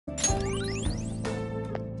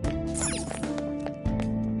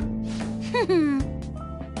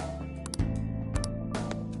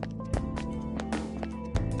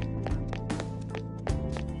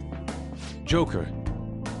Joker.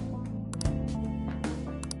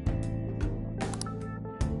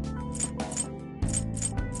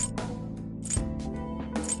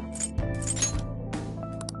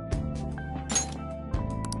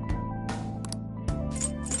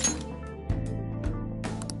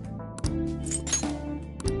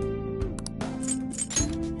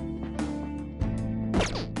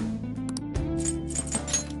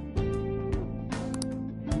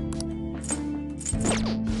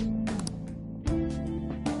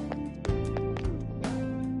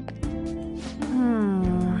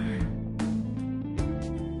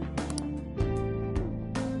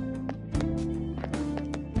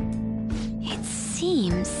 It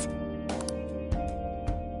seems...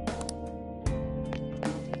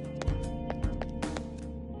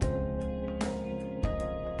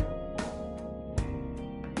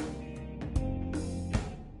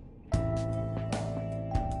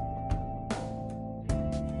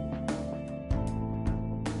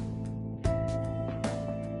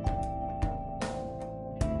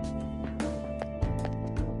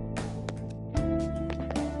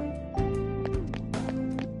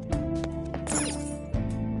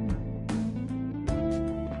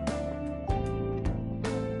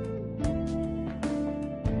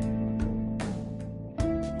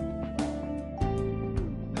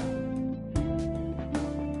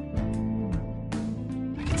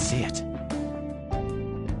 See it.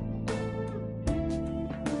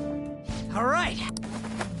 All right.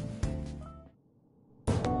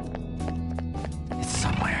 It's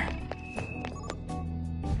somewhere.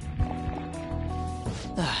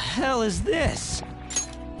 The hell is this?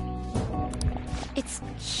 It's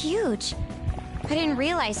huge. I didn't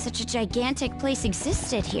realize such a gigantic place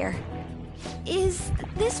existed here. Is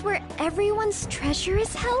this where everyone's treasure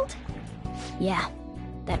is held? Yeah,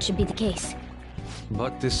 that should be the case.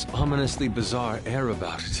 But this ominously bizarre air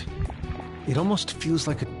about it. It almost feels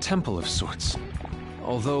like a temple of sorts.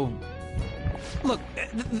 Although... Look,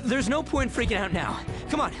 there's no point freaking out now.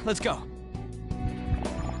 Come on, let's go.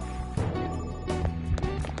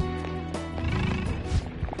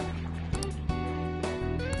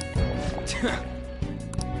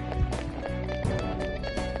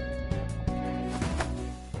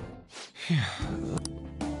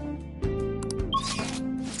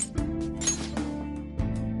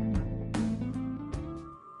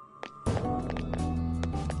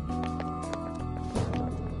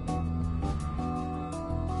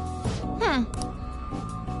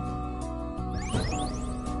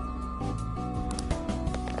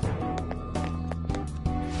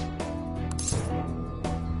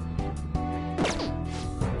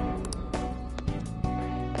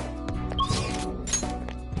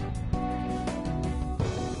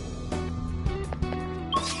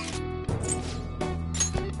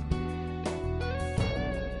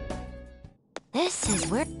 This is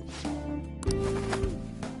where...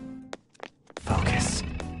 Focus.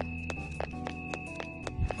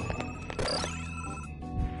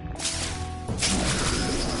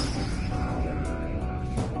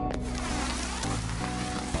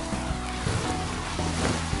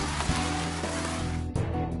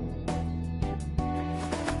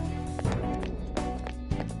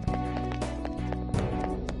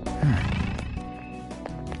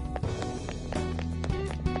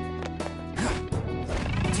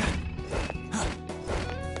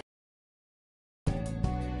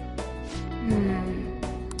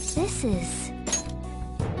 This is...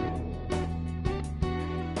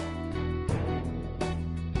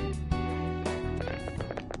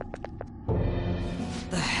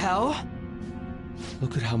 The hell?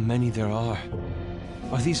 Look at how many there are.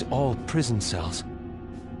 Are these all prison cells?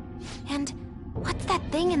 And what's that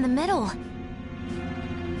thing in the middle?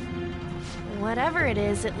 Whatever it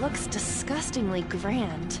is, it looks disgustingly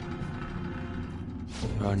grand.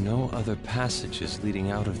 There are no other passages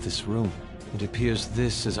leading out of this room. It appears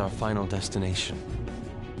this is our final destination.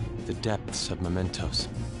 The depths of mementos.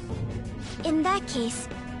 In that case,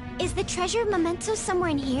 is the treasure memento somewhere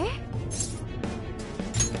in here?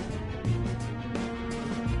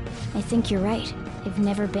 I think you're right. I've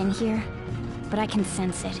never been here, but I can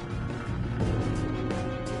sense it.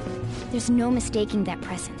 There's no mistaking that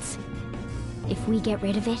presence. If we get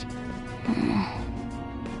rid of it...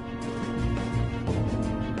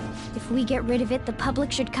 If we get rid of it, the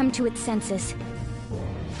public should come to its senses.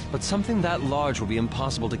 But something that large will be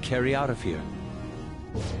impossible to carry out of here.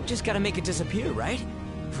 Just gotta make it disappear, right?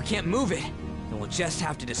 If we can't move it, then we'll just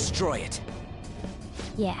have to destroy it.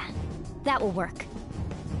 Yeah, that will work.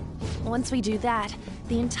 Once we do that,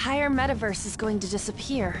 The entire metaverse is going to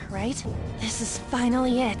disappear, right? This is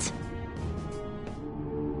finally it.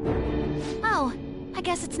 Oh, I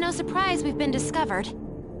guess it's no surprise we've been discovered.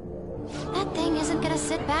 That thing isn't gonna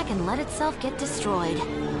sit back and let itself get destroyed.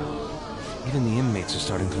 Even the inmates are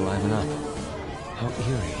starting to liven up. How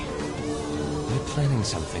eerie. They're planning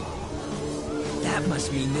something. That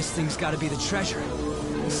must mean this thing's gotta be the treasure.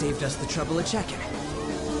 It saved us the trouble of checking.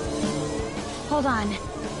 Hold on.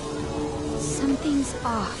 Something's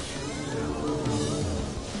off.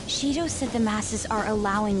 Shido said the masses are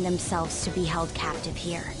allowing themselves to be held captive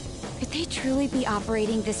here. Could they truly be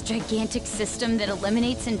operating this gigantic system that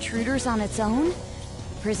eliminates intruders on its own?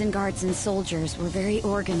 Prison guards and soldiers were very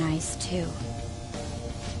organized, too.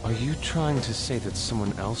 Are you trying to say that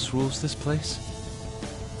someone else rules this place?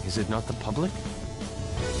 Is it not the public?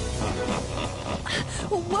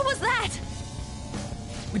 What was that?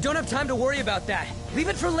 We don't have time to worry about that. Leave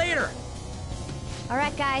it for later. All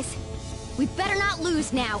right, guys. We better not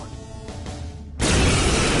lose now.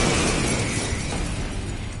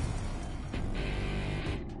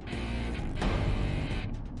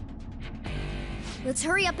 Let's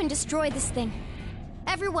hurry up and destroy this thing.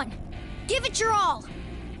 Everyone, give it your all!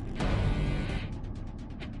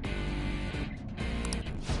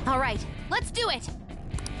 All right, let's do it!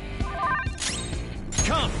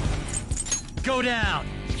 Come! Go down!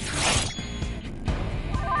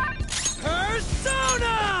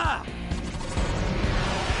 Persona!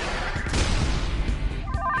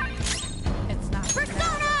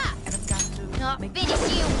 Persona! I'll finish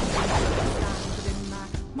you!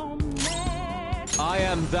 I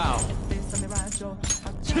am thou.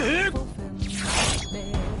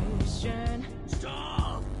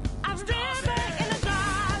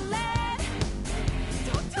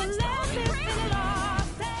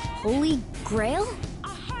 Holy Grail?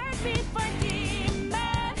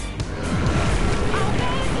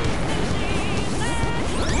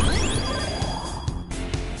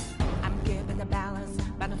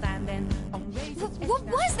 What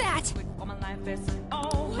was that?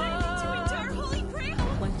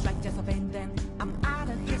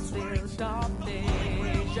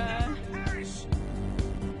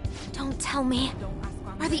 Don't tell me.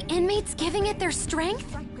 Are the inmates giving it their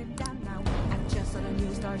strength?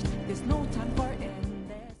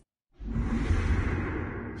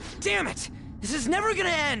 Damn it! This is never gonna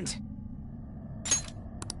end!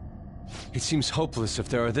 It seems hopeless if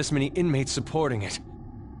there are this many inmates supporting it.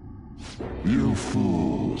 You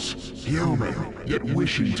fools, human, yet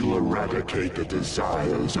wishing to eradicate the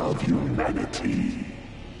desires of humanity.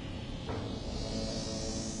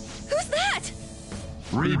 Who's that?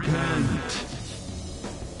 Repent!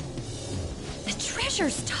 The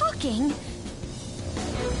treasure's talking.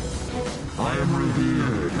 I am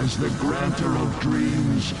revered as the granter of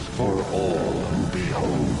dreams for all who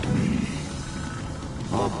behold me.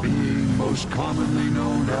 A being most commonly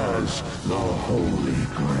known as the Holy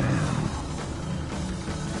Grail.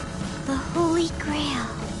 The Holy Grail.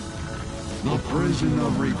 The prison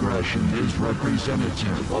of regression is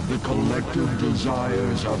representative of the collective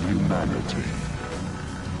desires of humanity.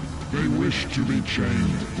 They wish to be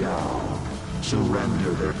chained down,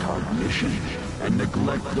 surrender their cognition, and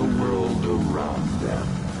neglect the world around them.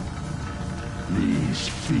 These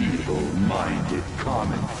feeble-minded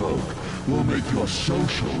common folk will make your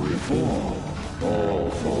social reform all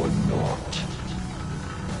for naught.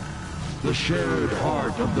 The shared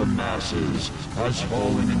heart of the masses has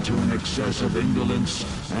fallen into an excess of indolence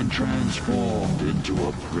and transformed into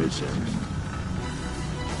a prison.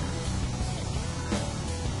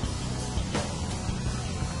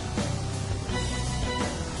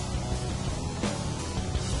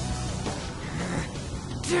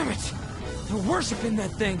 Damn it! They're worshipping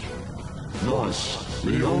that thing! Thus,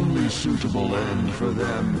 the only suitable end for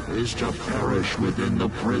them is to perish within the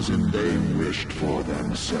prison they wished for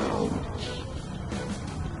themselves.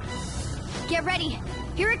 Get ready.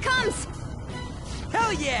 Here it comes.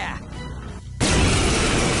 Hell yeah!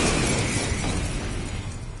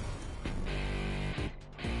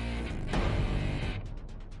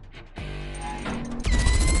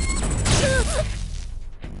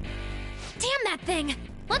 Damn that thing!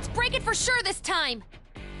 Let's break it for sure this time!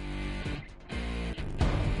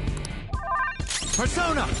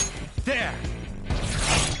 Persona! There!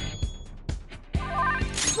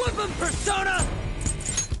 Flip him, Persona!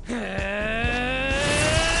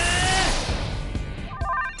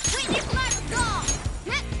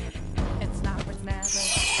 Witness my resolve!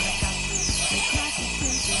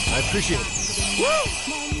 I appreciate it. Woo!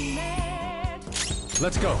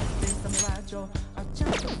 Let's go.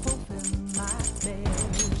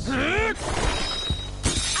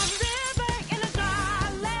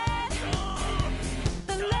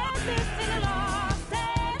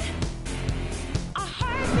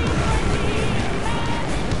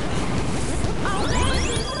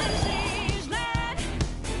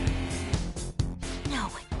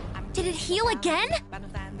 heal again?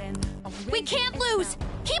 We can't lose!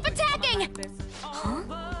 Keep attacking! Huh?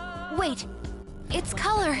 Wait, it's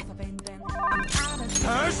color.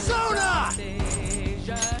 Persona!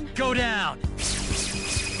 Go down!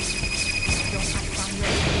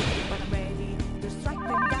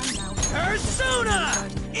 Persona!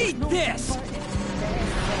 Eat this!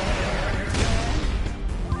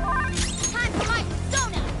 Time for my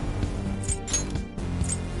persona!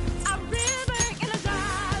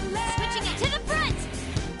 Switching it to the front!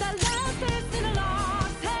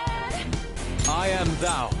 I am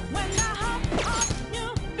thou.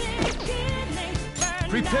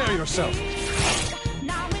 Prepare yourself!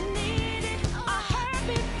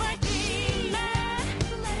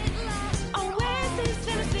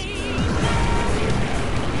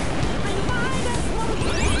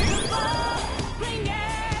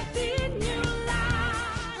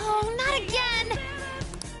 Oh, not again!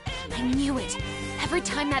 I knew it. Every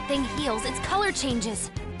time that thing heals, its color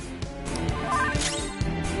changes.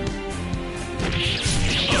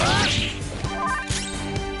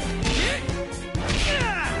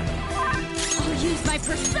 I'll use my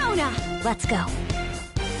persona! Let's go.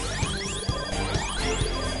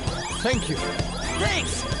 Thank you.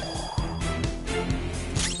 Thanks!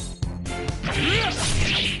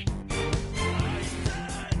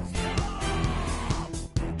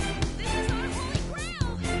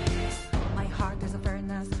 My heart is a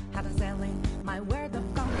furnace, had a sailing, my word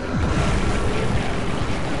of God.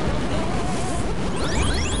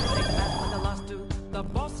 Take back what I lost to the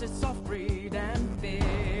bosses of greed and fear.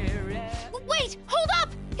 Wait! Hold up!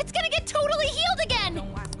 It's gonna get totally healed again!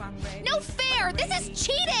 No fair! This is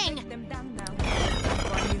cheating!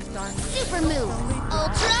 Super move!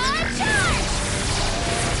 Ultra charge!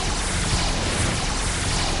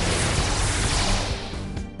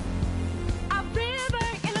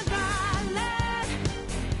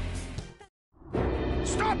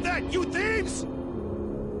 Stop that, you thieves!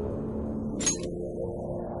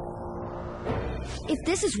 If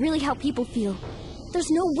this is really how people feel, there's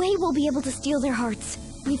no way we'll be able to steal their hearts.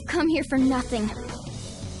 We've come here for nothing.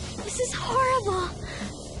 This is horrible.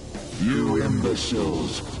 You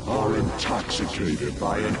imbeciles are intoxicated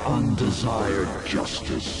by an undesired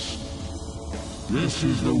justice. This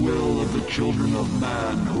is the will of the children of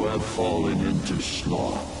man who have fallen into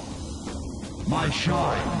sloth. My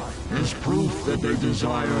shine is proof that they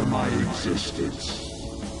desire my existence.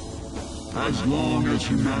 As long as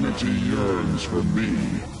humanity yearns for me,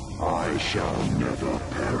 I shall never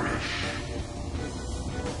perish.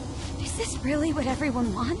 Is this really what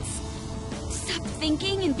everyone wants? Stop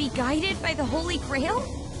thinking and be guided by the Holy Grail?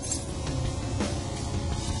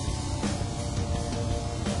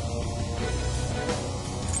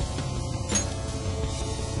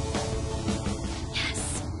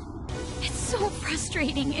 Yes. It's so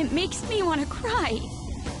frustrating. It makes me want to cry.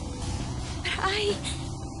 But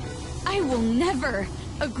I will never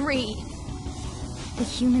agree. The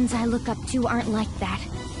humans I look up to aren't like that.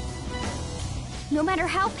 No matter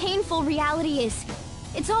how painful reality is,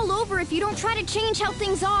 it's all over if you don't try to change how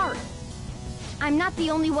things are. I'm not the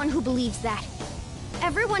only one who believes that.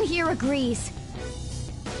 Everyone here agrees.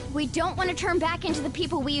 We don't want to turn back into the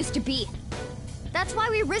people we used to be. That's why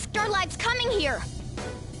we risked our lives coming here.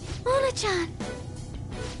 Ona-chan.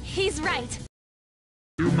 He's right.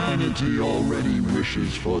 Humanity already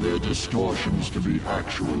wishes for their distortions to be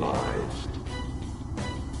actualized.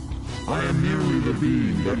 I am merely the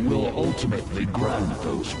being that will ultimately grant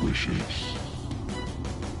those wishes.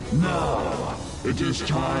 Now, it is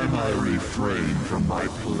time I refrain from my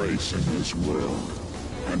place in this world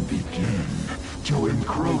and begin to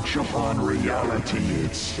encroach upon reality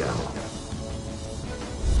itself.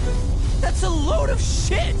 That's a load of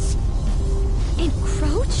shit!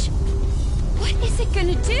 Encroach? What is it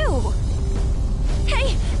gonna do?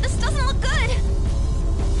 Hey, this doesn't look good!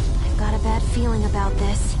 I've got a bad feeling about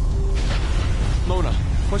this. Mona,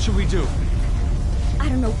 what should we do? I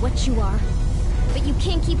don't know what you are, but you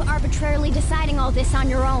can't keep arbitrarily deciding all this on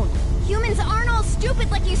your own. Humans aren't all stupid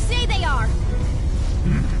like you say they are!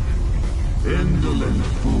 Indolent,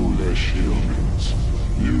 foolish humans,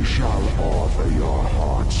 you shall offer your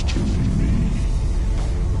hearts to me.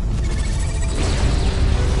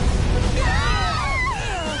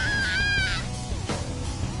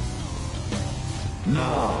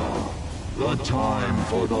 Now, the time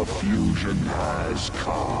for the fusion has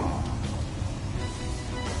come.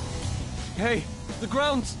 Hey, the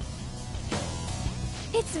ground's...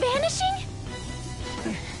 It's vanishing?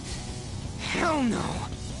 Hell no!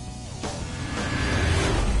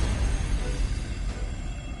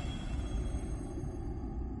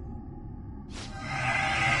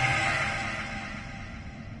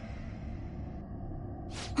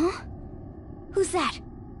 was that?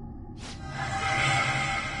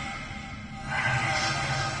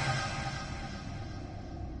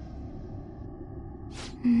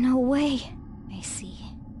 No way. I see.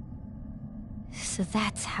 So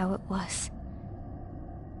that's how it was.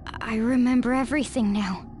 I remember everything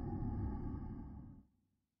now.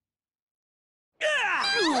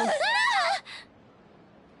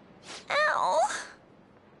 Ow!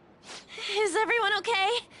 Is everyone okay?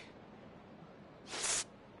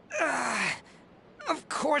 Of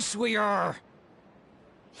course we are.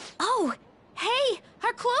 Oh, hey!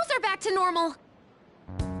 Our clothes are back to normal!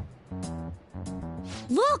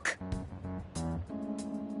 Look!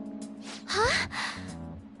 Huh?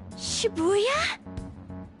 Shibuya?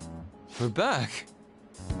 We're back.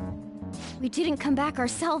 We didn't come back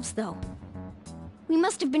ourselves, though. We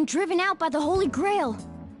must have been driven out by the Holy Grail.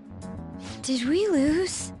 Did we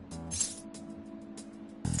lose?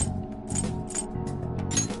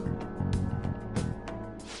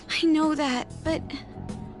 I know that, but...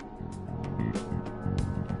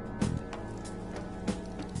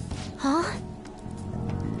 Huh?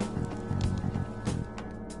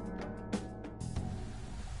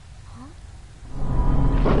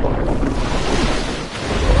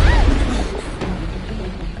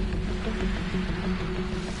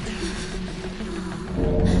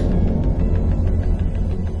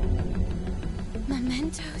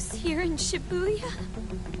 Mementos here in Shibuya?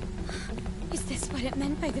 Is this what it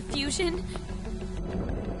meant by the fusion?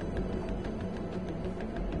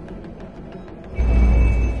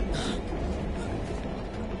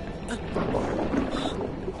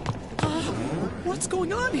 What's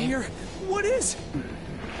going on here? What is...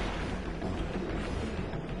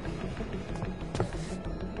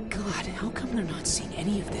 God, how come they're not seeing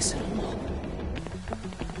any of this at all?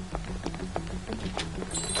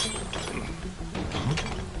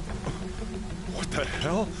 What the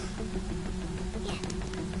hell?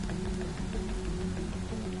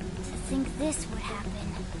 To think this would happen.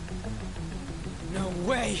 No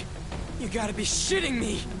way! You gotta be shitting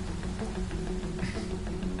me!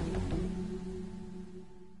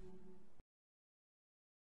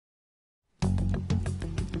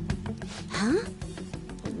 Huh?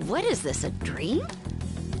 What is this, a dream?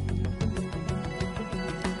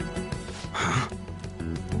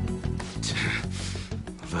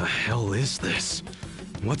 The hell is this?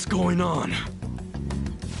 What's going on?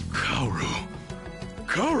 Kaoru.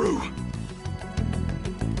 Kaoru!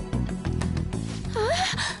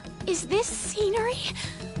 Is this scenery?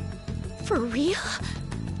 For real?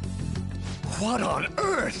 What on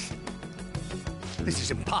earth? This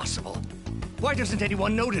is impossible. Why doesn't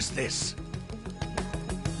anyone notice this?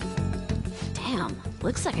 Damn,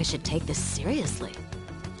 looks like I should take this seriously.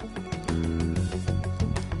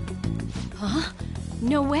 Huh?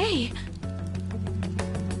 No way!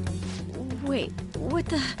 Wait, what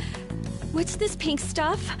the... What's this pink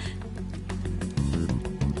stuff?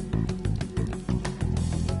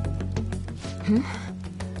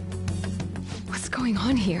 What's going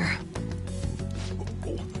on here?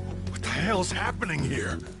 What the hell's happening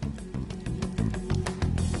here?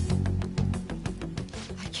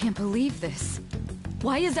 I can't believe this.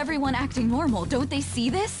 Why is everyone acting normal? Don't they see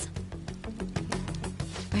this?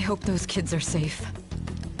 I hope those kids are safe.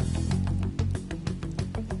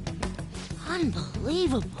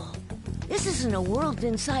 Unbelievable. This isn't a world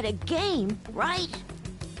inside a game, right?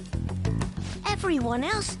 Everyone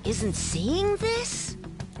else isn't seeing this?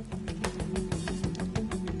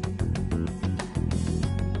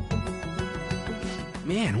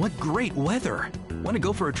 Man, what great weather. Want to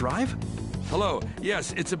go for a drive? Hello.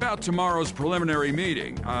 Yes, it's about tomorrow's preliminary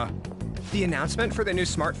meeting. The announcement for the new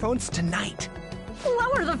smartphones tonight.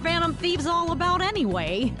 What were the Phantom Thieves all about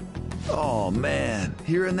anyway? Oh man,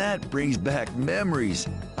 hearing that brings back memories.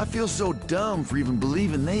 I feel so dumb for even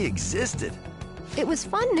believing they existed. It was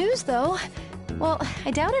fun news, though. Well,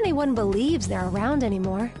 I doubt anyone believes they're around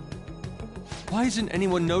anymore. Why isn't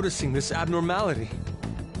anyone noticing this abnormality?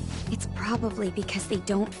 It's probably because they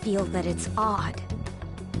don't feel that it's odd.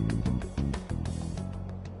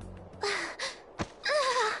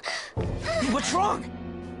 What's wrong?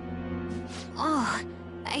 Oh,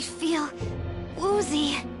 I feel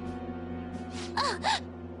woozy.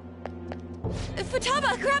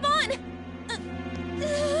 Futaba, grab on!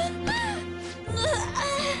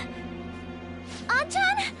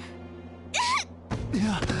 Anchan?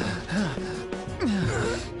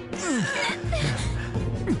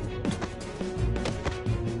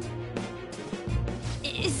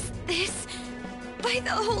 Is this by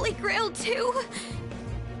the Holy Grail too?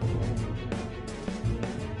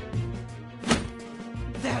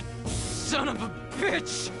 That son of a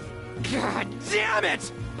bitch! God damn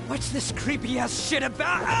it! What's this creepy-ass shit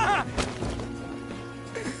about? Ah!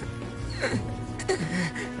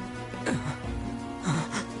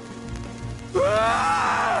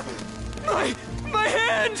 Ah! My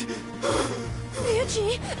hand!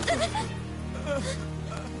 Ryuji!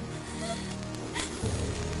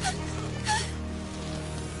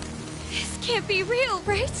 This can't be real,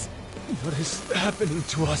 right? What is happening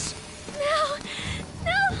to us? No!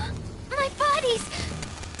 No! My body's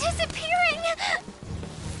disappearing!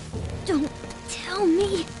 Don't tell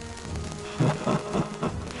me.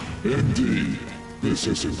 Indeed, this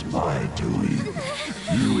isn't my doing.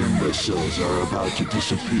 You imbeciles are about to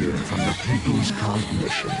disappear from the people's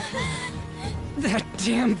cognition. That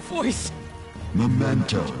damn voice!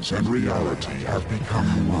 Mementos and reality have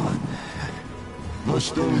become one. Thus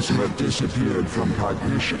those who have disappeared from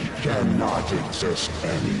cognition cannot exist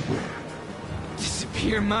anywhere.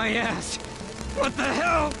 Disappear my ass! What the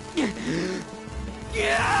hell?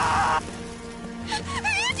 Yeah!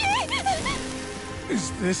 Ryuji!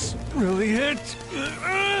 Is this really it?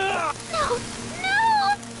 No!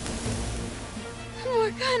 No!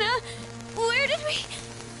 Morgana, where did we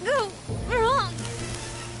go wrong?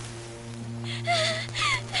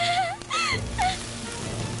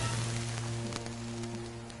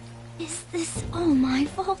 Is this all my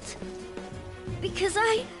fault? Because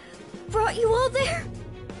I brought you all there?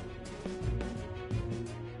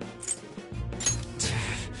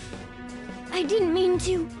 I didn't mean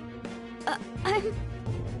to.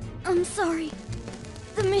 I'm sorry.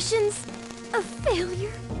 The mission's a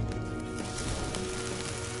failure.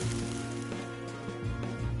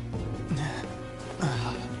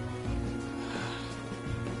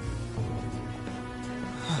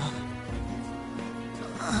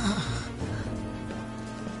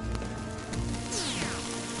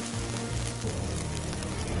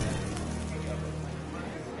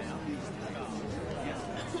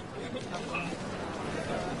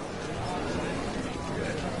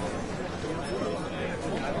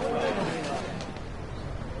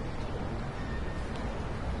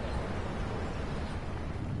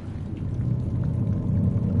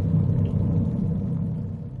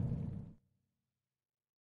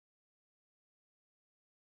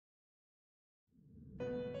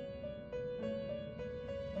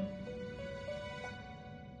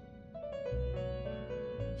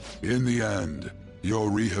 In the end,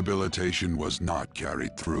 your rehabilitation was not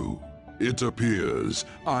carried through. It appears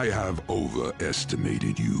I have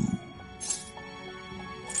overestimated you.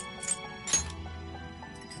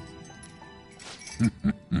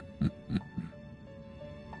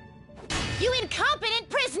 You incompetent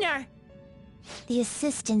prisoner! The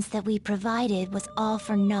assistance that we provided was all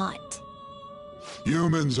for naught.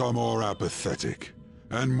 Humans are more apathetic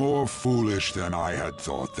and more foolish than I had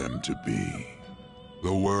thought them to be.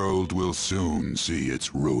 The world will soon see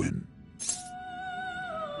its ruin.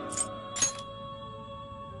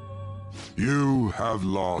 You have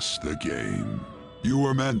lost the game. You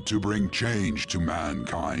were meant to bring change to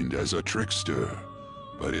mankind as a trickster,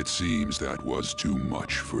 but it seems that was too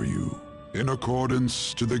much for you. In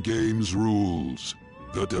accordance to the game's rules,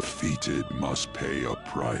 the defeated must pay a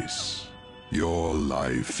price. Your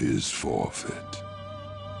life is forfeit.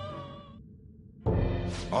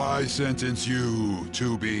 I sentence you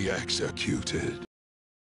to be executed.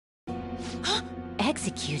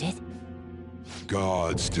 Executed?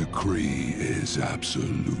 God's decree is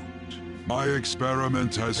absolute. My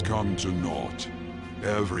experiment has come to naught.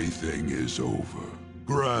 Everything is over.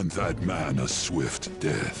 Grant that man a swift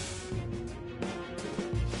death.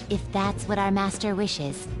 If that's what our master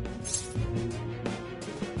wishes.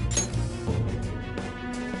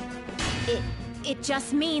 It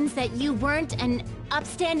just means that you weren't an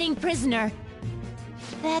upstanding prisoner.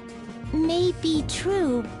 That may be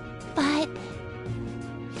true, but...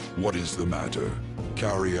 What is the matter?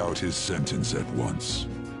 Carry out his sentence at once.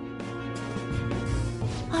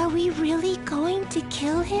 Are we really going to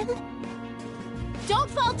kill him? Don't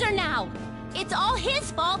falter now! It's all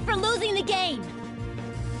his fault for losing the game!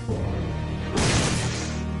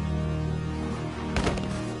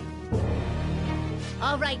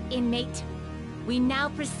 All right, inmate. We now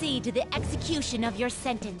proceed to the execution of your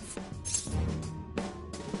sentence.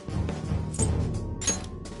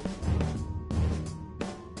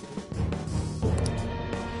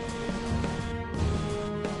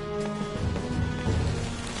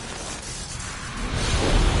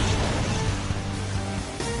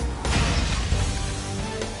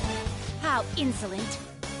 How insolent.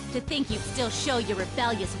 To think you'd still show your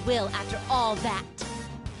rebellious will after all that.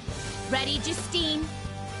 Ready, Justine?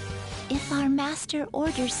 If our master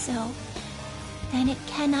orders so, then it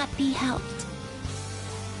cannot be helped.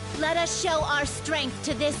 Let us show our strength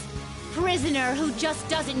to this prisoner who just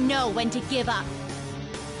doesn't know when to give up.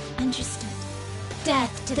 Understood.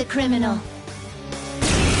 Death to the criminal.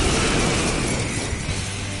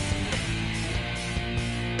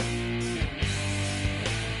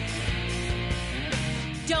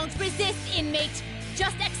 Don't resist, inmate.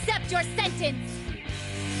 Just accept your sentence.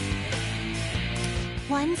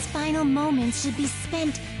 One's final moments should be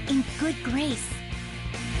spent in good grace.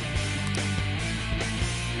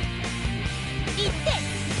 Eat this!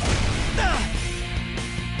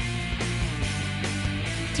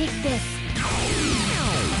 Take this.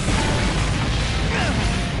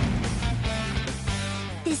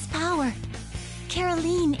 This power.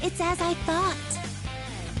 Caroline, it's as I thought.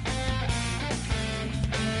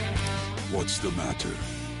 What's the matter?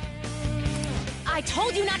 I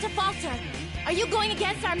told you not to falter. Are you going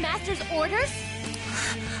against our master's orders?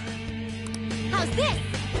 How's this?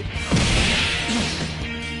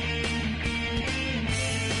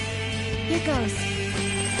 Here goes.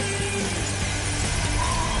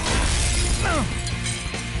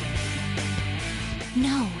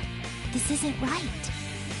 No, this isn't right.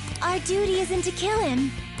 Our duty isn't to kill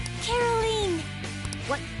him. Caroline!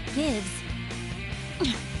 What gives?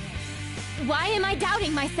 Why am I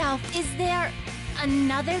doubting myself? Is there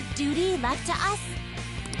another duty left to us?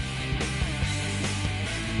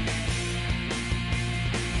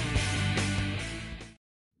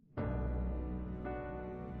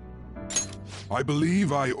 I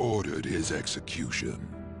believe I ordered his execution.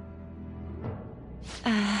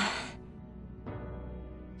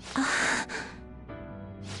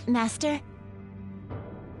 Master,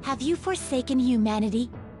 have you forsaken humanity?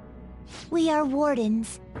 We are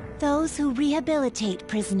wardens, those who rehabilitate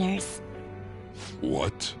prisoners.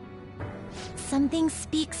 What? Something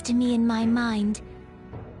speaks to me in my mind.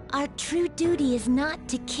 Our true duty is not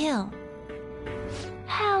to kill.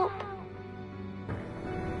 Help!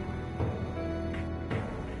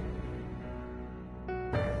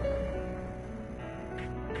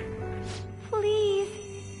 Please,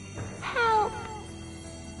 help!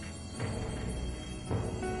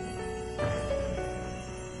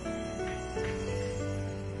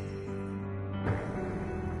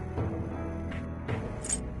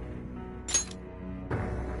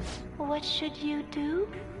 What should you do?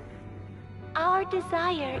 Our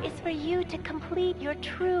desire is for you to complete your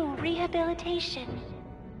true rehabilitation.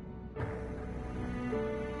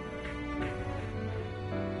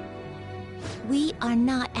 We are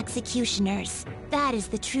not executioners. That is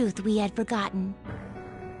the truth we had forgotten.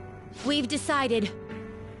 We've decided.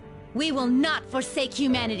 We will not forsake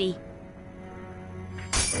humanity.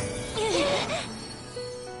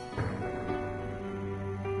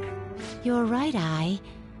 Your right eye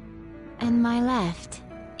and my left.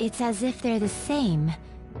 It's as if they're the same,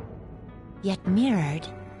 yet mirrored.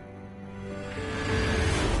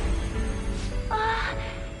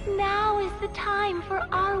 Now is the time for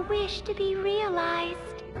our wish to be realized.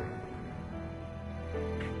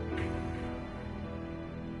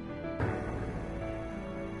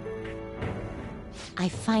 I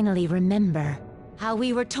finally remember how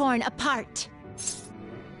we were torn apart.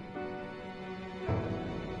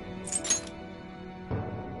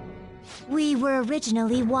 We were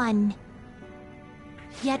originally one.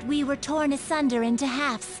 Yet we were torn asunder into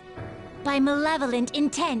halves by malevolent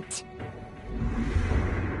intent.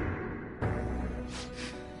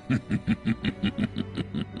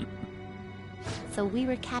 So we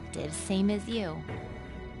were captives, same as you.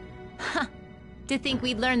 Ha! To think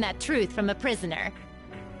we'd learn that truth from a prisoner.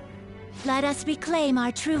 Let us reclaim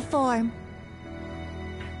our true form.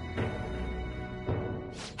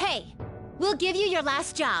 Hey! We'll give you your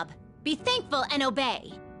last job. Be thankful and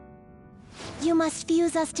obey. You must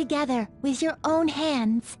fuse us together with your own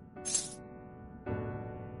hands.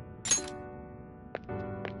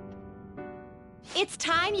 It's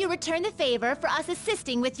time you return the favor for us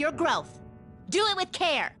assisting with your growth. Do it with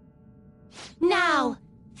care. Now,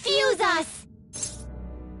 fuse us!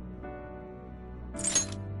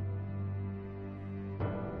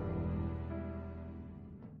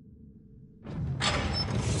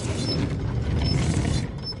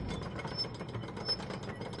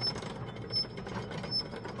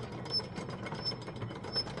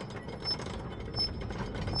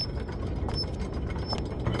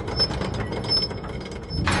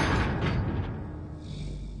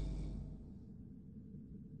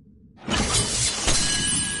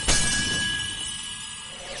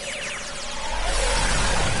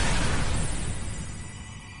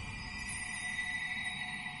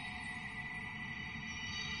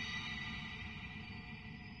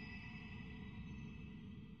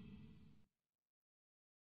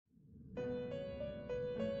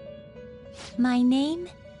 My name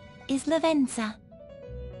is Lavenza.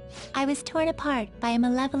 I was torn apart by a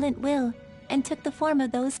malevolent will and took the form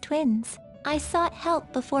of those twins. I sought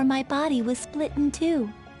help before my body was split in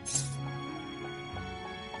two.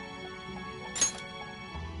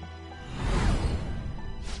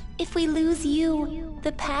 If we lose you,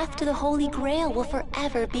 the path to the Holy Grail will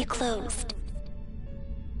forever be closed.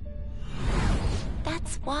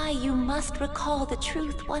 That's why you must recall the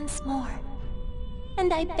truth once more.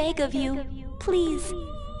 And I beg of you, please,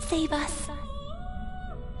 save us.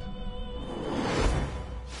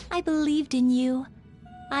 I believed in you.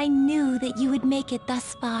 I knew that you would make it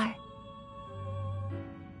thus far.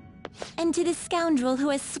 And to the scoundrel who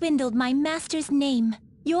has swindled my master's name,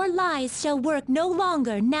 your lies shall work no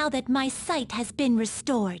longer now that my sight has been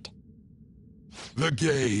restored. The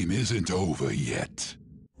game isn't over yet.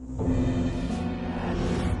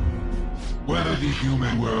 Whether the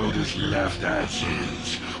human world is left as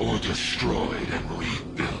is, or destroyed and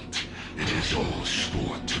rebuilt, it is all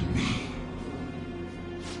sport to me.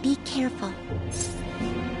 Be careful.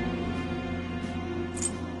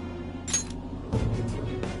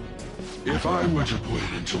 If I were to put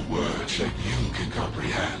it into words that you can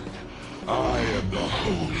comprehend, I am the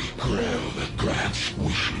Holy Grail that grants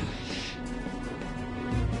wishes.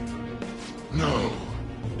 No,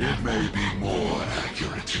 it may be more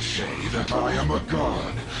accurate to say that I am a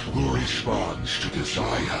god who responds to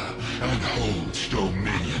desire and holds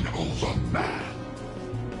dominion over man.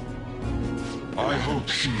 I hoped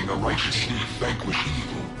seeing a righteous thief vanquish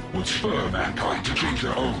evil would spur mankind to change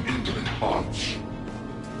their own indolent hearts.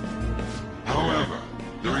 However,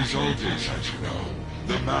 the result is, as you know,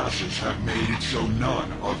 the masses have made it so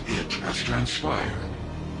none of it has transpired.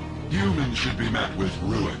 Humans should be met with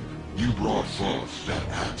ruin. You brought forth that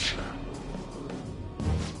answer.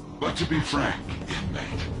 But to be frank,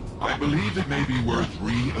 inmate, I believe it may be worth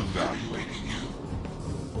re-evaluating you.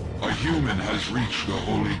 A human has reached the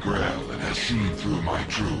Holy Grail and has seen through my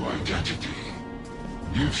true identity.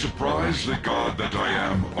 You've surprised the god that I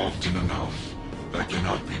am often enough. That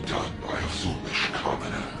cannot be done by a foolish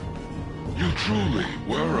commoner. You truly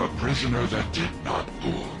were a prisoner that did not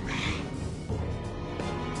bore me.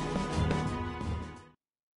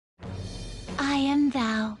 I am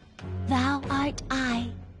thou. Thou art I.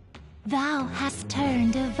 Thou hast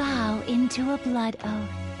turned a vow into a blood oath.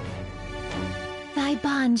 Thy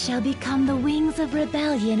bond shall become the wings of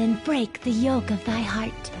rebellion and break the yoke of thy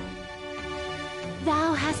heart.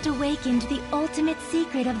 Thou hast awakened the ultimate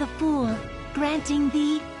secret of the fool, granting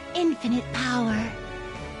thee infinite power.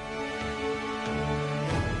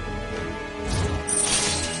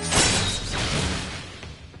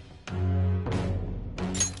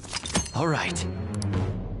 All right.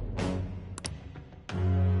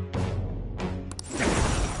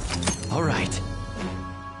 All right.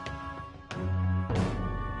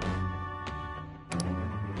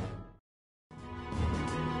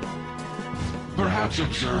 Perhaps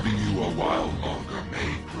observing you a while longer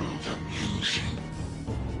may prove amusing.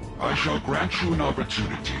 I shall grant you an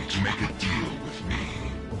opportunity to make a deal with me.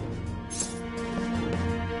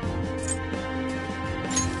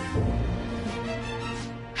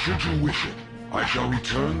 Should you wish it, I shall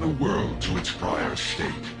return the world to its prior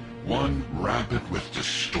state, one rampant with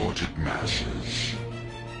distorted masses.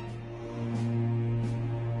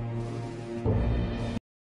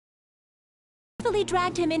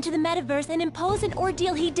 Dragged him into the metaverse and imposed an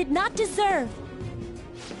ordeal he did not deserve.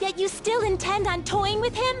 Yet you still intend on toying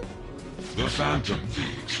with him? The Phantom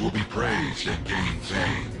Thieves will be praised and gain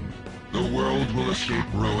fame. The world will escape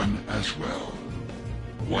ruin as well.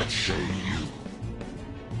 What say you?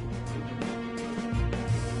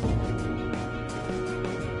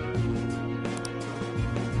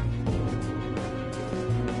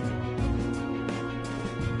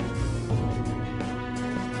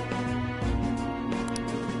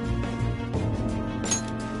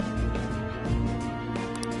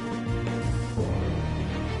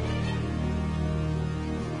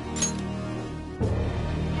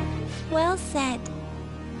 Well said.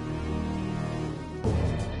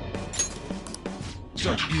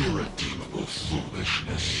 Such irredeemable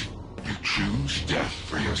foolishness. You choose death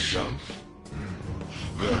for yourself?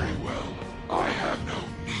 Very well. I have no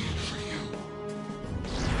need for you.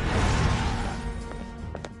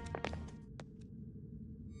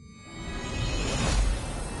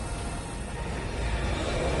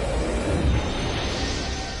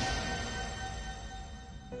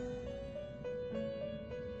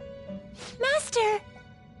 Master!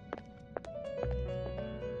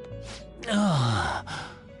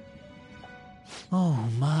 Oh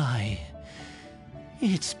my.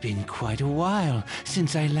 It's been quite a while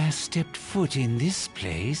since I last stepped foot in this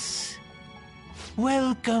place.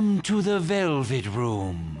 Welcome to the Velvet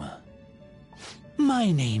Room.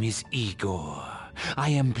 My name is Igor. I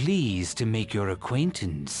am pleased to make your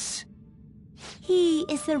acquaintance. He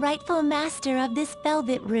is the rightful master of this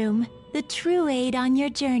Velvet Room, the true aid on your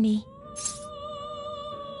journey.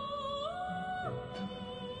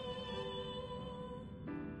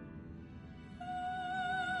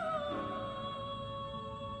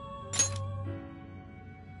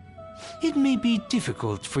 It may be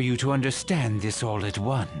difficult for you to understand this all at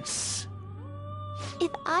once.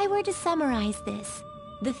 If I were to summarize this,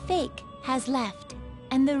 the fake has left,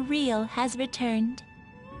 and the real has returned.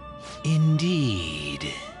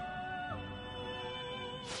 Indeed.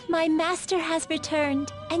 My master has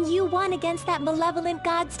returned, and you won against that malevolent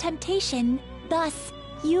god's temptation. Thus,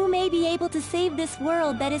 you may be able to save this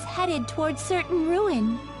world that is headed towards certain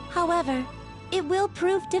ruin. However, it will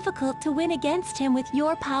prove difficult to win against him with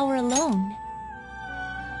your power alone.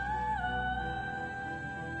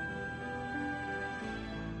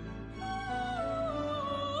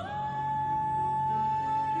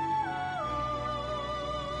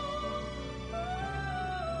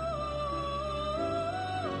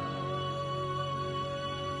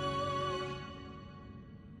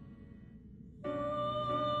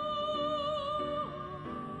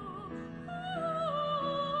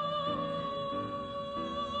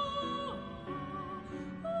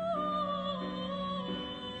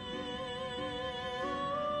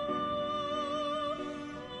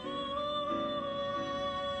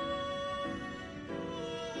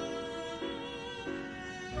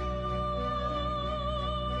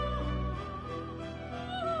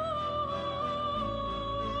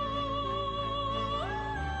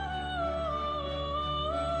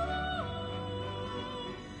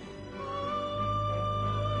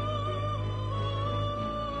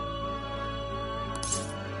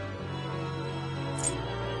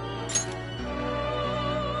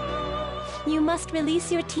 You must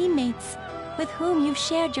release your teammates, with whom you've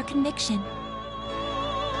shared your conviction.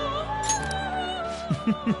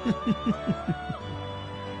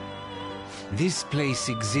 This place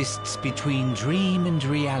exists between dream and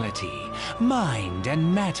reality, mind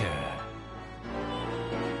and matter.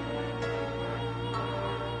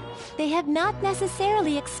 They have not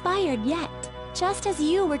necessarily expired yet. Just as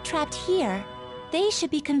you were trapped here, they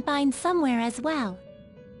should be confined somewhere as well.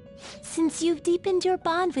 Since you've deepened your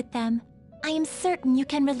bond with them, I am certain you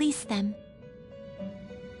can release them.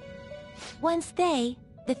 Once they,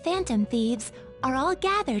 the Phantom Thieves, are all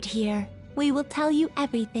gathered here, we will tell you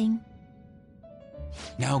everything.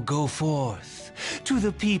 Now go forth, to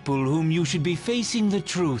the people whom you should be facing the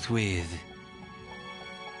truth with.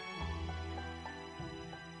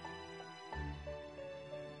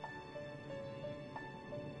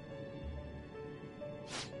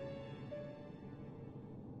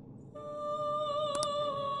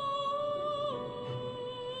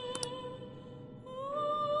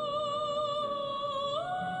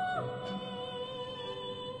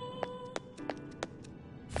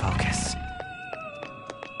 Focus.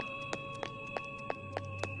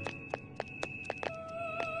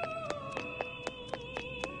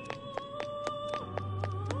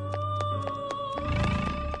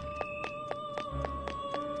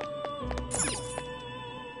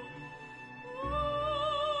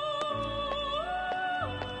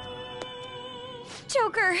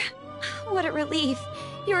 Joker! What a relief.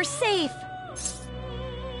 You're safe.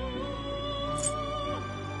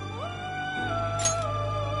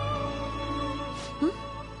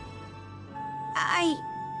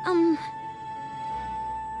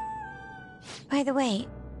 By the way,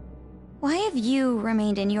 why have you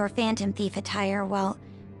remained in your Phantom Thief attire while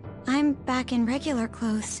I'm back in regular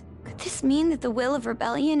clothes? Could this mean that the will of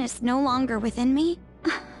rebellion is no longer within me?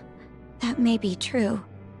 That may be true.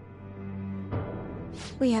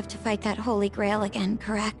 We have to fight that Holy Grail again,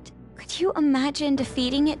 correct? Could you imagine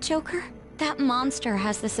defeating it, Joker? That monster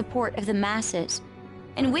has the support of the masses,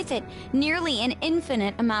 and with it, nearly an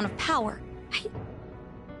infinite amount of power.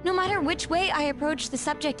 No matter which way I approach the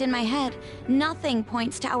subject in my head, nothing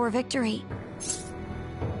points to our victory.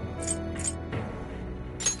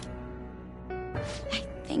 I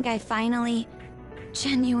think I finally,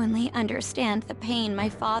 genuinely understand the pain my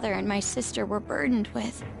father and my sister were burdened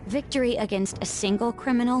with. Victory against a single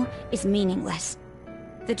criminal is meaningless.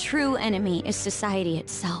 The true enemy is society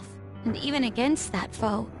itself. And even against that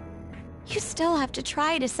foe, you still have to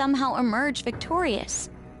try to somehow emerge victorious.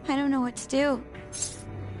 I don't know what to do.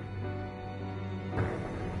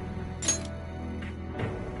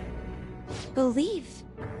 Believe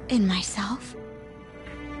in myself.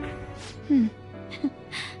 You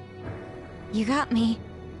got me.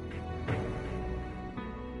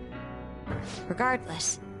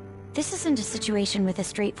 Regardless, this isn't a situation with a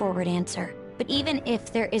straightforward answer. But even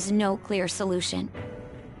if there is no clear solution,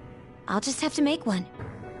 I'll just have to make one,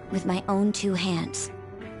 with my own 2 hands.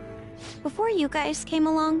 Before you guys came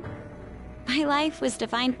along, my life was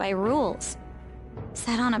defined by rules,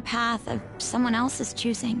 set on a path of someone else's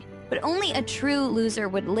choosing. But only a true loser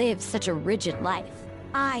would live such a rigid life.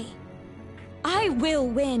 I will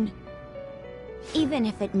win! Even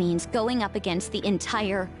if it means going up against the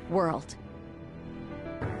entire world.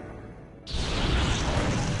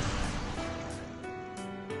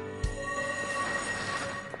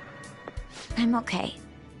 I'm okay.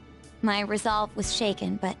 My resolve was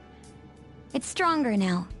shaken, but it's stronger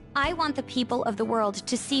now. I want the people of the world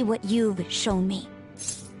to see what you've shown me.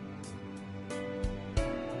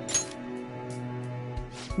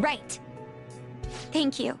 Right.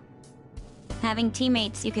 Thank you. Having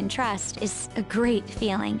teammates you can trust is a great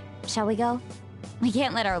feeling. Shall we go? We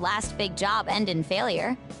can't let our last big job end in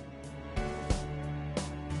failure.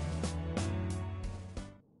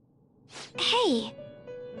 Hey!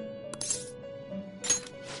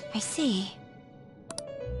 I see.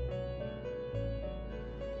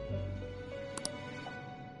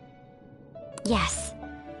 Yes.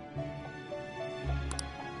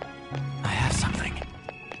 I have something.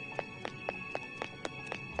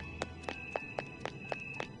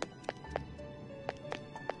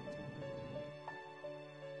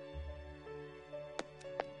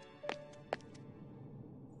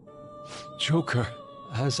 Joker,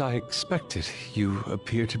 as I expected, you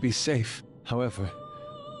appear to be safe. However,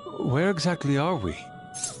 where exactly are we?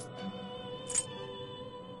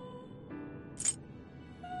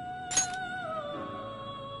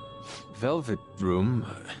 Velvet Room?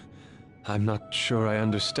 I'm not sure I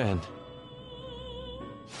understand.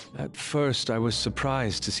 At first, I was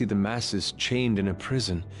surprised to see the masses chained in a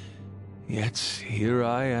prison. Yet, here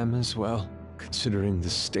I am as well, considering the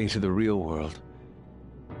state of the real world.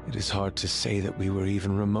 It is hard to say that we were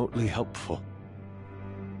even remotely helpful.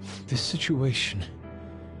 This situation...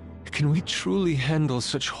 Can we truly handle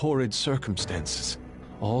such horrid circumstances?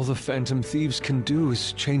 All the Phantom Thieves can do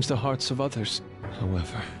is change the hearts of others.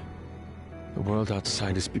 However, the world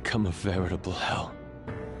outside has become a veritable hell.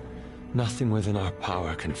 Nothing within our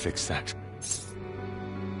power can fix that.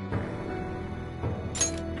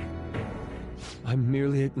 I'm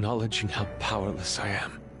merely acknowledging how powerless I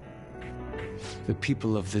am. The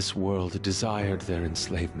people of this world desired their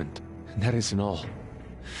enslavement, and that isn't all.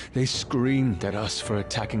 They screamed at us for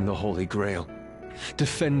attacking the Holy Grail,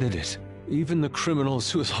 defended it. Even the criminals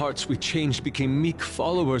whose hearts we changed became meek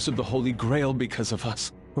followers of the Holy Grail because of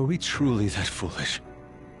us. Were we truly that foolish?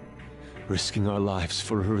 Risking our lives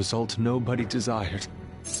for a result nobody desired.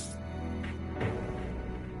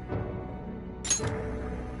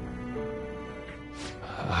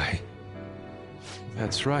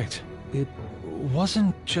 That's right. It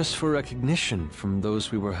wasn't just for recognition from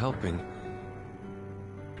those we were helping.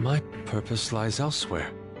 My purpose lies elsewhere.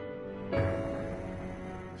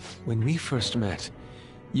 When we first met,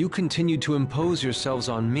 you continued to impose yourselves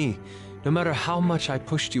on me, no matter how much I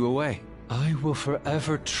pushed you away. I will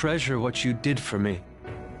forever treasure what you did for me.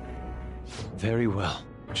 Very well.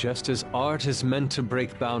 Just as art is meant to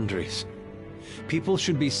break boundaries, people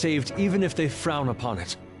should be saved even if they frown upon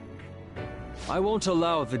it. I won't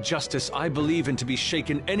allow the justice I believe in to be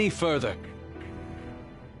shaken any further.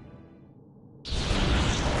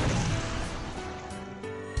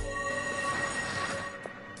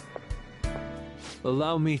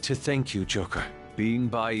 Allow me to thank you, Joker. Being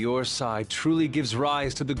by your side truly gives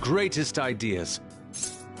rise to the greatest ideas.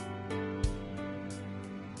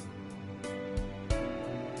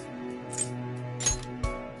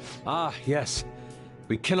 Ah, yes.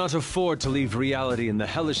 We cannot afford to leave reality in the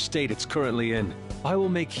hellish state it's currently in. I will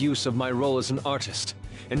make use of my role as an artist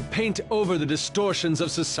and paint over the distortions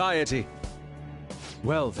of society.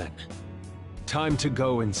 Well then, time to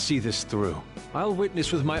go and see this through. I'll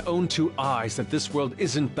witness with my own 2 eyes that this world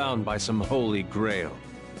isn't bound by some holy grail.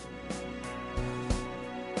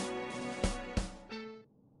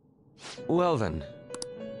 Well then,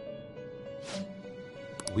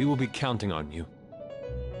 we will be counting on you.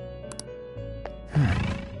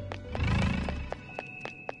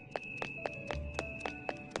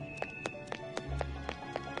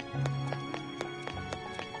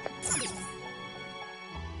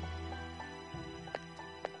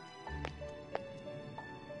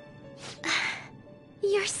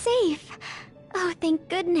 You're safe. Oh, thank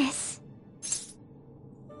goodness.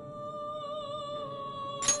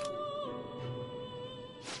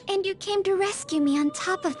 And you came to rescue me on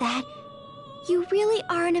top of that. You really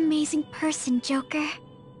are an amazing person, Joker.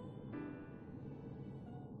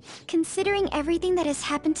 Considering everything that has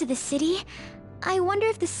happened to the city, I wonder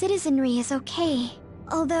if the citizenry is okay.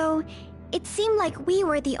 Although, it seemed like we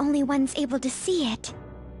were the only ones able to see it.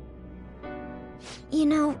 You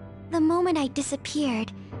know, the moment I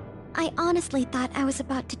disappeared, I honestly thought I was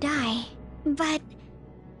about to die. But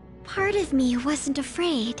part of me wasn't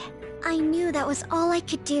afraid. I knew that was all I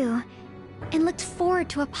could do, and looked forward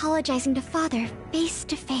to apologizing to Father face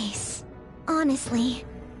to face. Honestly,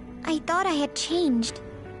 I thought I had changed,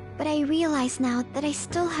 but I realize now that I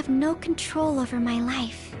still have no control over my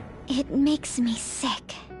life. It makes me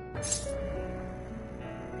sick.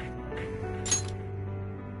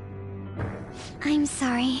 I'm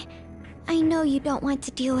sorry. I know you don't want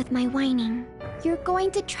to deal with my whining. You're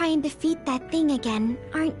going to try and defeat that thing again,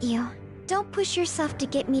 aren't you? Don't push yourself to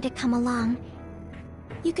get me to come along.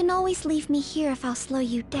 You can always leave me here if I'll slow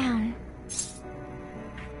you down.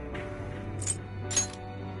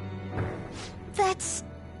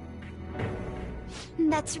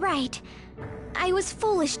 That's right. I was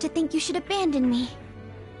foolish to think you should abandon me.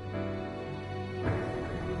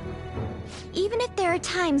 Even if there are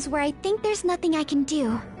times where I think there's nothing I can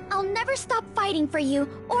do, I'll never stop fighting for you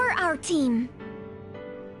or our team.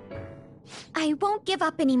 I won't give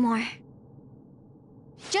up anymore.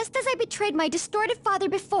 Just as I betrayed my distorted father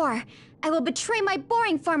before, I will betray my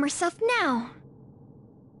boring farmer self now.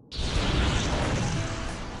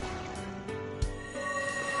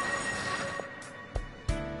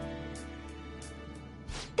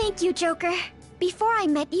 Thank you, Joker. Before I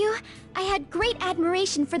met you, I had great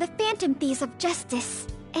admiration for the Phantom Thieves of Justice.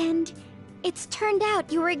 And it's turned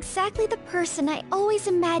out you were exactly the person I always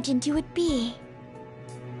imagined you would be.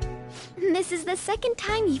 This is the second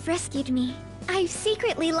time you've rescued me. I've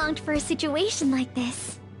secretly longed for a situation like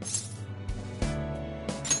this.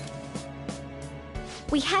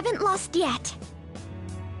 We haven't lost yet.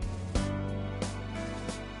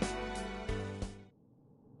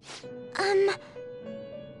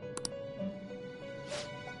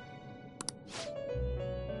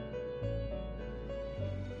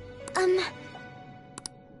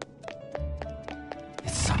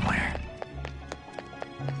 It's somewhere.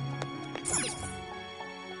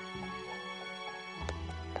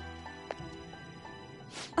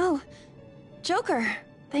 Oh, Joker.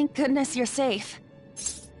 Thank goodness you're safe.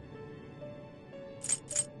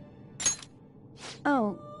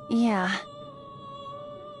 Oh, yeah.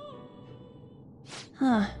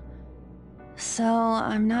 Huh. So,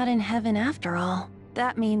 I'm not in heaven after all.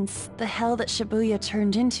 That means the hell that Shibuya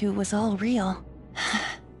turned into was all real.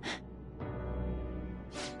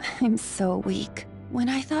 I'm so weak. When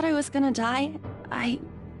I thought I was gonna die, I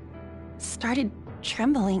started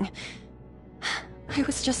trembling. I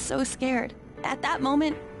was just so scared. At that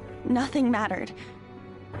moment, nothing mattered.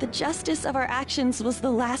 The justice of our actions was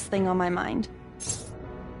the last thing on my mind.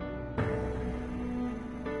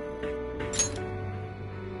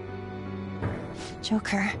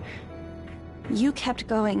 Joker, you kept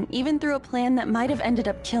going, even through a plan that might have ended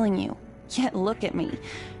up killing you. Yet look at me.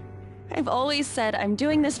 I've always said I'm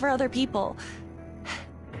doing this for other people.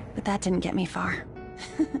 But that didn't get me far.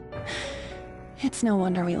 It's no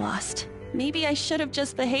wonder we lost. Maybe I should have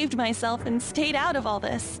just behaved myself and stayed out of all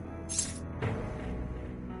this.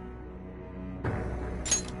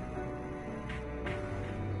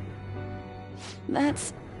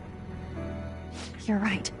 You're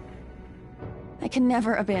right. I can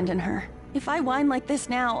never abandon her. If I whine like this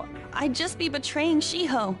now, I'd just be betraying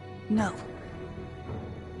Shiho. No.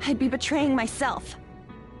 I'd be betraying myself.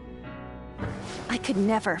 I could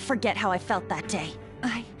never forget how I felt that day.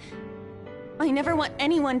 I never want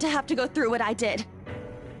anyone to have to go through what I did.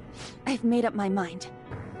 I've made up my mind.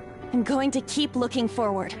 I'm going to keep looking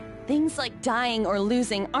forward. Things like dying or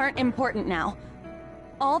losing aren't important now.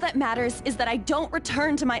 All that matters is that I don't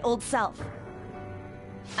return to my old self.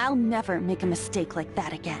 I'll never make a mistake like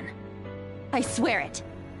that again. I swear it.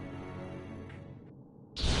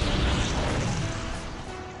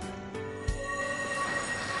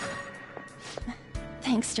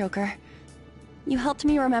 Thanks, Joker. You helped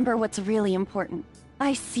me remember what's really important.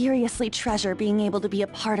 I seriously treasure being able to be a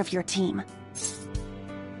part of your team.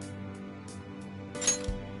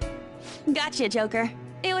 Gotcha, Joker.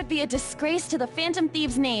 It would be a disgrace to the Phantom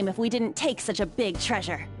Thieves' name if we didn't take such a big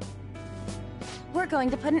treasure. We're going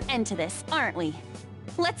to put an end to this, aren't we?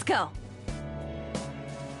 Let's go!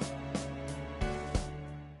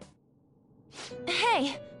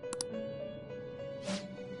 Hey!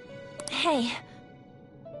 Hey.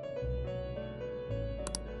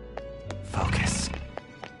 Focus.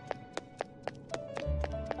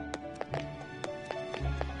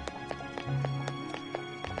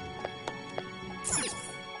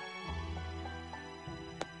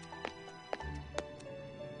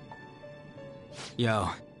 Yo,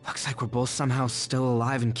 looks like we're both somehow still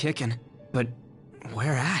alive and kicking. But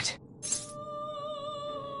where at?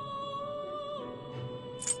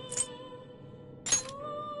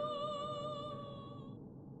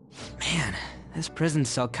 Man, this prison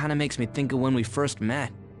cell kinda makes me think of when we first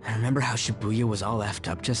met. I remember how Shibuya was all effed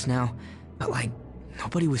up just now, but like,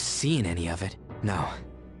 nobody was seeing any of it. No,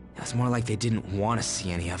 it was more like they didn't want to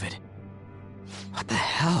see any of it. What the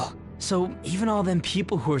hell? So even all them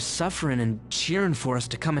people who are suffering and cheering for us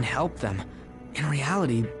to come and help them, in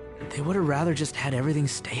reality, they would have rather just had everything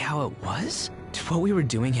stay how it was? Did what we were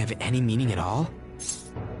doing have any meaning at all?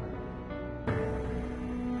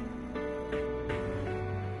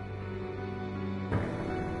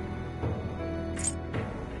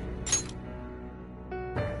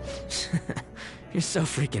 You're so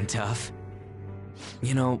freaking tough.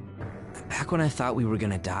 You know, back when I thought we were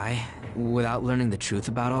gonna die, without learning the truth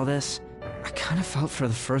about all this, I kind of felt for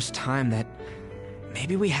the first time that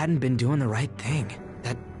maybe we hadn't been doing the right thing.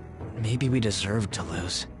 That maybe we deserved to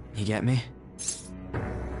lose. You get me?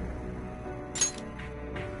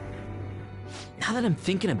 Now that I'm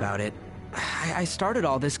thinking about it, I started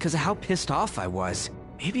all this because of how pissed off I was.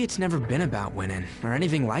 Maybe it's never been about winning, or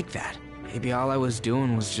anything like that. Maybe all I was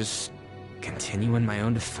doing was just continuing my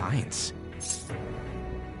own defiance.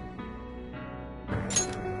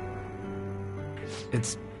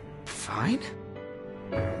 It's fine?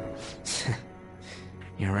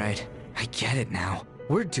 You're right. I get it now.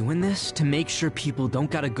 We're doing this to make sure people don't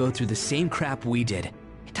gotta go through the same crap we did.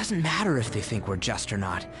 It doesn't matter if they think we're just or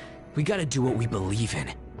not. We gotta do what we believe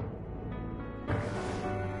in.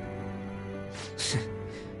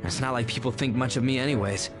 It's not like people think much of me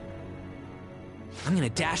anyways. I'm gonna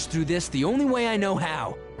dash through this the only way I know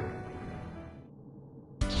how.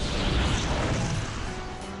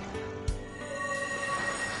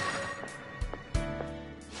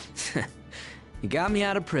 You got me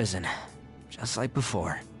out of prison, just like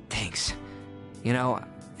before. Thanks. You know,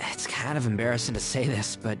 it's kind of embarrassing to say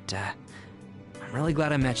this, but I'm really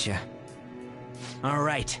glad I met you. All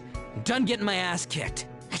right, I'm done getting my ass kicked.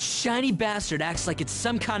 That shiny bastard acts like it's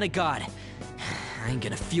some kind of god. I ain't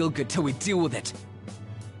gonna feel good till we deal with it.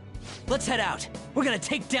 Let's head out. We're gonna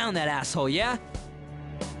take down that asshole, yeah?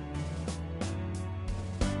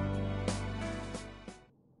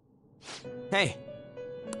 Hey.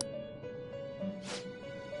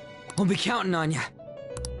 We'll be counting on you.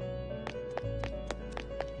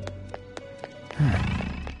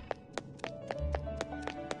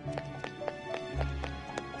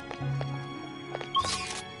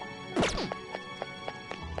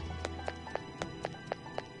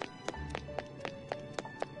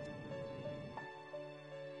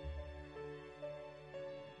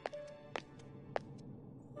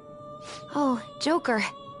 Oh, Joker.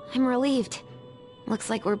 I'm relieved. Looks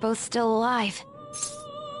like we're both still alive.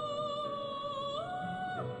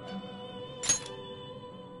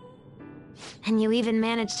 And you even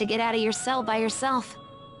managed to get out of your cell by yourself.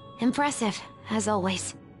 Impressive, as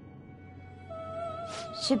always.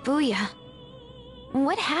 Shibuya.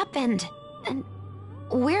 What happened? And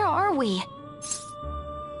where are we?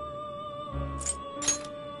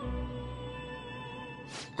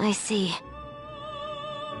 I see.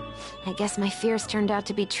 I guess my fears turned out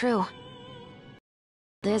to be true.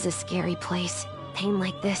 This is a scary place. Pain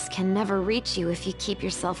like this can never reach you if you keep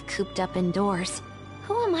yourself cooped up indoors.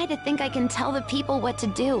 Who am I to think I can tell the people what to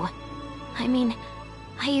do? I mean,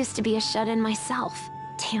 I used to be a shut-in myself.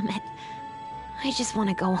 Damn it. I just want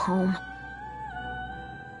to go home.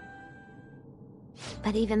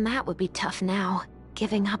 But even that would be tough now.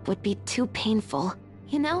 Giving up would be too painful.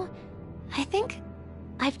 You know, I think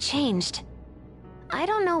I've changed. I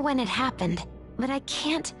don't know when it happened, but I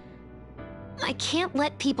can't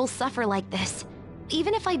let people suffer like this,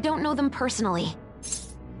 even if I don't know them personally.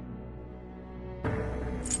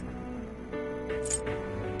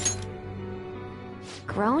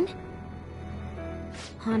 Grown?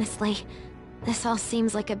 Honestly, this all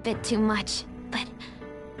seems like a bit too much, but...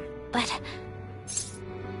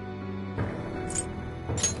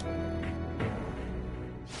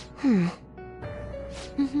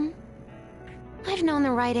 I've known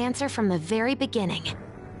the right answer from the very beginning.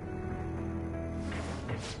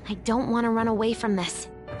 I don't want to run away from this.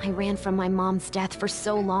 I ran from my mom's death for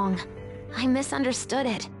so long. I misunderstood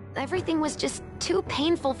it. Everything was just too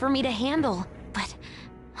painful for me to handle. But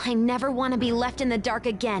I never want to be left in the dark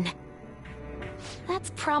again.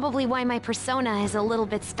 That's probably why my persona is a little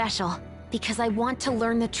bit special. Because I want to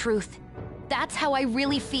learn the truth. That's how I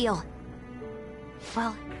really feel.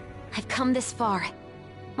 Well, I've come this far.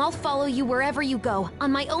 I'll follow you wherever you go,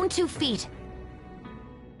 on my own 2 feet.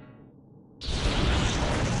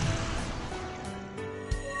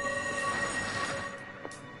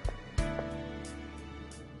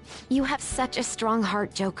 You have such a strong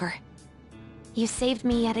heart, Joker. You saved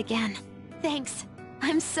me yet again. Thanks.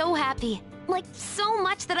 I'm so happy. Like, so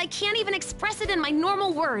much that I can't even express it in my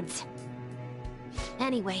normal words.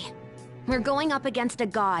 Anyway, we're going up against a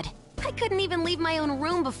god. I couldn't even leave my own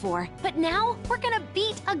room before, but now we're gonna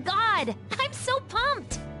beat a god! I'm so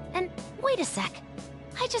pumped! And wait a sec.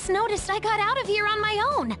 I just noticed I got out of here on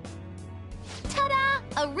my own.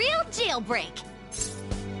 Ta-da! A real jailbreak!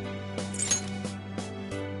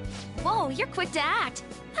 Whoa, you're quick to act.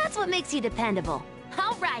 That's what makes you dependable.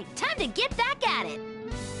 All right, time to get back at it.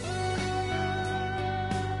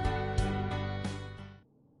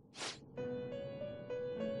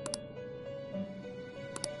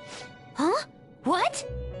 Huh? What?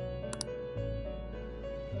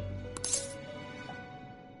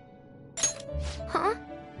 Huh?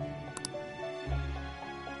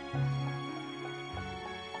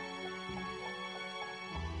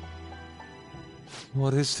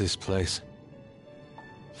 What is this place?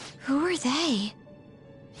 Who are they?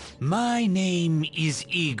 My name is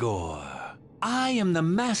Igor. I am the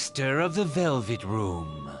master of the Velvet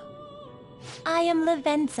Room. I am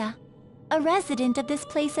Lavenza, a resident of this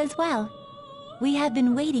place as well. We have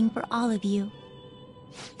been waiting for all of you.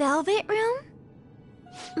 Velvet Room?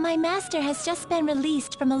 My master has just been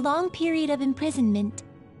released from a long period of imprisonment.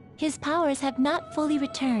 His powers have not fully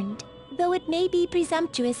returned. Though it may be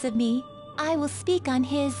presumptuous of me, I will speak on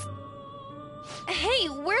his... Hey,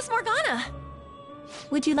 where's Morgana?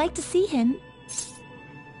 Would you like to see him?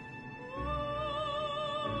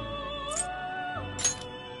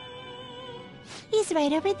 He's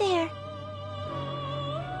right over there.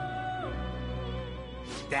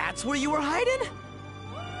 That's where you were hiding?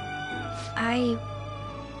 I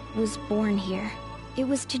was born here. It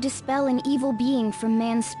was to dispel an evil being from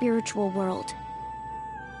man's spiritual world.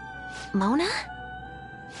 Mona?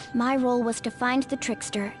 My role was to find the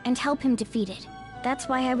trickster and help him defeat it. That's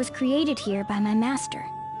why I was created here by my master.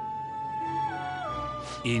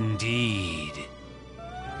 Indeed.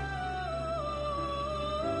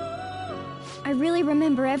 I really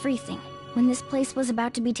remember everything. When this place was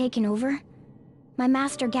about to be taken over, my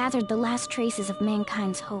master gathered the last traces of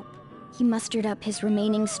mankind's hope. He mustered up his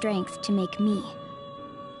remaining strength to make me.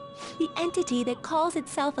 The entity that calls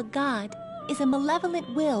itself a god is a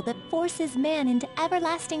malevolent will that forces man into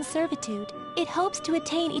everlasting servitude. It hopes to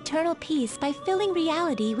attain eternal peace by filling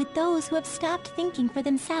reality with those who have stopped thinking for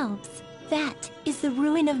themselves. That is the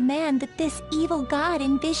ruin of man that this evil god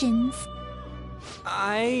envisions.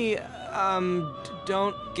 I,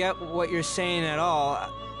 don't get what you're saying at all.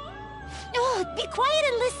 Oh, be quiet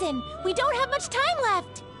and listen! We don't have much time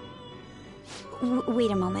left!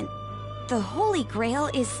 Wait a moment. The Holy Grail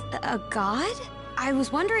is a god? I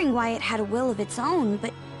was wondering why it had a will of its own,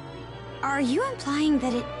 but... Are you implying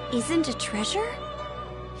that it isn't a treasure?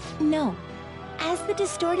 No. As the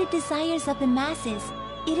distorted desires of the masses,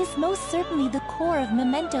 it is most certainly the core of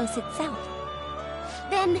Mementos itself.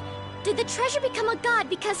 Then, did the treasure become a god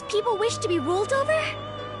because people wish to be ruled over?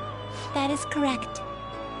 That is correct.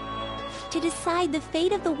 To decide the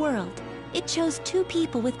fate of the world, it chose two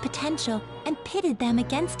people with potential and pitted them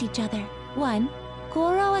against each other. One,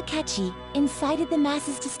 Goro Akechi, incited the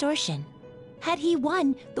masses' distortion. Had he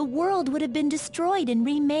won, the world would have been destroyed and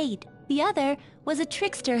remade. The other was a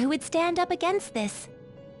trickster who would stand up against this.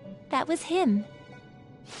 That was him.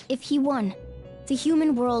 If he won, the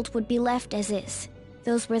human world would be left as is.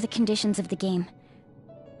 Those were the conditions of the game.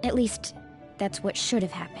 At least, that's what should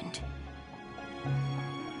have happened.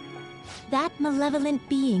 That malevolent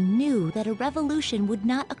being knew that a revolution would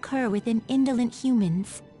not occur within indolent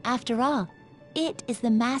humans. After all, it is the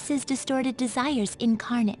masses' distorted desires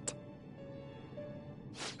incarnate.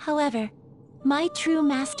 However, my true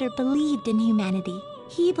master believed in humanity.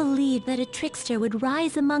 He believed that a trickster would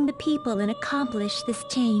rise among the people and accomplish this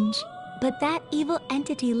change. But that evil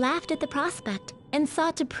entity laughed at the prospect and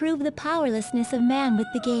sought to prove the powerlessness of man with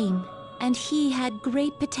the game. And he had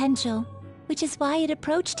great potential, which is why it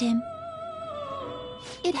approached him.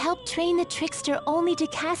 It helped train the trickster only to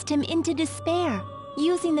cast him into despair,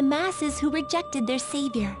 using the masses who rejected their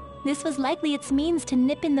savior. This was likely its means to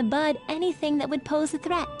nip in the bud anything that would pose a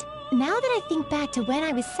threat. Now that I think back to when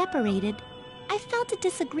I was separated, I felt a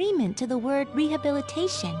disagreement to the word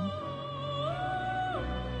rehabilitation.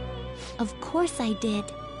 Of course I did.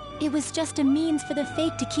 It was just a means for the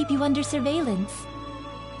fake to keep you under surveillance.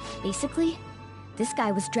 Basically, this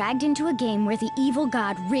guy was dragged into a game where the evil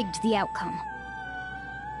god rigged the outcome.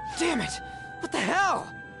 Damn it! What the hell?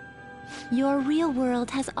 Your real world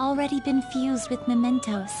has already been fused with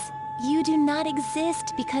Mementos. You do not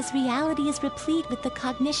exist because reality is replete with the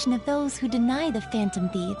cognition of those who deny the Phantom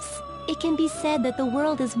Thieves. It can be said that the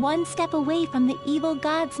world is one step away from the evil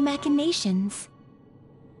god's machinations.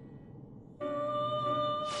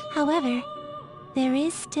 However, there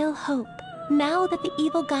is still hope. Now that the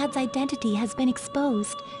evil god's identity has been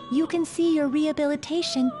exposed, you can see your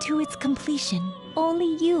rehabilitation to its completion.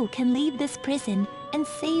 Only you can leave this prison and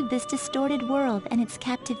save this distorted world and its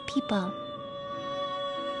captive people.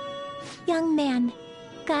 Young man,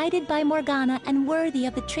 guided by Morgana and worthy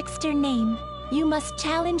of the trickster name, you must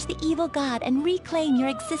challenge the evil god and reclaim your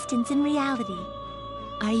existence in reality.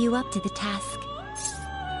 Are you up to the task?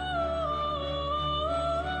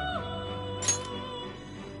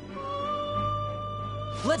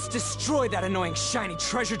 Let's destroy that annoying shiny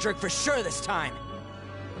treasure jerk for sure this time!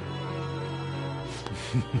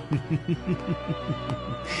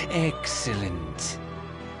 Excellent.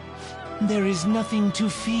 There is nothing to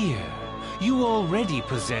fear. You already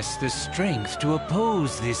possess the strength to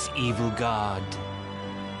oppose this evil god.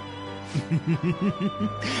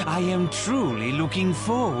 I am truly looking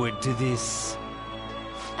forward to this.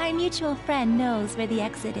 Our mutual friend knows where the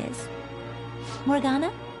exit is.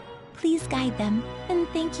 Morgana, please guide them, and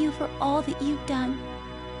thank you for all that you've done.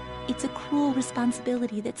 It's a cruel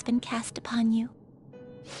responsibility that's been cast upon you.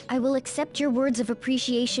 I will accept your words of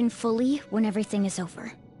appreciation fully when everything is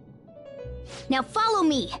over. Now follow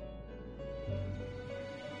me!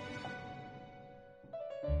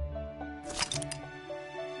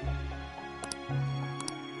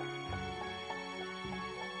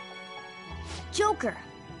 Joker!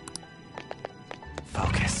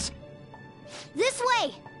 Focus. This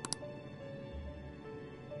way!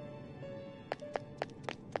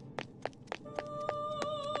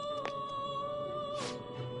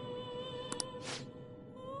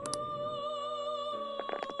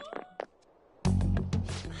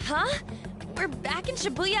 Huh? We're back in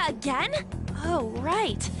Shibuya again? Oh,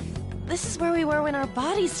 right. This is where we were when our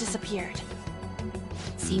bodies disappeared.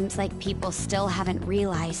 Seems like people still haven't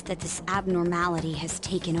realized that this abnormality has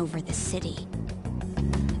taken over the city.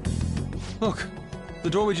 Look, the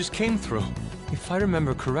door we just came through. If I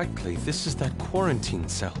remember correctly, this is that quarantine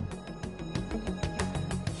cell.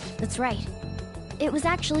 That's right. It was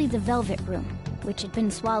actually the Velvet Room, which had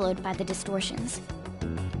been swallowed by the distortions.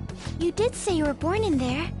 You did say you were born in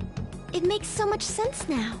there. It makes so much sense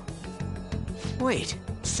now. Wait,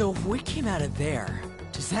 so if we came out of there,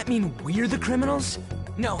 does that mean we're the criminals?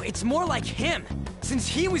 No, it's more like him, since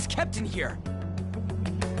he was kept in here.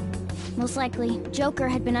 Most likely, Joker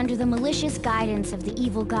had been under the malicious guidance of the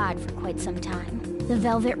evil god for quite some time. The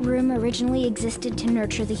Velvet Room originally existed to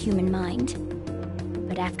nurture the human mind.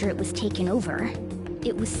 But after it was taken over,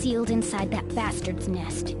 it was sealed inside that bastard's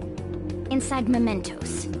nest. Inside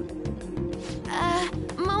mementos.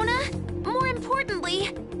 Mona? More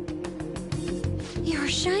importantly... You're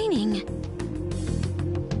shining.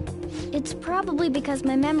 It's probably because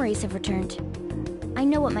my memories have returned. I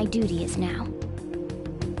know what my duty is now.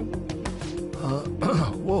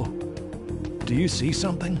 Whoa. Do you see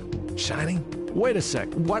something? Shining? Wait a sec.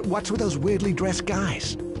 What's with those weirdly dressed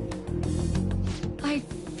guys? I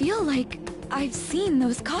feel like I've seen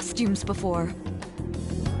those costumes before.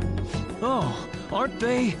 Oh, aren't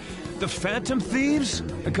they the Phantom Thieves?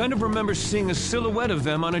 I kind of remember seeing a silhouette of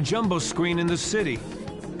them on a jumbo screen in the city.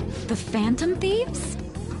 The Phantom Thieves?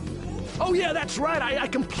 Oh yeah, that's right. I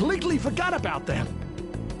completely forgot about them.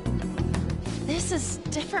 This is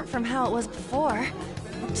different from how it was before.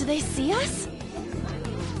 Do they see us?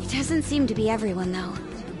 It doesn't seem to be everyone, though.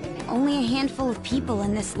 Only a handful of people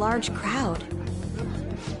in this large crowd.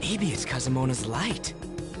 Maybe it's Kazumona's light.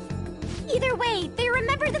 Either way, they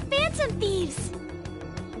remember the Phantom Thieves!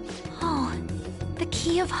 Oh, the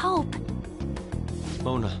key of hope.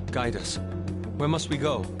 Mona, guide us. Where must we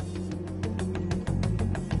go?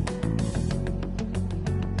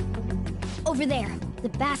 Over there. The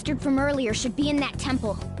bastard from earlier should be in that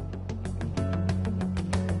temple.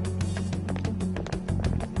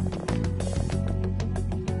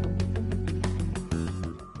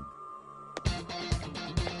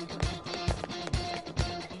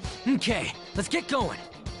 Okay, let's get going.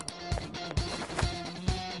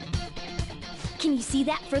 Can you see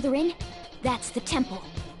that further in? That's the temple.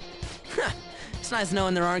 It's nice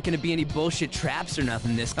knowing there aren't gonna be any bullshit traps or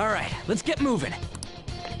nothing this. Alright, let's get moving.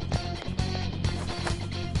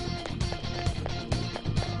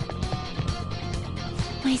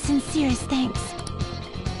 My sincerest thanks.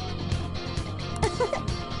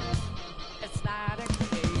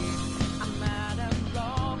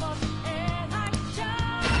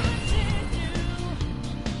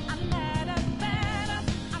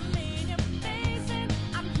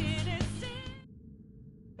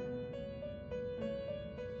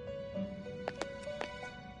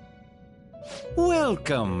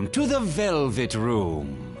 Welcome to the Velvet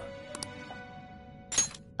Room.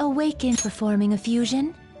 Awaken. Performing a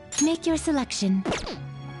fusion. Make your selection.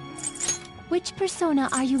 Which persona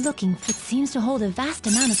are you looking for? It seems to hold a vast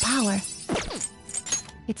amount of power.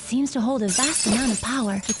 It seems to hold a vast amount of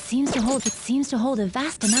power. It seems to hold a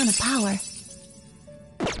vast amount of power.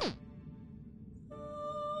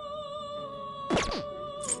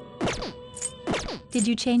 Did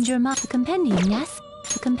you change your map? The compendium, yes?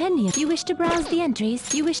 The compendium. You wish to browse the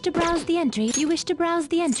entries. You wish to browse the entries. You wish to browse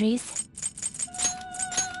the entries.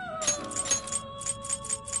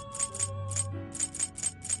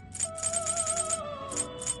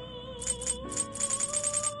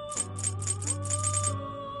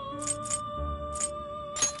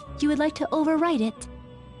 You would like to overwrite it.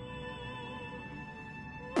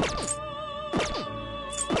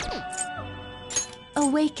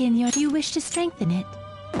 Awaken your... You wish to strengthen it.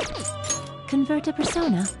 Convert a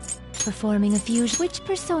persona. Performing a fusion. Which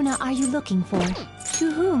persona are you looking for?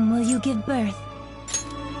 To whom will you give birth?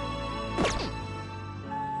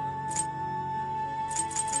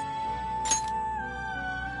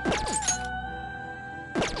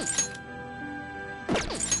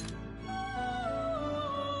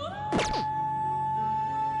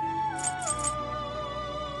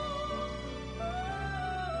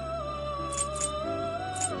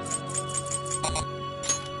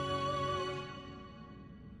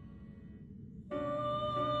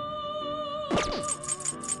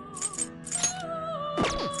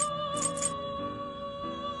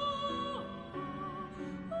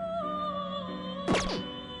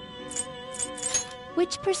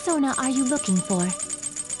 Which persona are you looking for?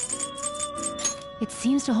 It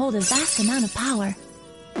seems to hold a vast amount of power.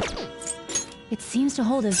 It seems to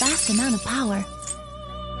hold a vast amount of power.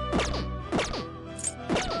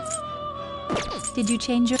 Did you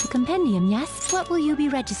change your compendium, yes? What will you be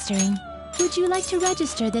registering? Would you like to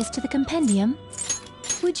register this to the compendium?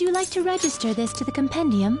 Would you like to register this to the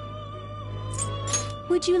compendium?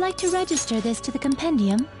 Would you like to register this to the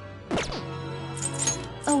compendium?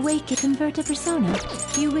 Awaken. Convert a persona.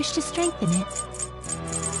 You wish to strengthen it.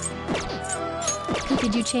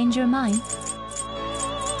 Did you change your mind?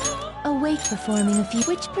 Awake. Performing a few.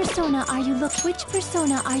 Which persona are you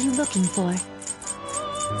looking for?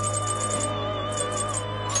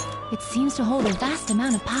 It seems to hold a vast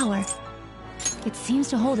amount of power. It seems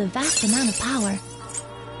to hold a vast amount of power.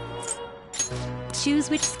 Choose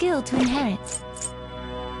which skill to inherit.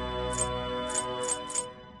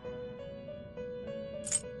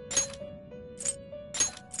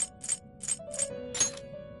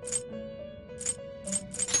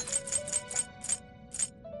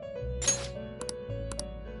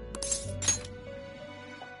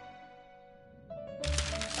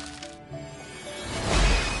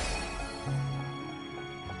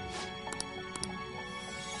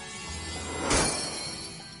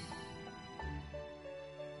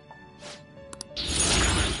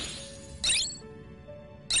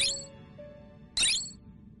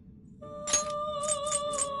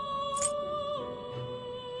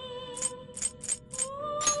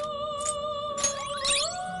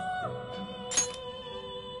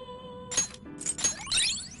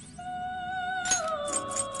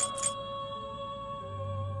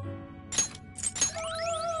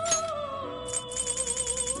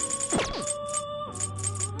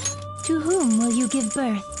 To whom will you give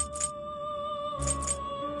birth?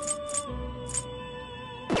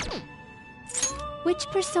 Which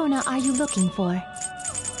persona are you looking for?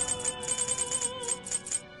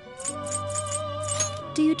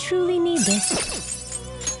 Do you truly need this?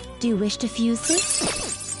 Do you wish to fuse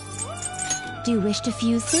this? Do you wish to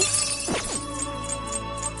fuse this?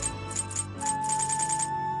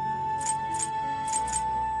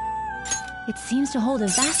 It seems to hold a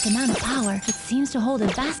vast amount of power. It seems to hold a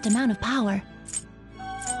vast amount of power.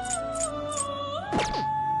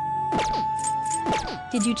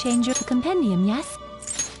 Did you change your compendium, yes?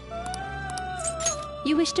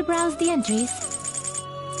 You wish to browse the entries?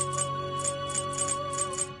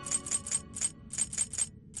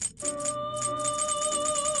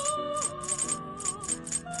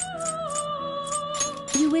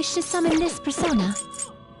 You wish to summon this persona?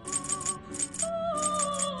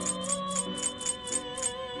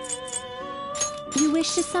 You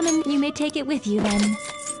wish to summon? You may take it with you then.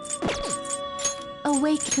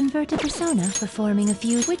 Awake. Convert a persona. Performing a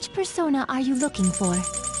few. Which persona are you looking for?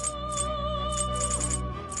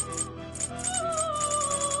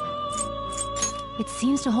 It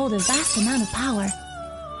seems to hold a vast amount of power.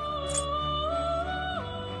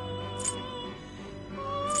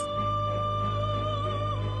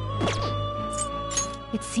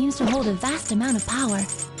 It seems to hold a vast amount of power.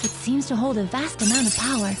 It seems to hold a vast amount of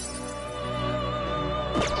power.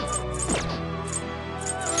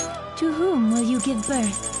 To whom will you give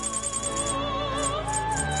birth?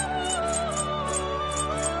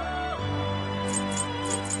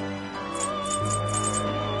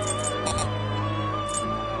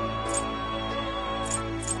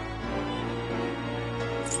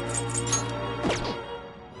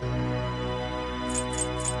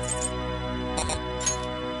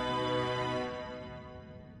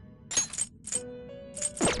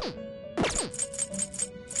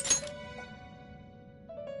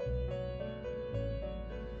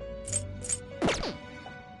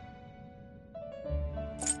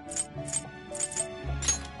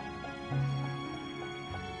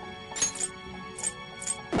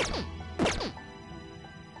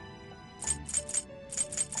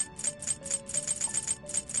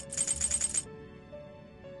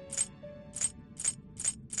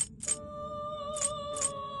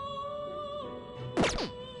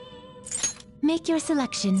 Make your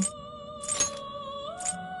selection.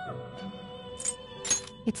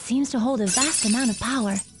 It seems to hold a vast amount of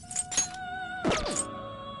power.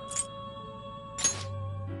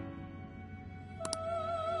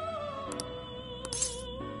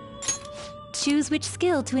 Choose which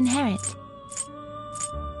skill to inherit.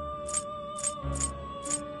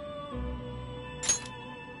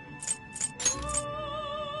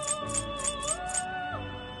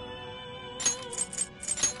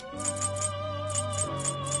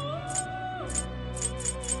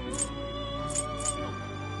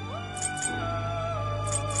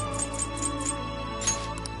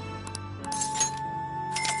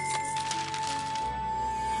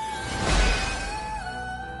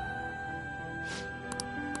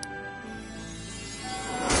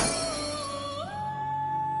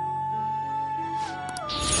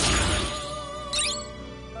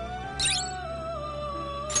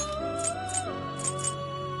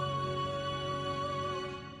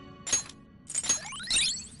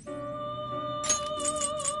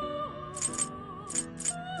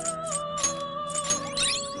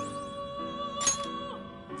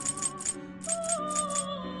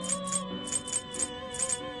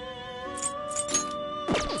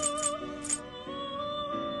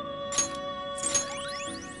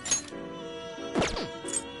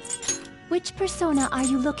 Which persona are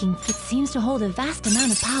you looking for? It seems to hold a vast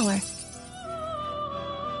amount of power.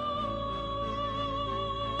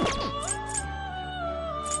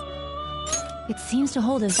 It seems to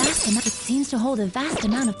hold a vast amount. It seems to hold a vast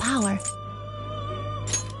amount of power.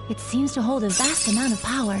 It seems to hold a vast amount of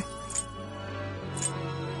power.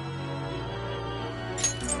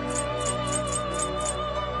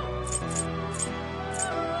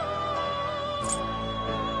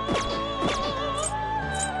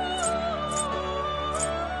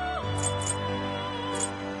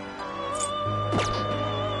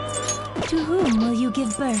 To whom will you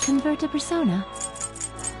give birth? Convert a persona.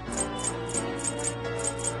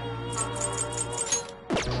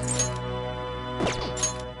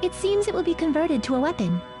 It seems it will be converted to a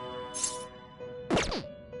weapon.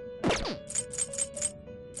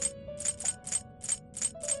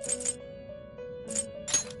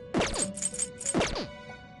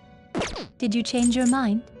 Did you change your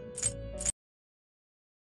mind?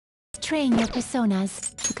 Train your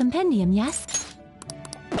personas. The compendium, yes?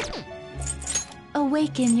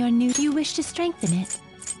 Awaken your new... You wish to strengthen it.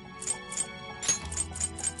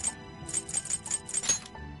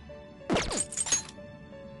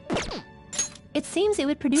 It seems it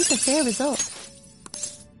would produce a fair result.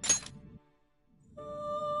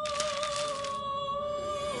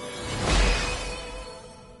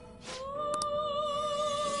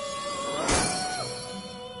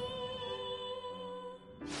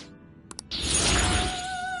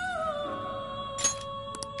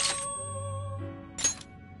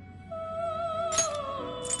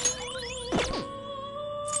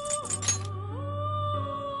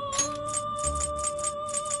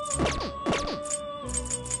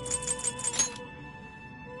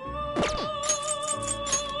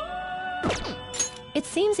 It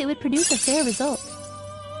seems it would produce a fair result.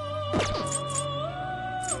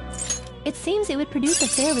 It seems it would produce a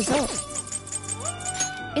fair result.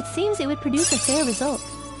 It seems it would produce a fair result.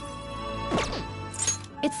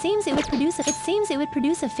 It seems it would produce a... It seems it would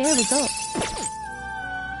produce a fair result.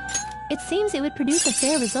 It seems it would produce a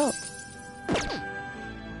fair result.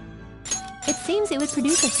 It seems it would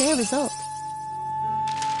produce a fair result.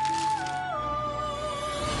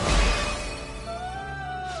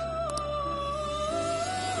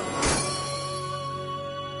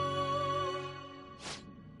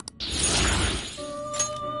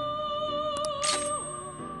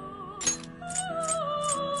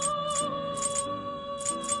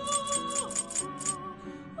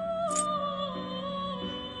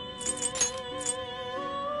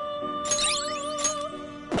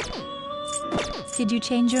 Did you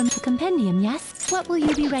change your compendium, yes? What will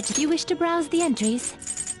you be read? You wish to browse the entries?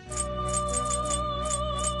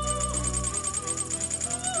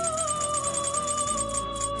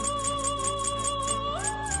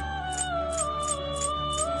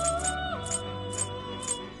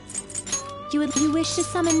 You wish to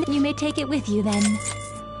summon, you may take it with you then.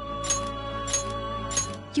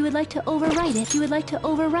 You would like to overwrite it. You would like to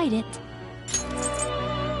overwrite it.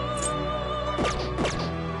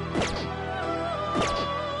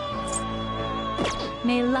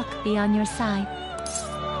 May luck be on your side.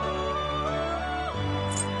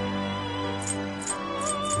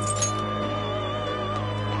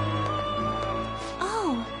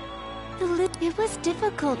 Oh, it was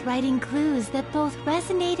difficult writing clues that both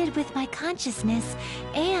resonated with my consciousness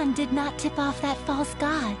and did not tip off that false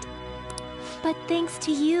god. But thanks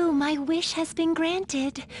to you, my wish has been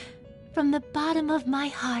granted. From the bottom of my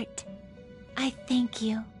heart, I thank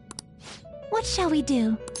you. What shall we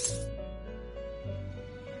do?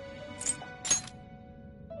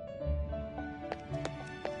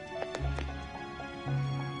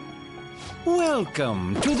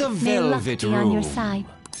 Welcome to the May luck Velvet be Room. on your side.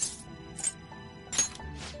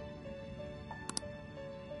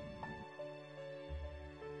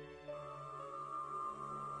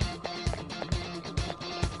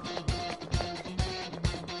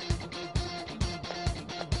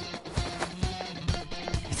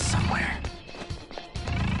 It's somewhere.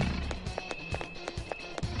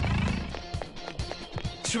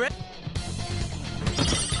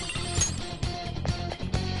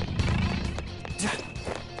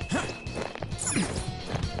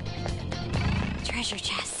 Treasure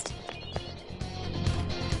chest.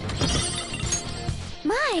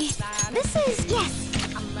 My, this is, yes.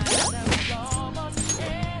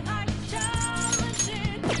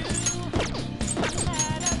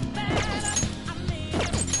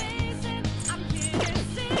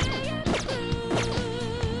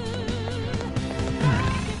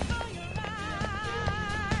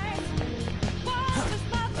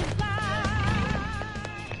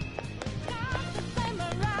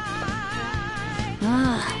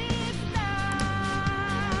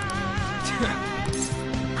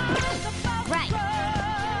 Right.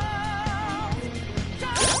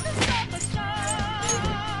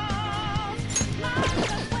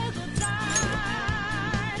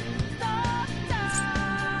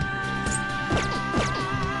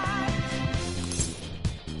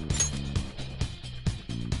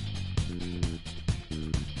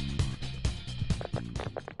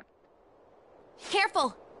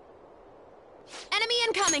 Careful! Enemy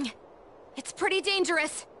incoming! It's pretty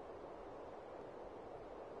dangerous.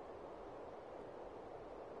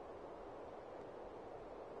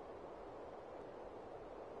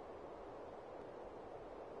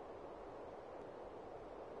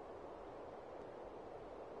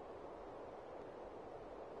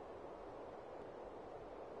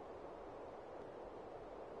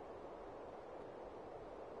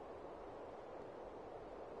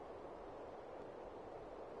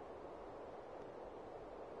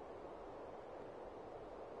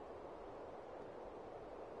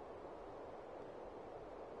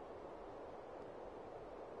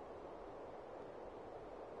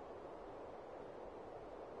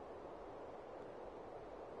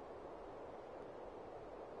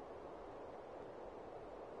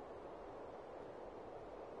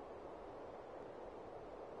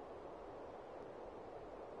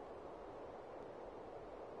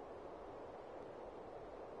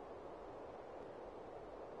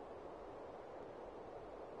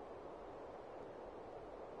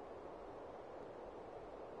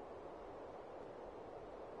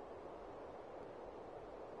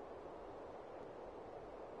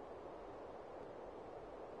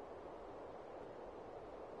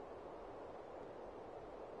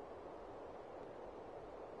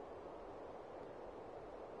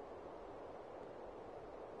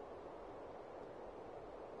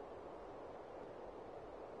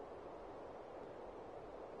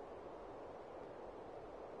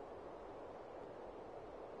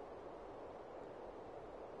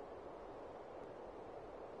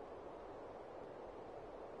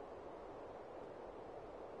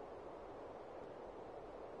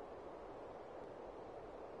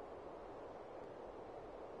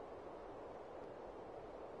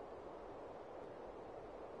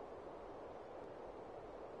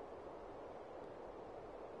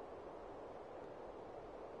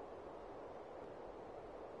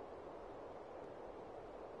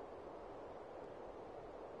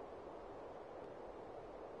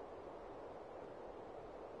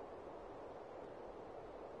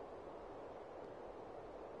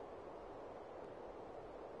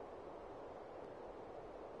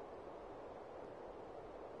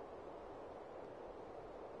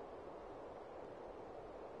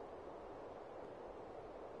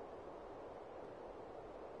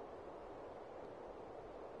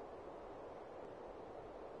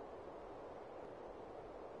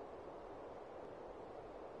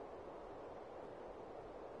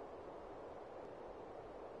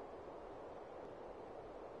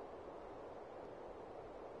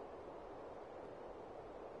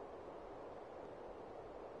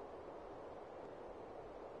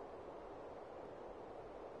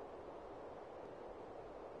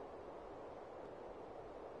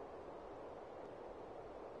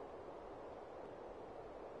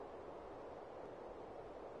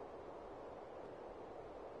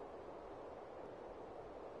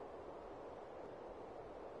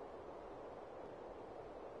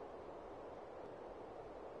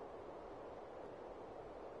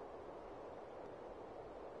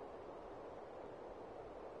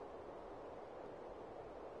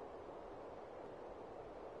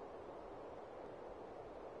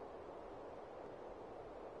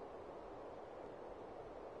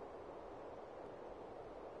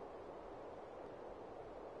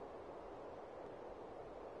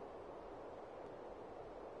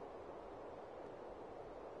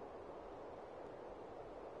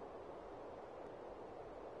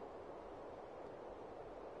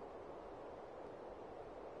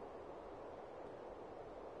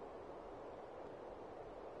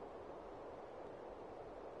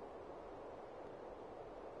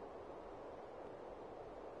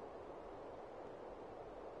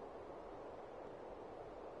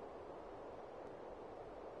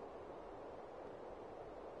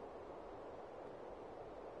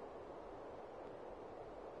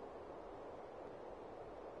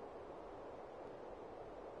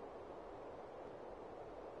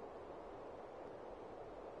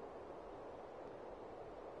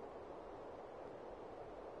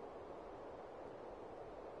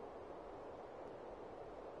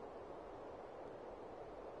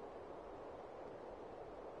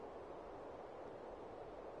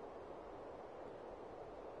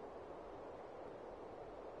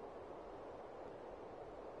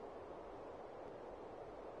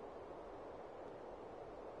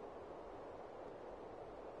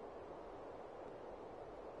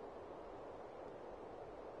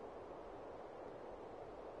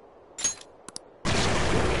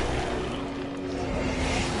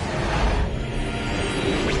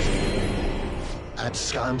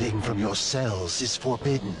 Absconding from your cells is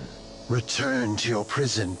forbidden. Return to your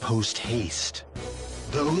prison post-haste.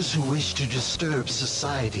 Those who wish to disturb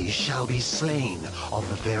society shall be slain on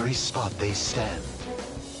the very spot they stand.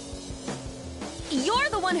 You're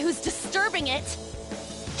the one who's disturbing it!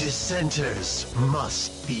 Dissenters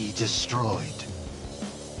must be destroyed.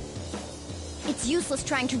 It's useless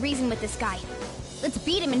trying to reason with this guy. Let's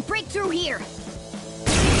beat him and break through here!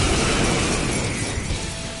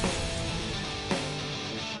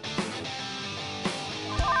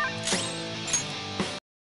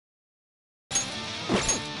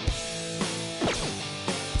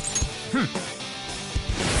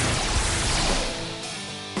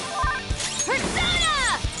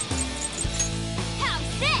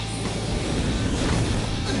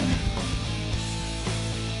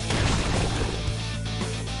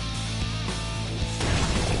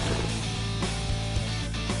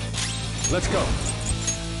 Let's go.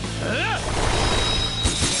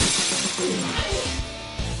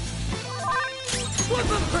 Flip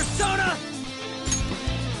him, Persona!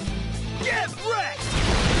 Get wrecked!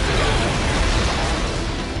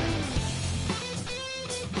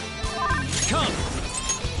 Come!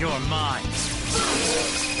 You're mine.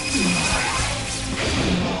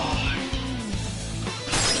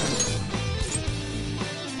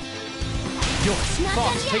 Yours.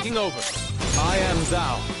 Fox taking over. I am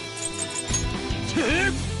thou.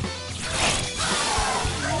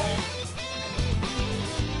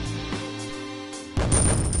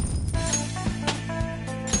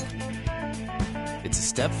 It's a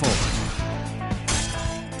step forward.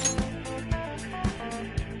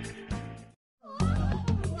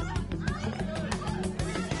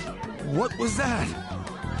 What was that?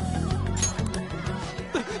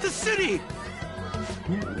 The city!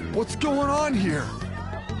 What's going on here?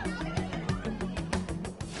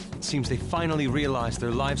 It seems they finally realized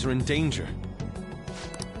their lives are in danger.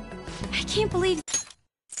 I can't believe...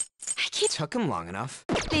 Took him long enough.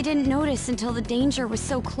 They didn't notice until the danger was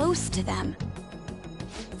so close to them.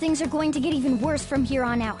 Things are going to get even worse from here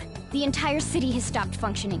on out. The entire city has stopped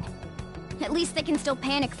functioning. At least they can still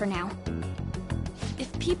panic for now.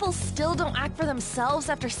 If people still don't act for themselves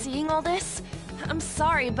after seeing all this, I'm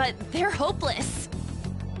sorry, but they're hopeless.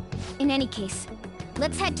 In any case,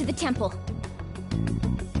 let's head to the temple.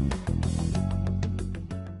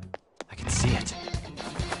 I can see it.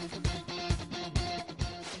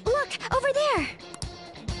 Look, over there!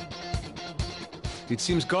 It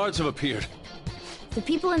seems guards have appeared. The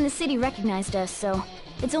people in the city recognized us, so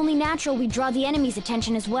it's only natural we draw the enemy's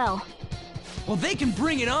attention as well. Well, they can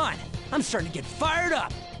bring it on! I'm starting to get fired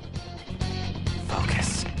up!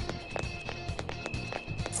 Focus.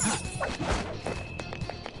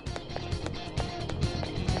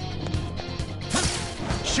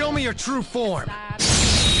 Show me your true form.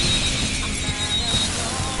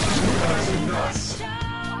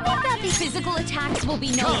 What about the physical attacks will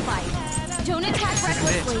be notified? Don't attack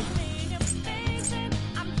recklessly.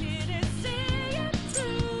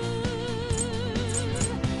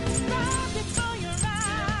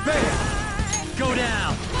 Go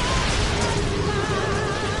down!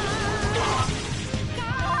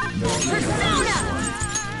 Persona!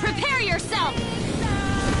 Prepare yourself!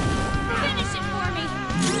 Finish it for me!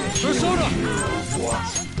 Persona!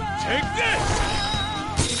 Take this!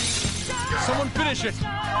 Someone finish it!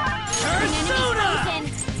 Persona!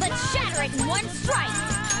 Let's shatter it in one strike!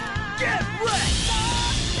 Get wrecked!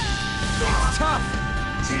 It's tough!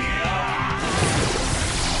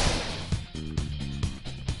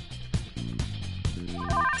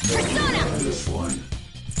 Persona! This one.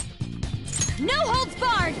 No holds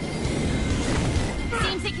barred!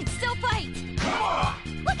 Seems it can still fight!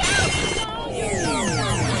 Look out!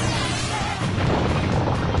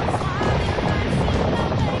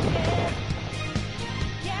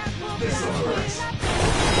 This hurts.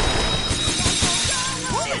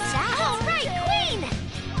 What was that? All right, Queen!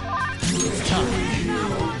 It's time.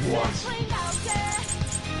 What?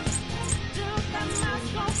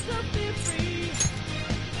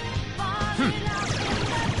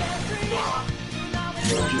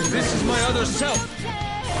 This is my other self!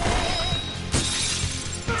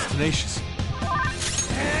 It's tenacious.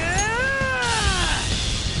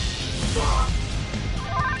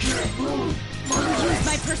 Use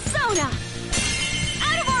my persona!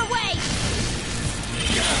 Out of our way!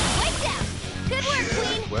 Wake down! Good work,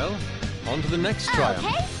 Queen! Well, on to the next triumph.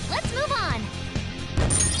 Okay, let's move on!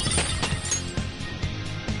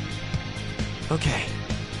 Okay.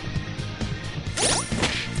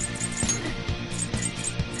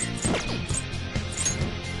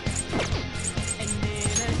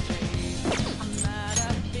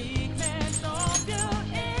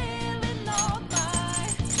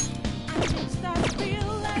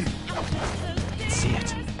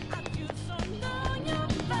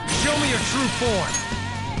 true form!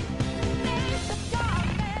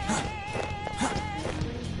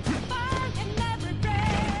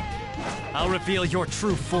 I'll reveal your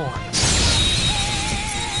true form.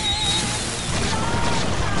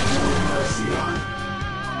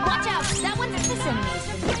 Watch out! That one's this enemy's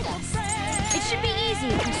beneath us. It should be easy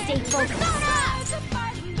if we stay focused.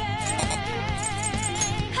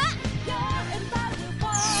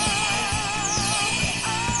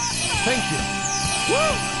 Thank you.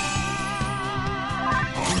 Woo!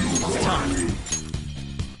 It's time.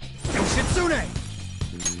 Shitsune!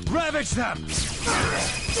 Ravage them!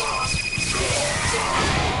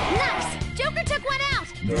 Nice! Joker took one out!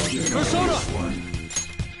 Persona!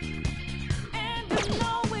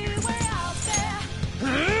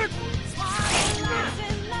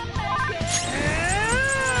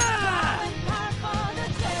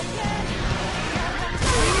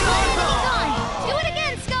 Do it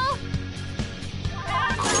again, Skull!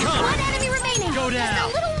 One enemy remaining! Go down! Just a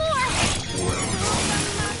little more!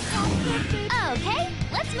 Okay,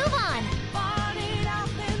 let's move on!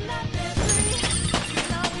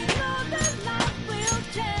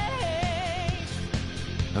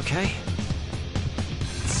 Okay.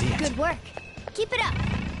 Let's see it. Good work. Keep it up.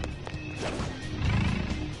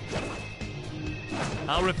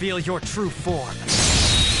 I'll reveal your true form.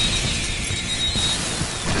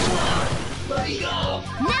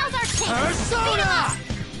 Now's our chance! Persona!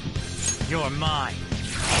 You're mine.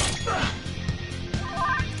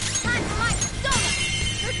 Time for my persona!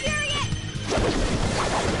 Prepare it!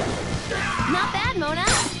 Not bad, Mona.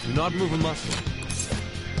 Do not move a muscle.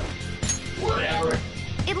 Whatever.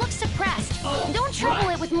 It looks suppressed. Don't trouble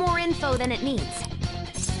it with more info than it needs.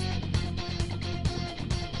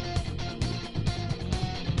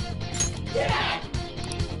 Yeah!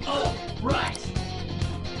 Oh, right!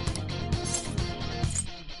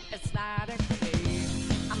 It's not a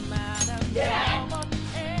case. I'm out of moment,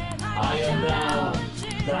 and I am thou.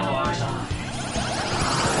 Thou art I.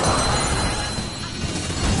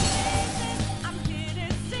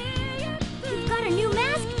 You've got a new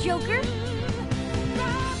mask, Joker.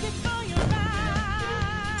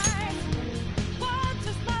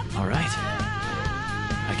 All right.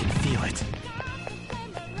 I can feel it.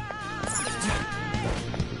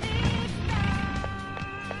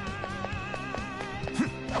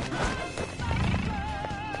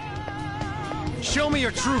 Show me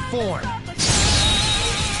your true form.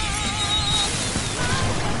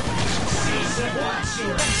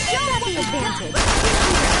 Show us the advantage.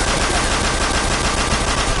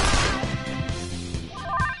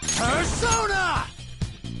 Persona!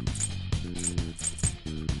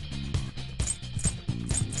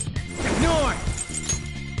 Ignore!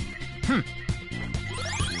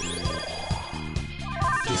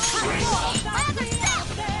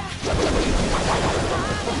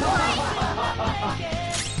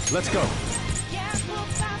 Let's go.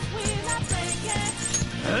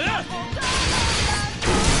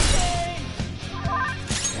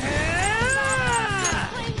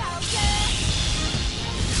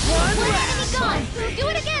 One enemy gone. Do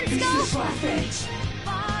it again, Skull.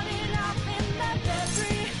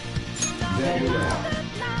 Very well.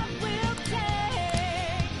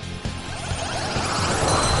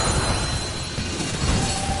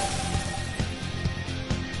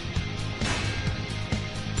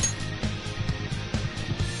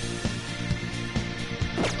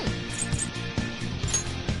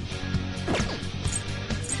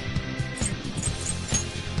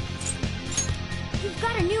 You've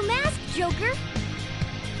got a new mask, Joker.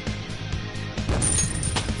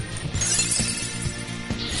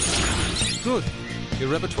 Good. Your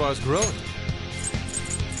repertoire's growing.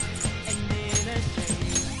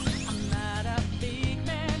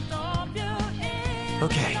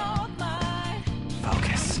 Okay.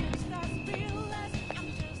 Focus.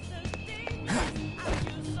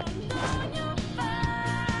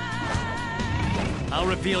 I'll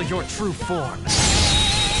reveal your true form.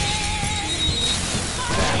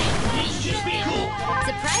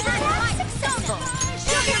 Surprise attack successful.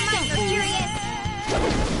 Joker's so curious.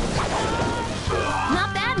 Not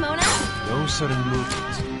bad, Mona. No sudden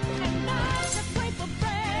movement.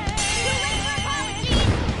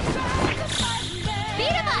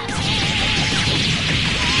 Beat him up.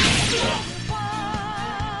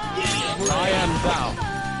 I am thou.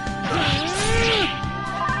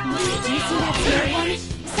 Do you see that third one?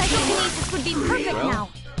 Psychokinesis would be perfect Well, now.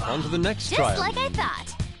 on to the next Just trial. like I thought.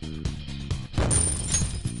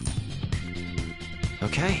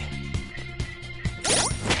 Okay.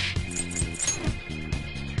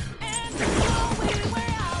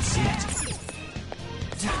 See it.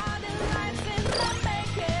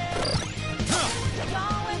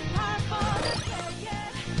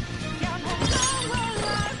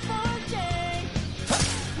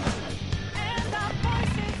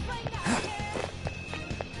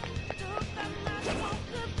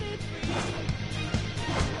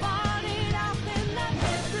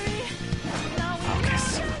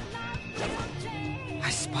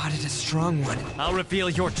 strong one. I'll reveal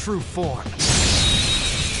your true form.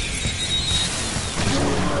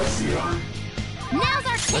 Now's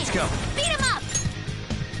our chance! Let's go. Beat him up!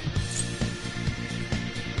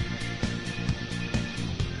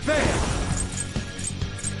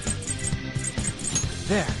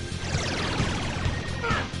 There.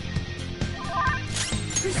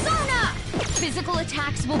 Persona! Physical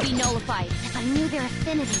attacks will be nullified. If I knew their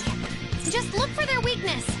affinity. Just look for their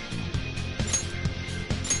weakness.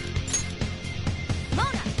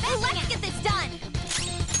 Mona, let's get this done!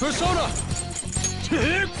 Persona!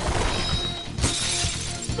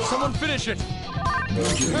 Someone finish it!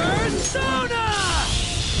 Persona!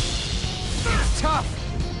 It's tough!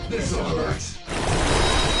 This hurts.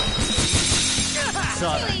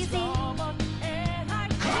 Too easy.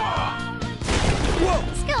 Whoa!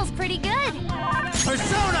 Skill's pretty good.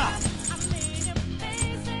 Persona!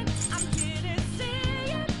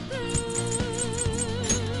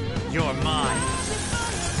 You're mine.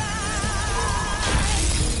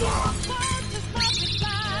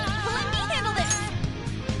 Let me handle this.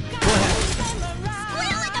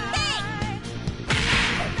 Squeal like a pig.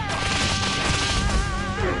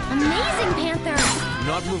 Amazing, Panther.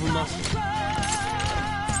 Not moving muscle.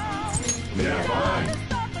 Yeah, fine.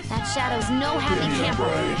 That Shadow's no happy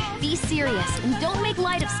camper. Be serious and don't make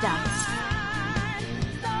light of stuff.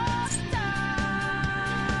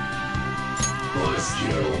 Nice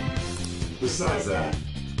kill. Besides that.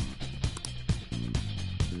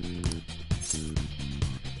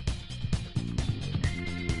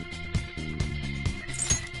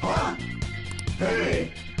 Huh?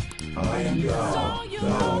 Hey! I am Thou.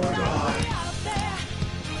 Thou art I.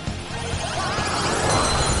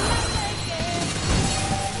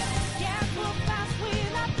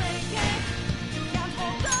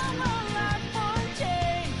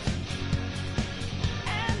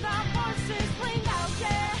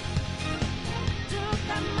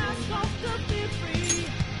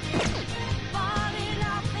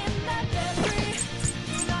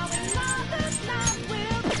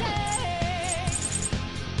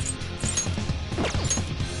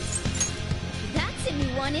 That's a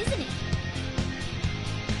new one, isn't it?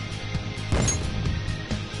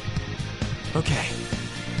 Okay.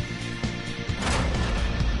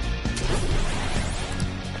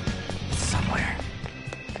 Somewhere.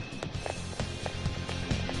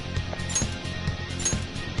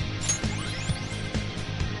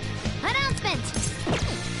 Announcement!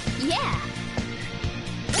 Yeah!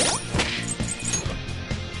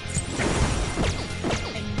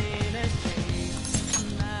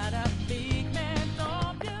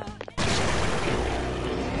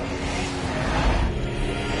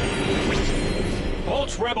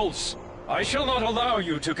 Halt, rebels! I shall not allow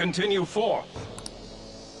you to continue forth.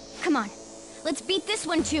 Come on, let's beat this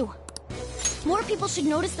one too. More people should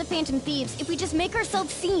notice the Phantom Thieves if we just make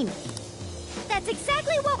ourselves seen. That's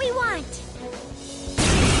exactly what we want!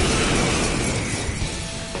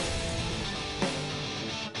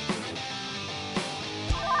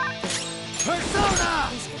 Persona!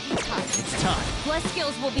 It's time. Plus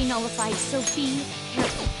skills will be nullified, so be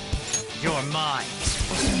careful. You're mine.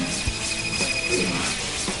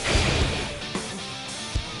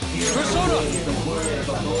 Persona! The word of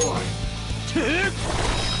the Lord.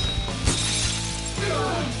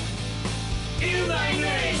 In thy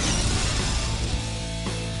name!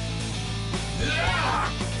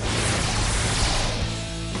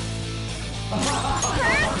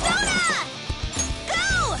 Persona! Go!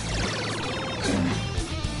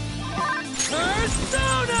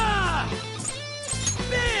 Persona!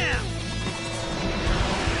 Bam!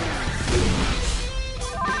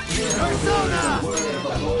 Persona! The word of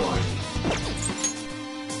the Lord.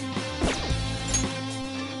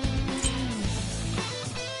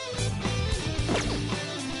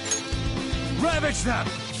 Ravage them!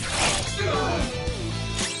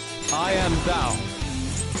 I am Thou.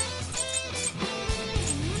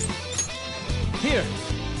 Here.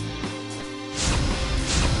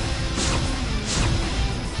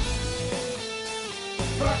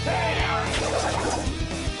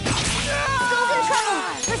 Skull's in trouble!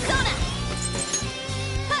 Persona!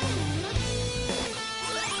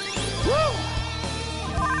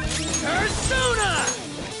 Persona!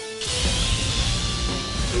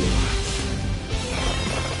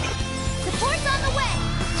 Support's on the way!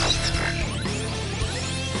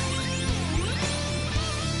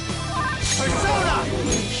 Persona!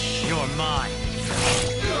 You're mine.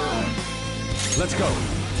 Let's go.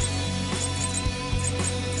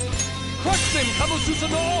 Crush them,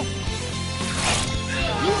 Kamususano!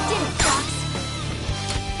 You did it, Fox!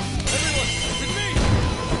 Everyone, with me!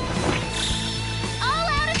 All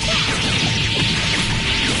out attack!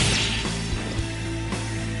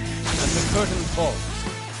 curtain falls.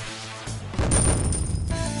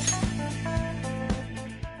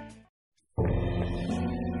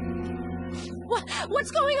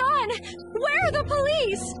 What's going on? Where are the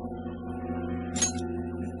police?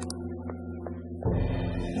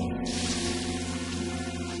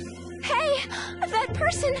 Hey, that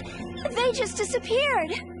person, they just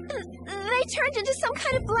disappeared. They turned into some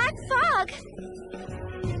kind of black fog.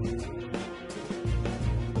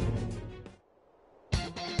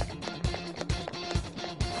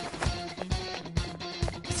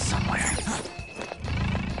 Somewhere.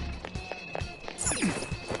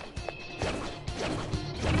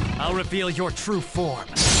 I'll reveal your true form.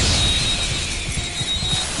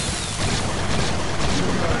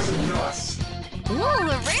 Ooh,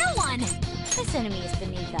 a rare one! This enemy is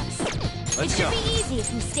beneath us. Let's it should go. be easy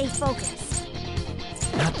if we stay focused.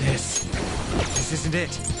 Not this. This isn't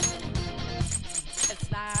it.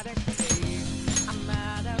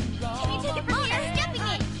 Can you take it from here? Stepping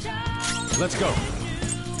it! Let's go.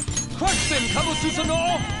 Crush them,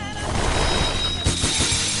 Kabususanoo!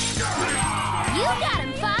 You got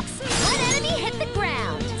him, Fox! One enemy hit the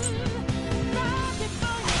ground!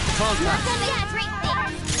 Not gonna have great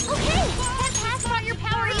things! Okay! That pass brought your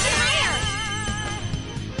power even higher!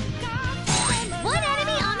 One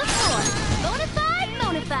enemy on the floor! Bonafide,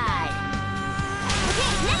 bonafide!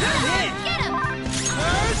 Okay, next up! Get him!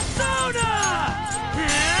 Persona!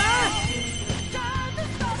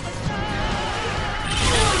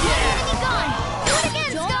 Enemy gone! Do it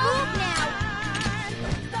again, Don't move now!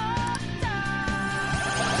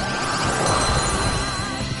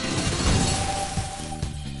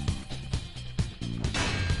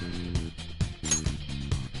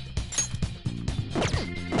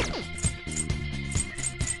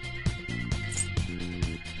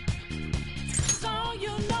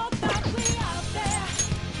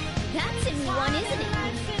 That's a new one, isn't it?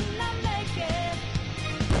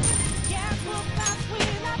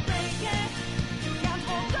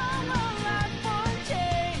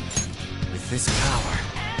 With this power.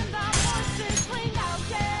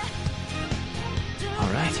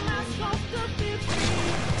 All right.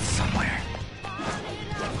 Somewhere.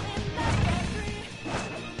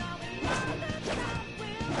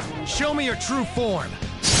 Show me your true form.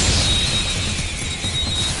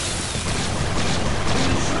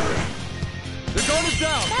 The gun is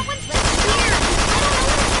down! That one's right here!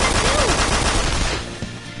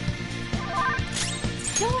 I don't know what it's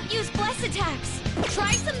gonna do! Don't use bless attacks!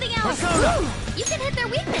 Try something else! Persona! Ooh, you can hit their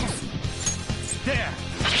weakness! There.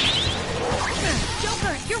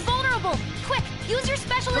 Joker, you're vulnerable! Quick, use your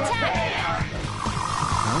special attack!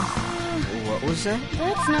 What was that?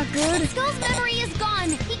 That's not good. Skull's memory is gone!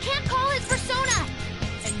 He can't call his persona!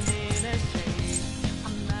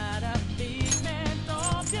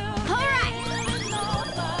 Alright!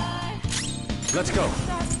 Let's go.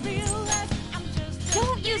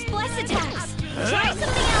 Don't use bless attacks! Try something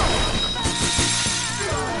else!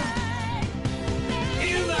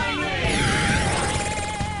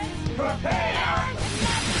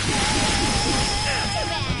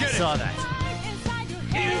 Saw that.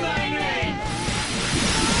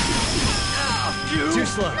 Too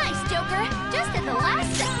slow. Nice, Joker! Just at the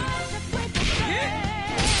last second!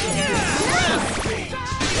 Nice!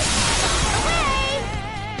 Away!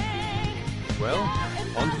 Well,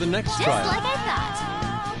 on to the next Just trial. like I thought!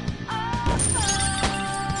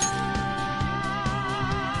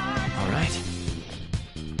 All right.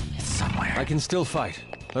 It's somewhere. I can still fight.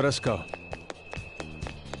 Let us go.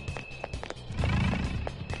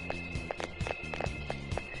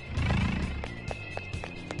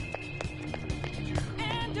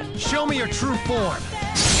 Show me your true form.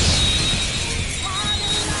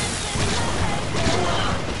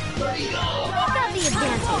 We've got the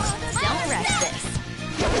advantage. Don't rush this.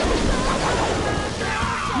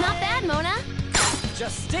 Not bad, Mona.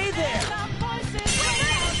 Just stay there.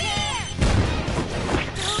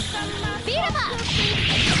 Beat him up!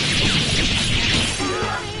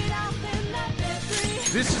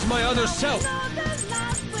 This is my other self.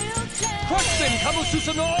 Crush them,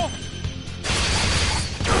 Kabususanoo!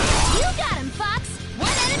 You got him, Fox!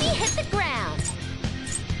 One enemy hit the ground!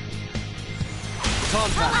 I'll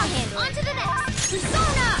handle it. On to the next!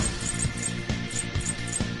 Persona!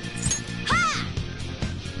 Ha!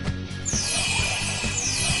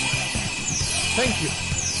 Thank you.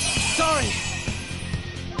 Sorry.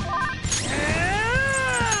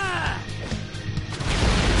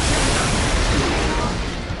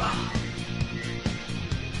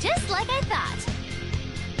 Just like I thought.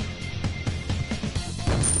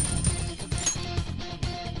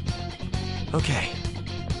 Okay.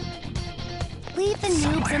 Leave the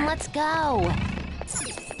noobs and let's go.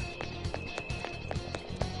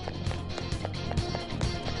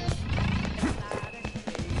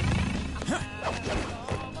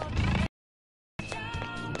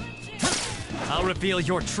 I'll reveal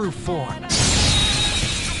your true form. Now's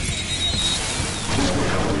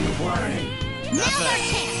our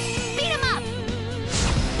chance! Beat him up!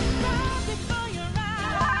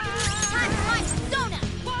 Time for my persona!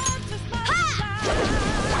 Ha!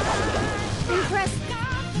 Impressive.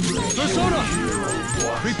 Persona!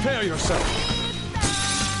 Prepare yourself.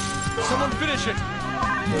 Someone finish it.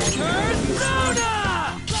 Persona!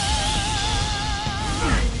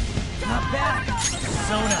 Not bad.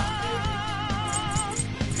 Persona.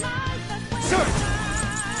 Search!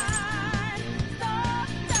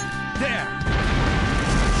 There!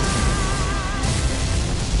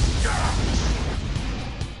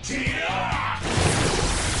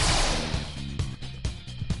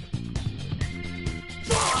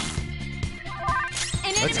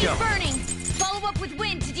 An Let's enemy go. burning! Follow up with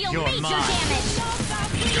wind to deal You're major mine. damage!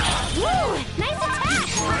 Woo! Nice attack!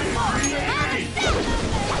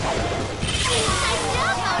 Nice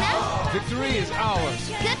job, Mona! Victory is ours.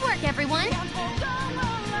 Good work, everyone!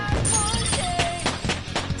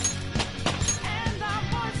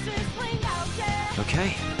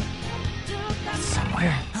 Okay,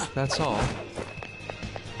 Somewhere. that's all.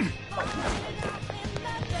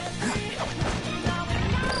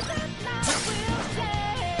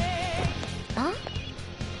 Huh?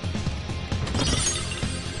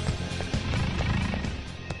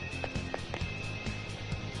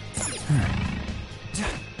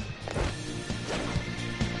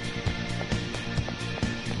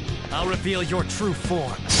 I'll reveal your true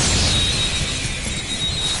form.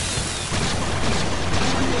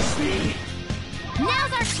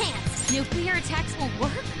 Now's our chance! Nuclear attacks will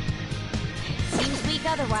work? Seems weak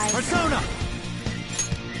otherwise. Persona!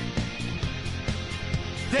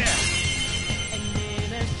 There!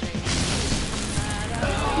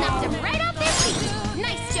 Knocked him right off their feet!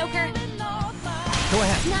 Nice, Joker! Go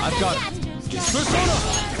ahead. Not I've done got yet. it. Persona!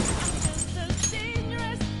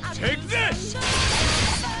 Take this!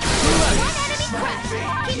 One enemy crushed!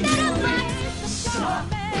 Keep that up, Max!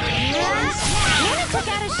 Luna took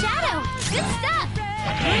out a shadow! Good stuff!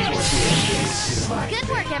 Good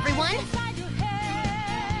work, everyone!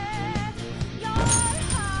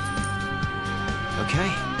 Okay.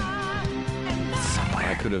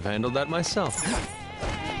 I could have handled that myself.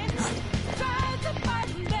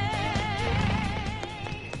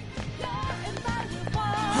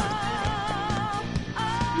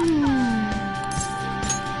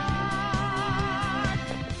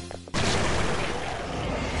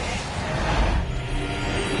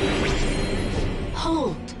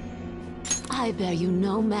 Hold! I bear you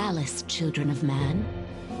no malice, children of man.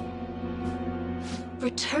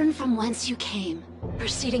 Return from whence you came.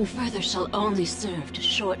 Proceeding further shall only serve to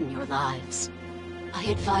shorten your lives. I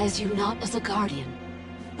advise you not as a guardian,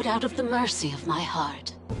 but out of the mercy of my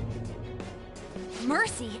heart.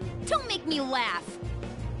 Mercy? Don't make me laugh!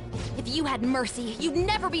 If you had mercy, you'd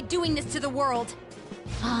never be doing this to the world!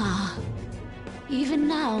 Ah, even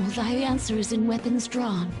now thy answer is in weapons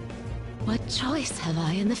drawn. What choice have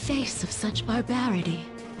I in the face of such barbarity?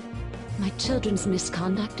 My children's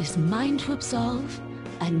misconduct is mine to absolve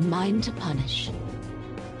and mine to punish.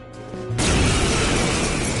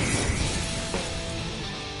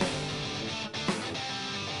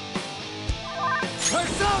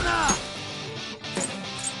 Persona!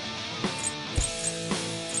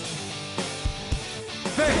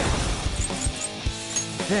 There!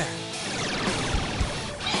 There.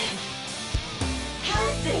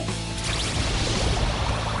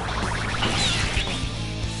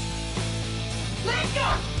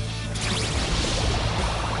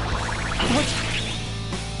 What?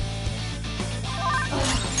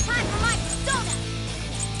 Time for my persona!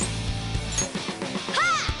 Ha!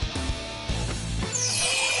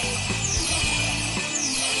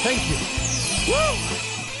 Thank you. Woo!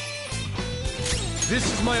 This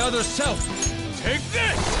is my other self. Take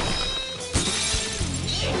this!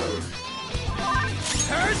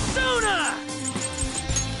 Persona!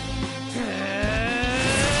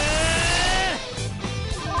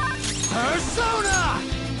 Persona!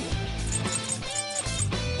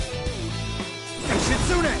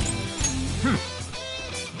 Shitsune!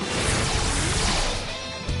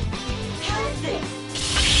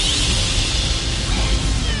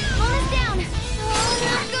 Mona's down! Oh,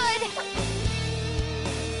 not good!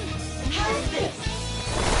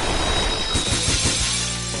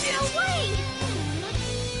 No way!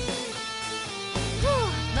 Whew,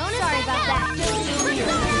 Mona's sorry about that.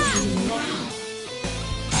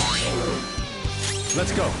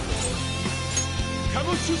 Let's go.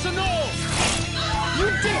 Kabuchusano! You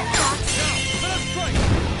did it, Fox! Now, let us strike!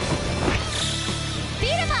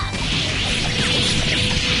 Beat him up!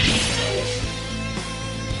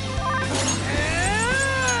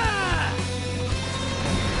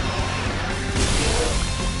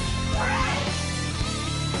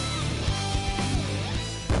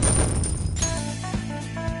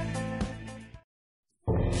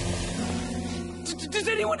 Does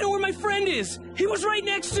anyone know where my friend is? He was right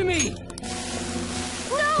next to me!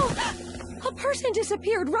 No! A person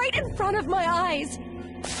disappeared right in front of my eyes!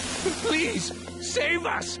 Please, save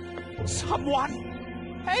us!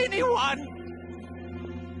 Someone! Anyone!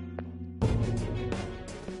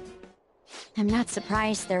 I'm not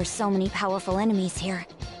surprised there are so many powerful enemies here.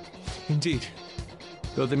 Indeed.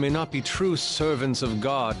 Though they may not be true servants of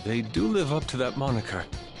God, they do live up to that moniker.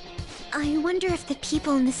 I wonder if the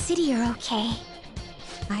people in the city are okay.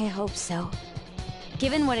 I hope so.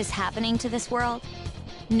 Given what is happening to this world,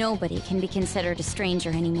 nobody can be considered a stranger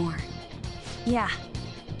anymore. Yeah.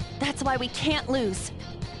 That's why we can't lose.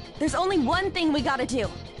 There's only one thing we gotta do.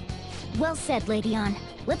 Well said, Lady Ann.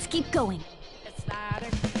 Let's keep going. It's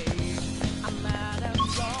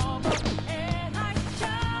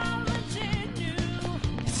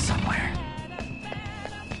somewhere.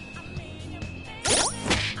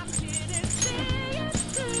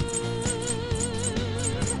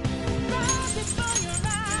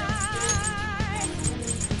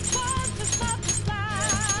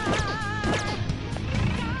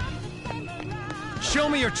 Show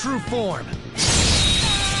me your true form!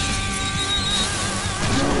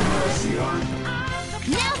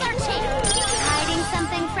 Now's our chance! Hiding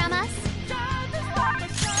something from us?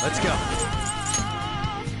 Let's go.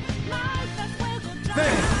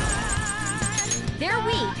 There! They're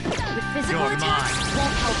weak, but physical You're attacks mine.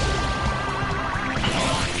 won't help them.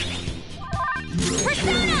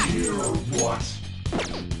 Persona!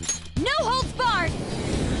 No holds barred!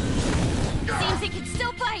 Seems it can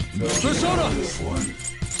still fight! Persona!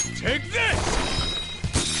 Take this!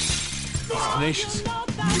 Tenacious.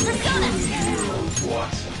 Persona!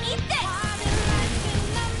 Eat this!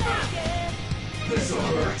 This'll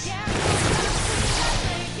hurt.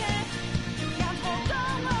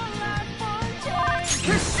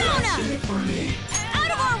 Persona! For me.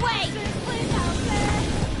 Out of our way!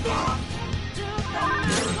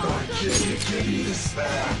 Give me the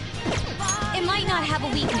spare. It might not have a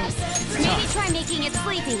weakness. Maybe try making it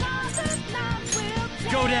sleepy.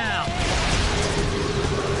 Go down!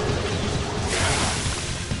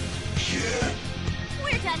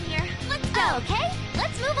 We're done here. Let's go. Okay,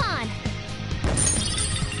 let's move on.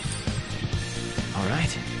 All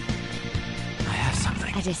right. I have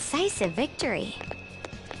something. A decisive victory.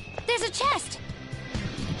 There's a chest!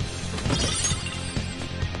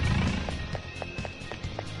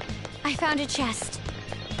 I found a chest.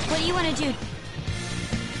 What do you want to do?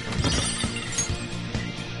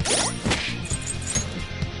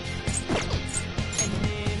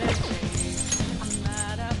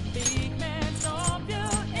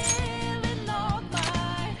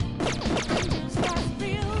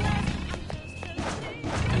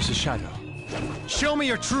 There's a shadow. Show me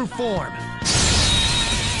your true form!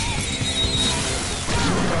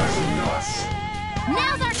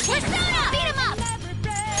 Now's our chance. Persona! Beat him up!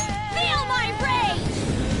 Feel my rage!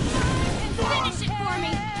 Finish it for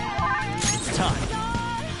me! It's time.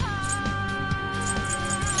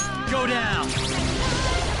 Go down!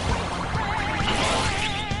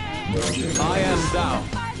 I am thou.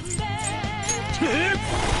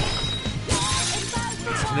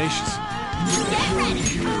 It's tenacious. Get ready!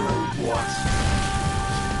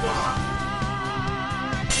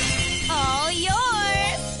 All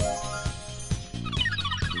yours!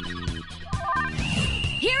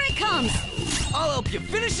 Here it comes! I'll help you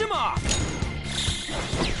finish him off!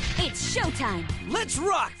 It's showtime! Let's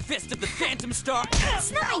rock, Fist of the Phantom Star!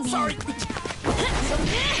 Snowman! Sorry!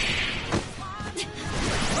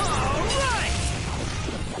 All right!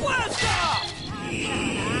 Blast off! Take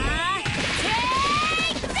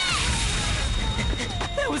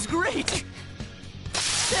that! That was great!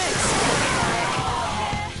 Thanks!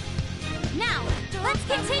 Now, let's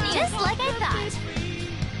continue! Just like I thought.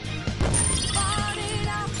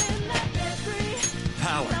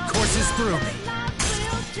 Power courses through me.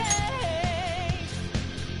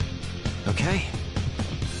 Okay.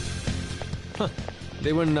 Huh.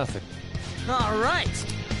 They were nothing. All right!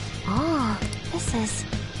 Oh, this is...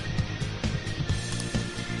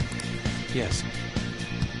 Yes.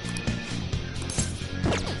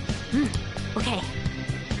 Okay.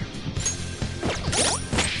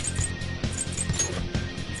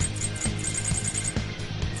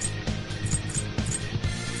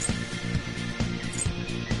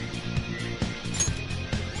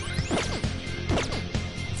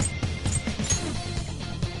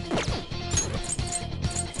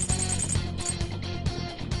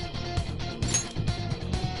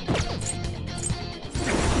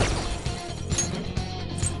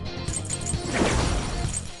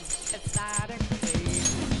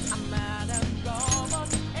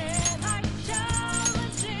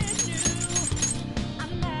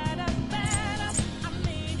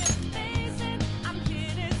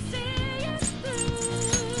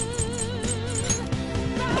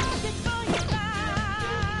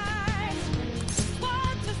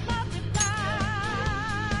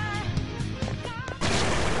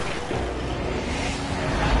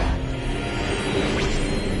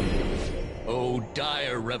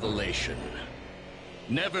 dire revelation.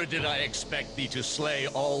 Never did I expect thee to slay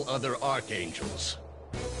all other archangels.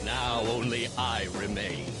 Now only I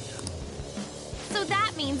remain. So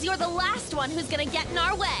that means you're the last one who's gonna get in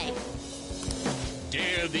our way.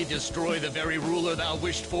 Dare thee destroy the very ruler thou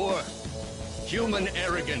wished for? Human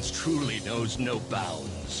arrogance truly knows no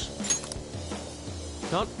bounds.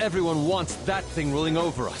 Not everyone wants that thing ruling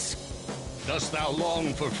over us. Dost thou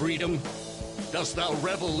long for freedom? Dost thou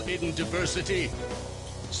revel in diversity?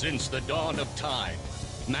 Since the dawn of time,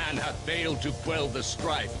 man hath failed to quell the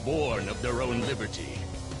strife born of their own liberty.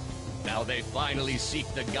 Now they finally seek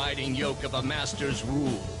the guiding yoke of a master's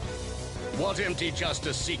rule. What empty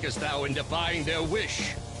justice seekest thou in defying their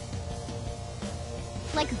wish?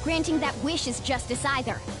 Like granting that wish is justice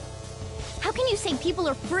either. How can you say people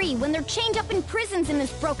are free when they're chained up in prisons in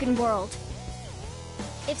this broken world?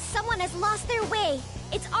 If someone has lost their way,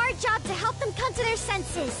 it's our job to help them come to their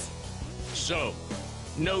senses. So,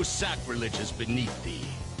 no sacrilege is beneath thee.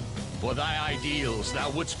 For thy ideals thou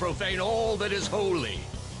wouldst profane all that is holy.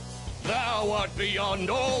 Thou art beyond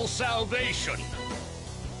all salvation.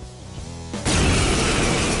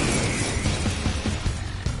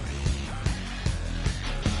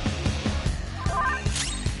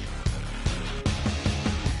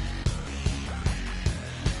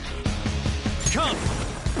 Come!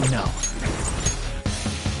 No.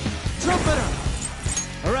 Trumpeter!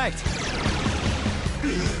 All right.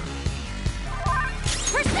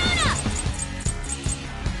 Persona!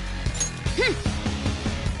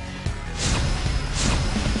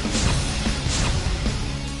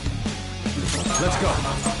 Let's go.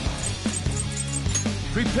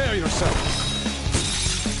 Prepare yourself.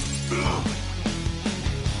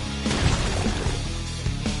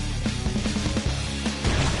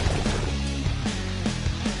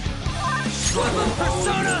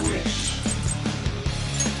 Persona!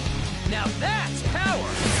 Now that's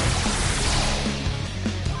power!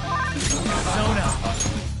 Persona!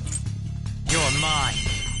 You're mine!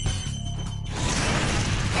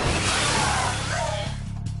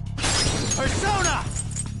 Persona!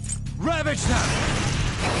 Ravage them!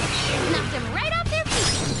 Knocked him right off their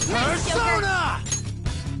feet! Nice, Persona!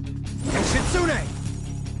 Shitsune!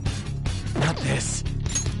 Not this.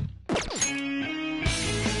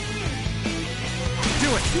 Do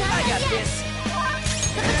it! I got this!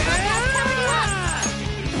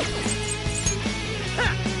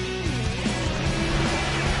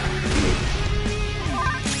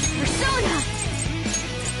 Persona!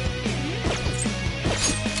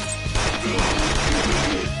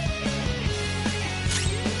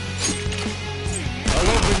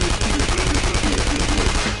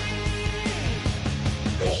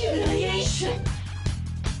 Humiliation!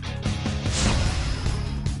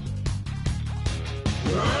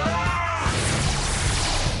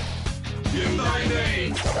 In thy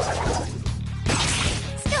name!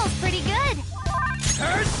 Skill's pretty good!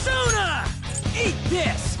 Persona! Eat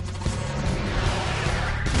this!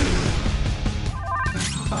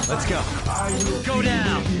 Let's go. Go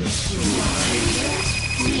down!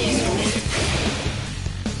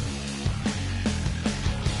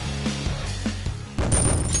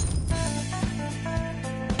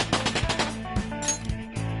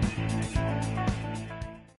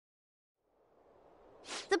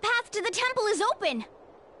 The path to the temple is open!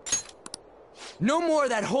 No more of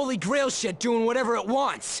that Holy Grail shit doing whatever it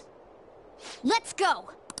wants! Let's go!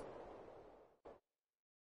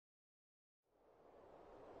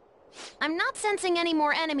 I'm not sensing any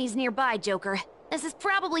more enemies nearby, Joker. This is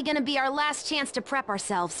probably gonna be our last chance to prep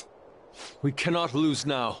ourselves. We cannot lose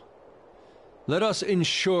now. Let us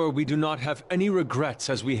ensure we do not have any regrets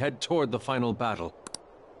as we head toward the final battle.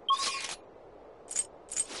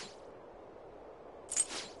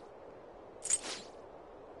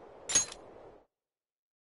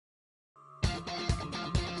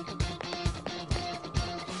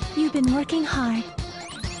 You've been working hard.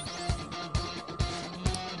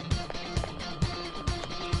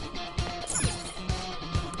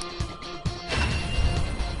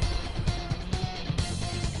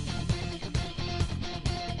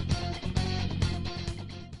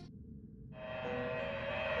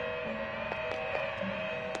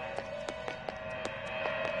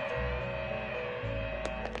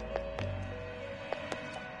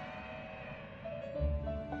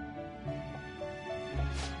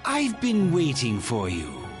 I've been waiting for you.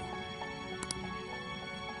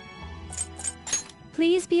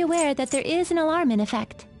 Please be aware that there is an alarm in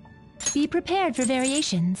effect. Be prepared for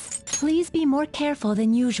variations. Please be more careful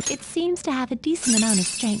than usual. It seems to have a decent amount of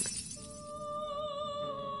strength.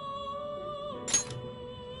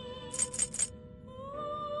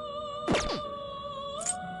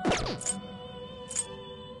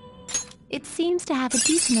 It seems to have a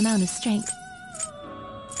decent amount of strength.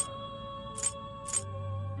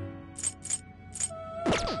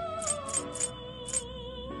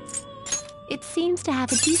 It seems to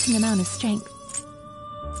have a decent amount of strength.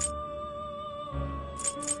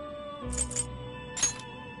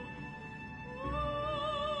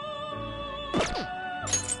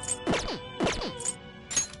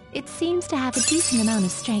 It seems to have a decent amount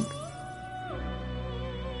of strength.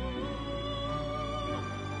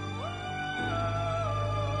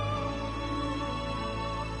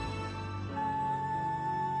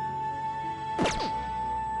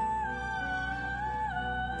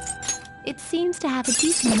 It seems to have a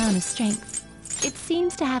decent amount of strength. It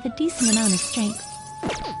seems to have a decent amount of strength.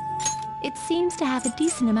 It seems to have a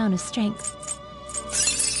decent amount of strength.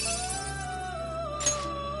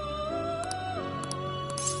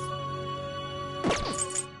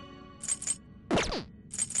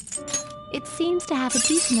 It seems to have a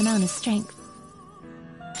decent amount of strength.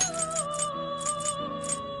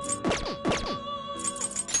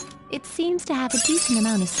 It seems to have a decent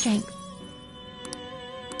amount of strength.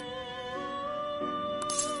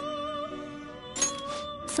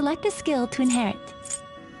 Select a skill to inherit.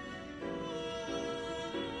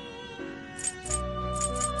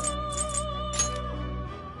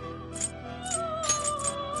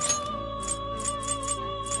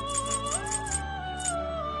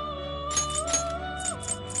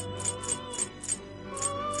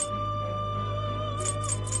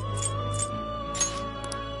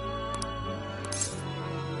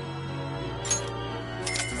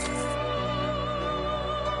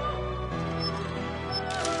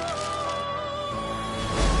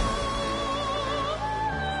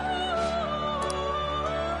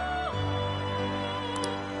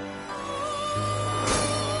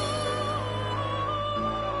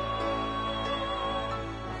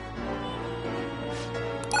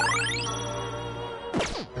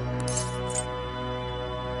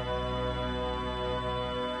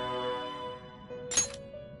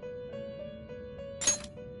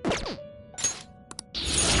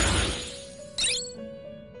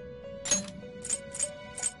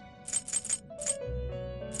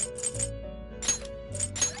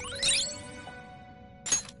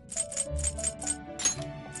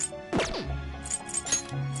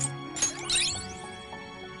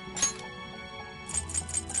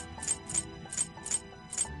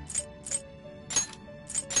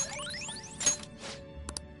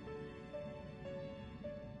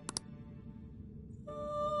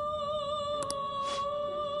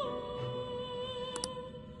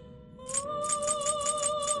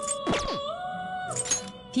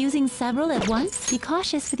 Fusing several at once, be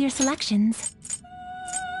cautious with your selections.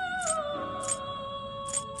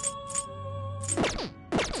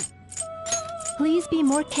 Please be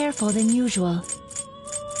more careful than usual.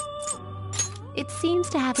 It seems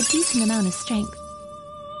to have a decent amount of strength.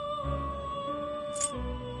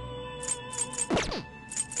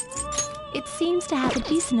 It seems to have a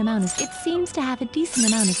decent amount of... It seems to have a decent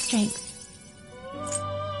amount of strength.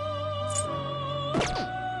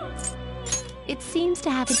 It seems to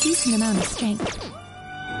have a decent amount of strength.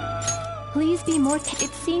 Please be more...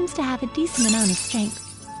 It seems to have a decent amount of strength.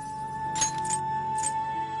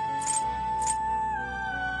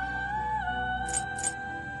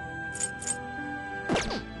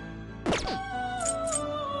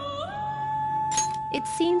 It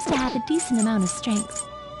seems to have a decent amount of strength.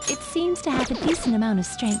 It seems to have a decent amount of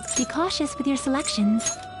strength. Be cautious with your selections.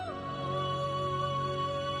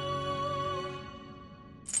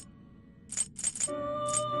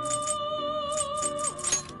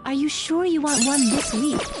 Are you sure you want one this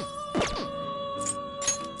week?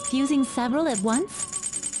 Fusing several at once?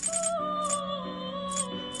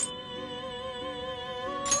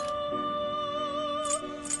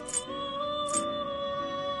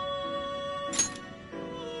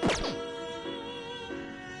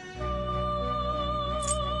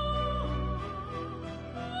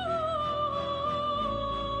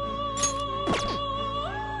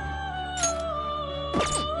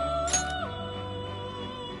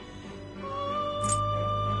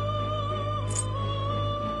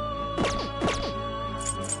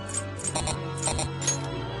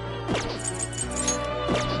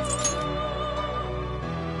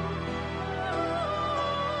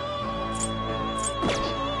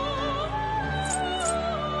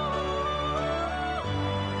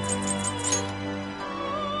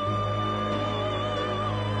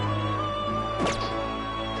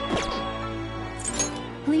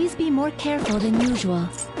 Please be more careful than usual.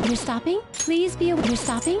 You're stopping? Please be aware. You're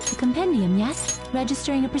stopping? The compendium, yes?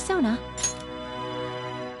 Registering a persona?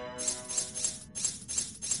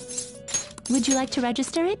 Would you like to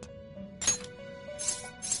register it?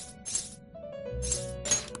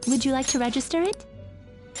 Would you like to register it?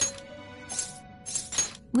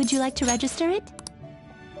 Would you like to register it?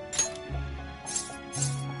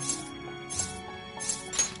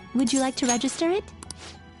 Would you like to register it?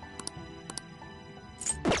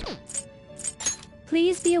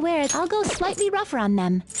 Please be aware, I'll go slightly rougher on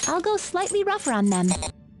them. I'll go slightly rougher on them.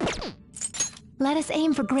 Let us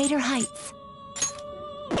aim for greater heights.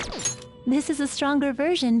 This is a stronger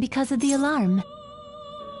version because of the alarm.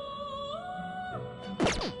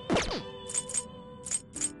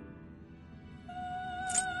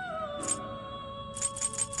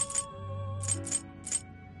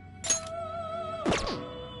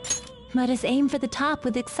 Let us aim for the top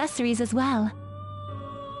with accessories as well.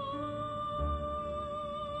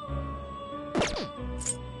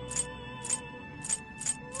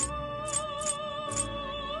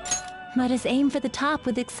 Let us aim for the top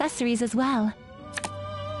with accessories as well.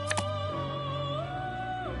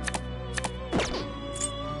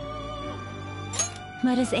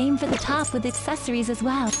 Let us aim for the top with accessories as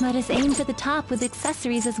well. Let us aim for the top with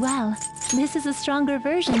accessories as well. This is a stronger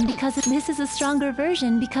version because of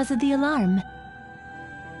the alarm.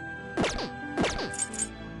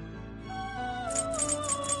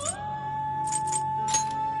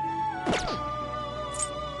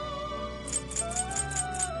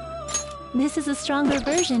 This is a stronger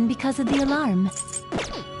version because of the alarm.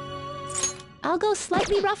 I'll go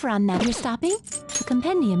slightly rougher on them. You're stopping? The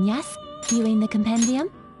compendium, yes? Viewing the compendium?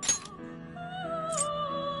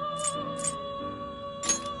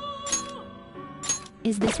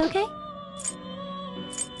 Is this okay?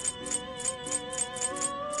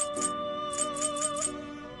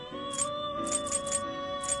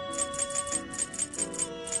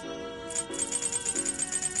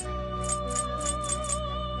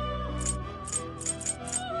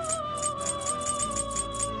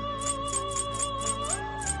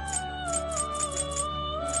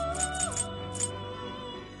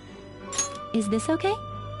 Is this okay?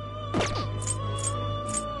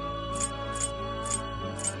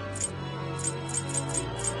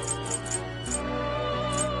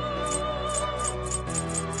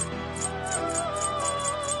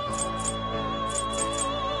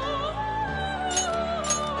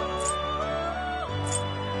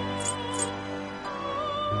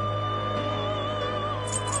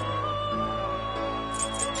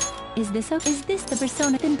 Is this okay? Is this the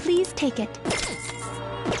persona? Then please take it.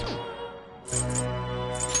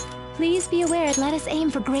 Please be aware, let us aim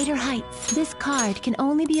for greater heights. This card can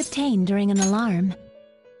only be obtained during an alarm.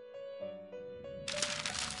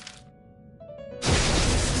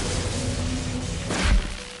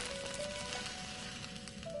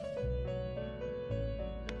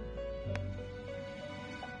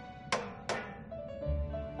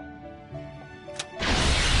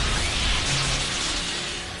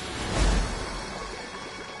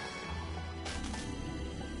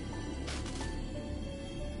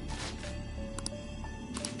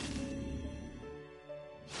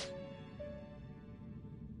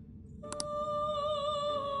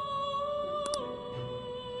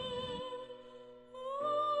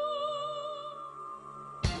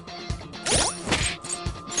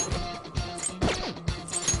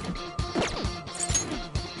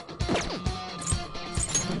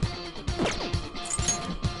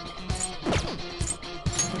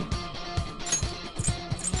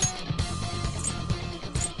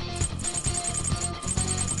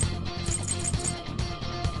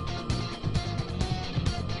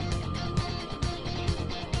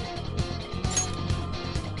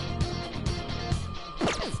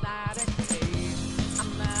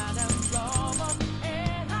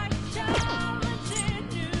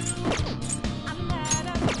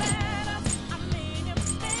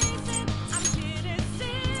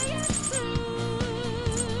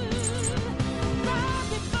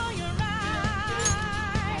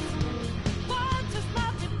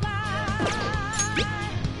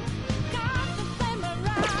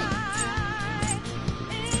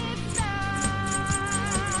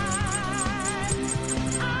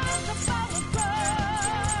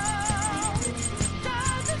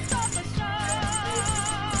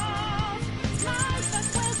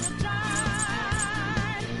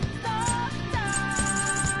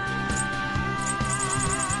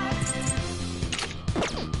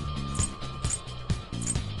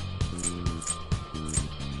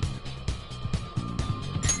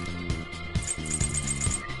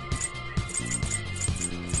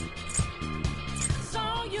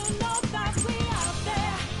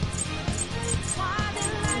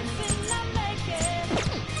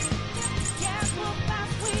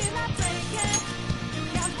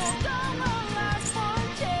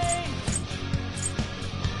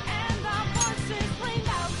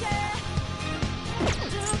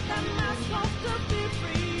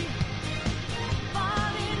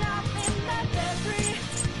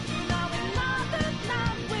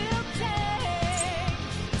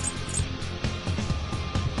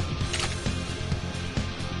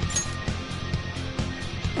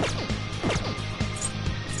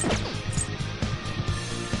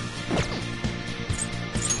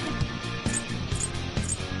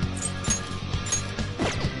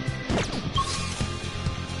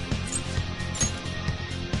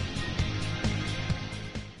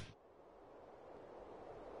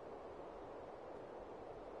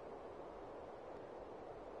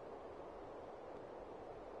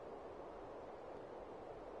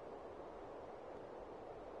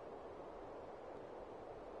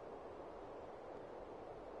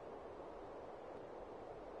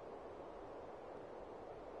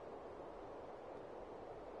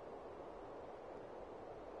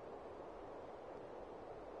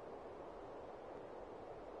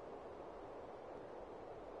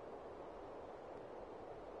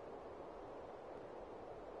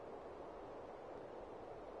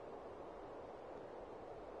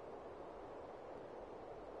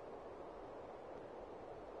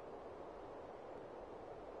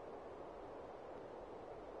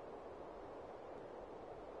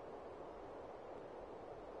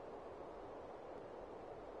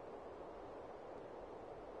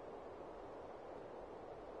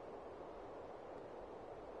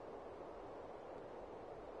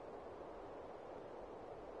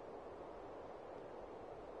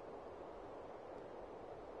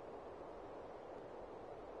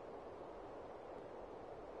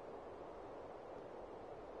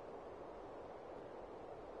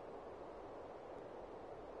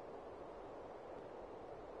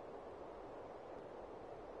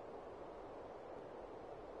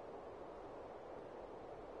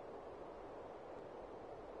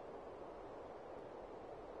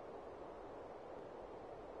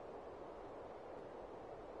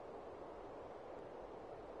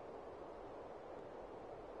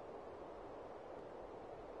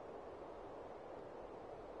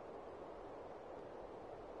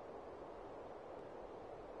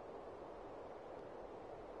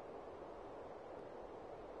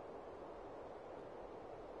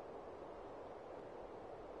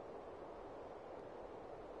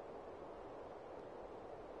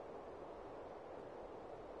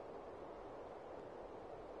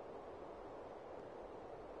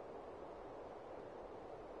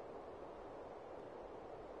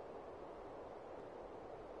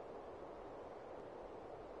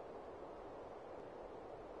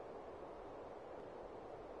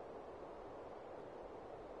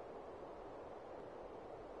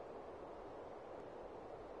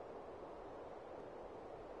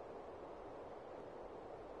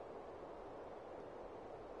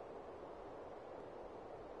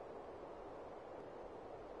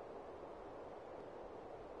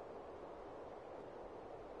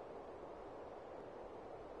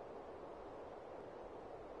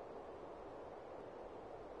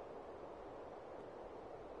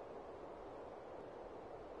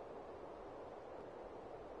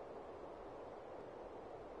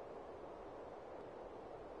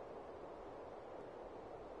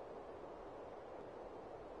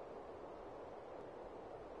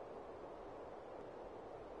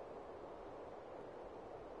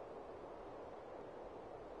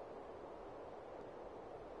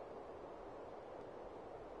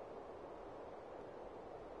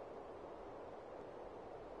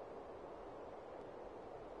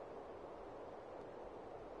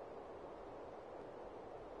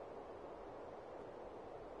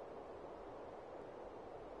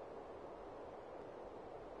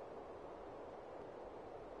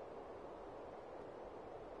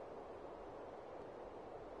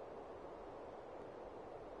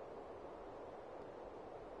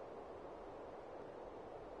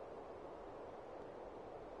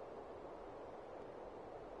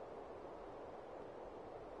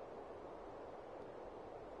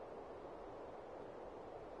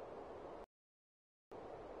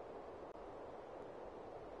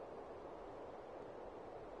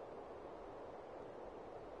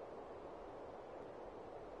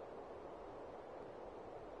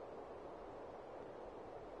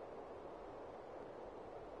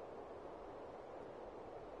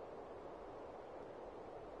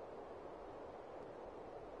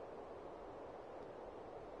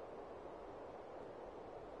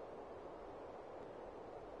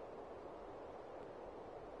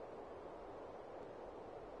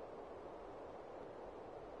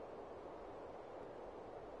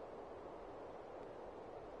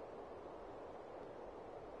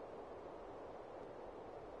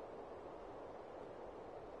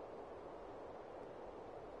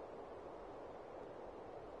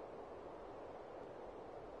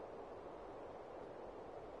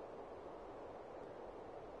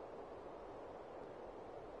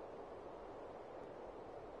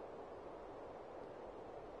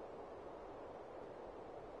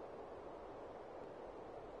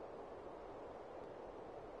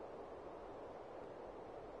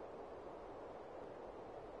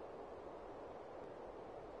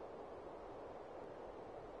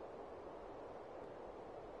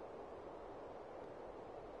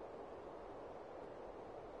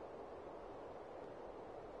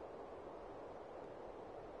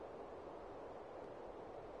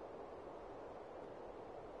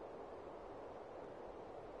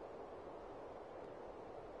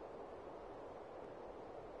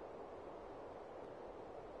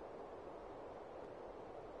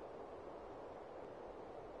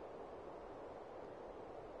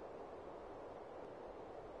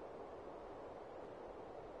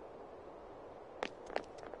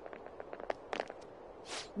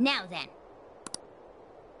 Now then.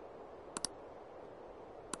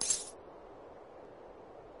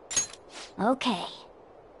 Okay.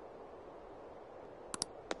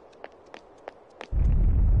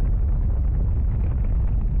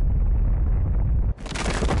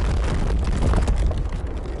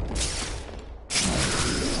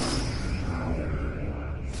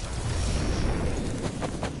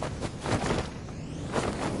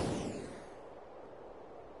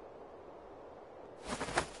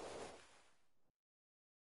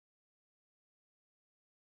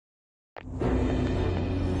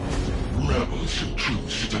 Rebels who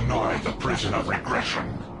choose to deny the prison of regression.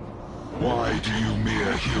 Why do you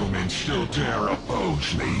mere humans still dare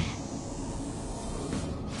oppose me?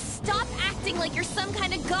 Stop acting like you're some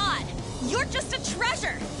kind of god! You're just a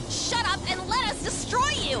treasure! Shut up and let us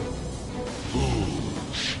destroy you!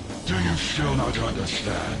 Fools! Do you still not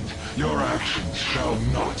understand? Your actions shall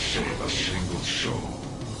not save a single soul.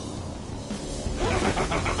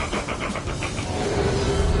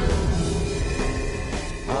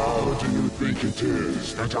 How do you think it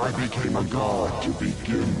is that I became a god to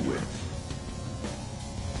begin with?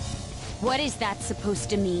 What is that supposed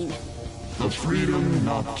to mean? The freedom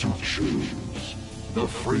not to choose. The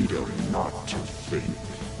freedom not to think.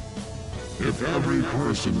 If every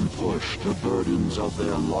person pushed the burdens of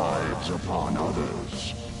their lives upon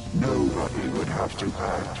others, nobody would have to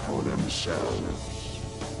act for themselves.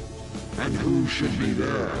 And who should be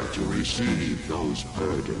there to receive those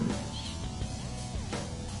burdens?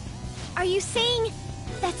 Are you saying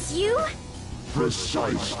that's you?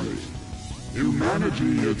 Precisely.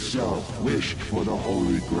 Humanity itself wished for the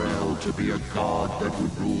Holy Grail to be a god that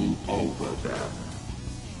would rule over them.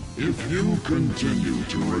 If you continue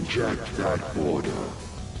to reject that border,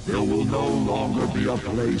 there will no longer be a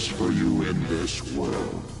place for you in this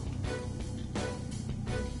world.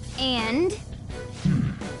 And?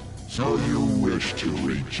 So you wish to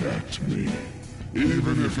reject me,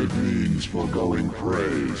 even if it means foregoing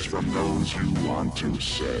praise from those you want to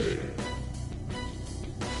say.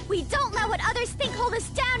 We don't let what others think hold us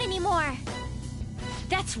down anymore!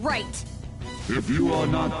 That's right! If you are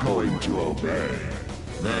not going to obey,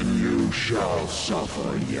 then you shall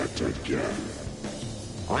suffer yet again.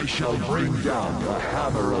 I shall bring down the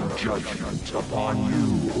hammer of judgment upon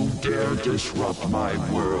you who dare disrupt my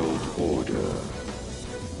world order.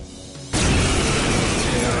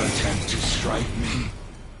 Dare attempt to strike me?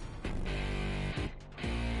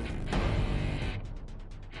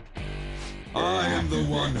 I am the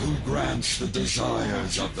one who grants the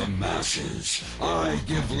desires of the masses. I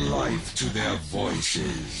give life to their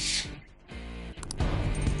voices.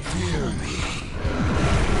 Fear me.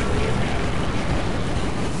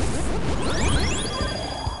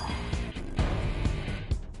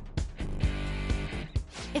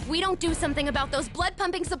 If we don't do something about those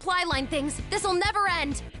blood-pumping supply line things, this'll never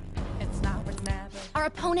end! Our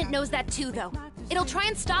opponent knows that too, though. It'll try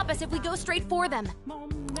and stop us if we go straight for them.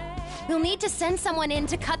 We'll need to send someone in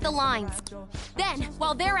to cut the lines. Then,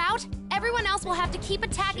 while they're out, everyone else will have to keep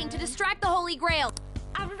attacking to distract the Holy Grail.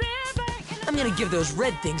 I'm gonna give those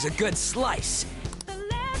red things a good slice.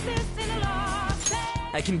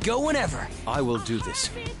 I can go whenever. I will do this.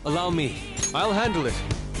 Allow me. I'll handle it.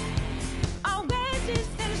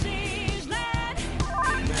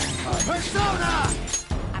 Persona!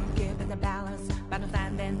 I'm giving the balance, but I'm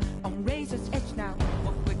standing on razor's edge now.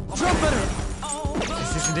 Trumpeter!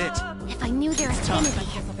 This isn't it. If I knew their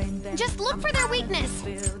affinity. Just look for their weakness.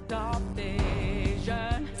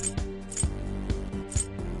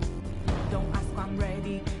 Don't ask why I'm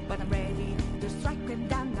ready, but I'm ready to strike them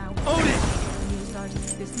down now. Own it!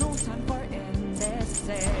 There's no time for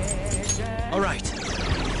indecision. All right.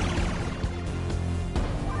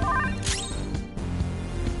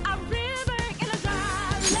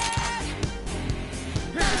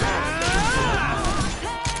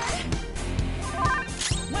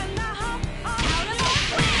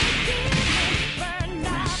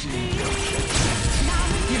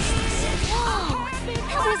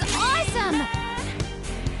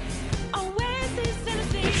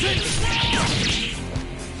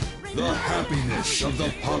 The happiness of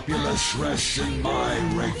the populace rests in my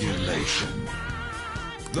regulation.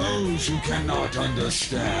 Those who cannot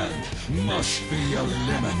understand must be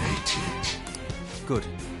eliminated. Good.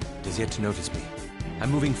 It has yet to notice me. I'm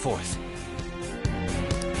moving forth.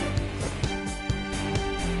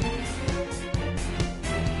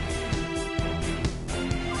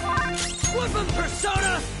 Woodland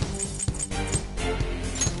Persona!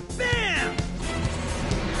 Bam!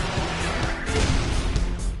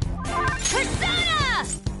 Persona!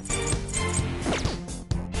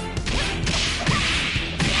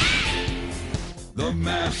 The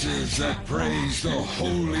mass Those that praise the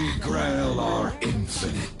Holy Grail are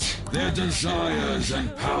infinite. Their desires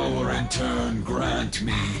and power in turn grant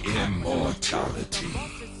me immortality.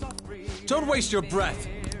 Don't waste your breath.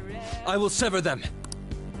 I will sever them.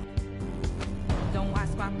 Don't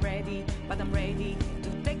ask why I'm ready, but I'm ready to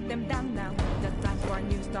take them down now. The time for a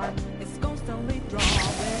new start is constantly drawing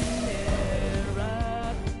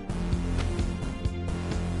nearer.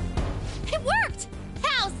 It worked!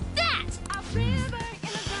 How's that?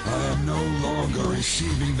 I am no longer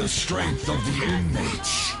receiving the strength of the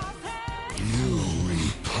inmates. You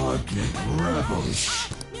repugnant rebels.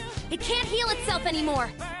 It can't heal itself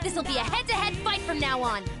anymore. This'll be a head-to-head fight from now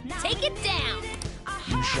on. Take it down.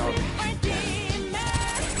 You shall be condemned.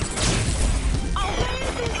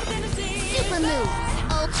 Super move.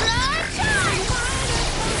 Ultra charge!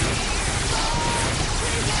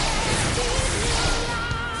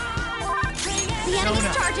 The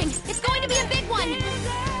enemy's charging. It's going to be a big one.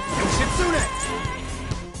 Shitsune!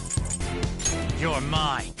 You're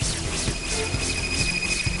mine.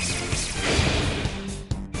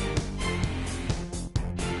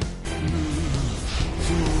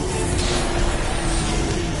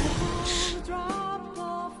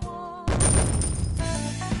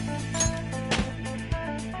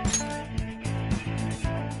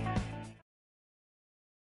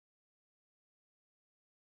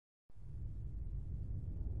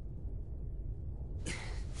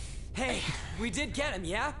 Hey, we did get him,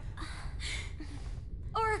 yeah?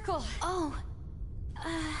 Oracle. Oh.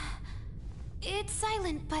 It's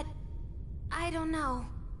silent, but I don't know.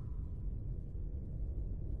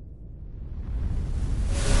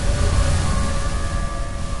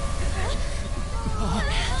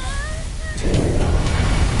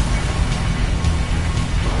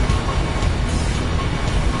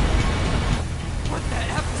 What the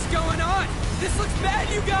F is going on? This looks bad,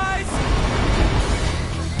 you guys!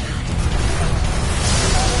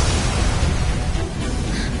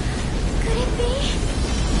 Could it be?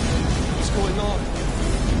 What's going on?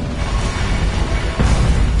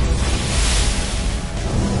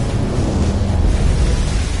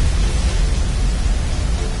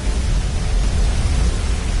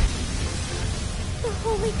 The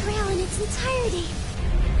Holy Grail in its entirety.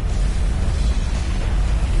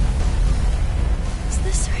 Is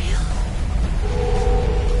this real?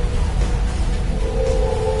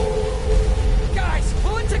 Guys,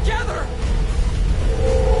 pull it together!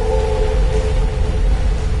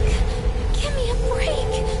 Give me a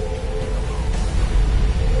break.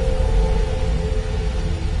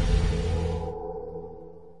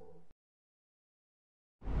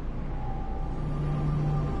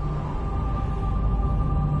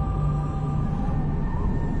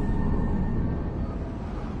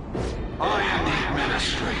 I am the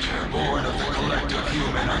Administrator, born of the collective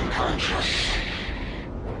human unconscious.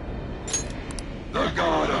 The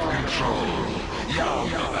God of Control, Yao.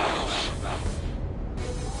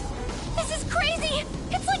 This is crazy!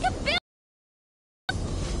 It's like a bill!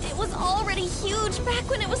 It was already huge back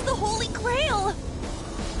when it was the Holy Grail!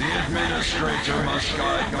 The Administrator must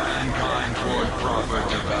guide mankind toward proper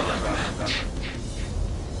development.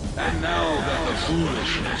 And now that the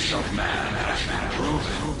foolishness of man has been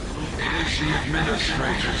proven, it is the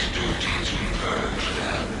Administrator's duty to purge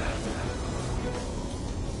them.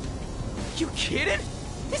 You kidding?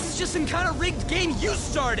 This is just some kind of rigged game you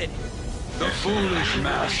started! The foolish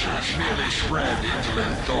masses merely spread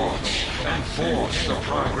indolent thoughts and force the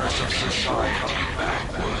progress of society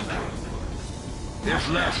backward. If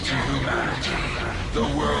left to humanity, the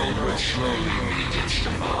world would slowly meet its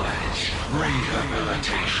demise.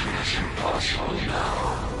 Rehabilitation is impossible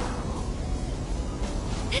now.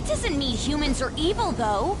 That doesn't mean humans are evil,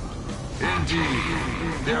 though.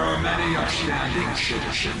 Indeed, there are many upstanding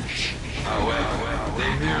citizens. However,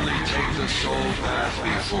 they merely take the soul path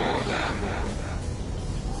before them.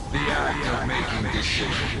 The act of making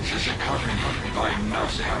decisions is accompanied by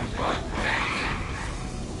nothing but pain.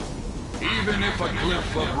 Even if a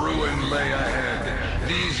cliff of ruin lay ahead,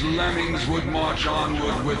 these lemmings would march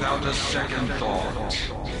onward without a second thought.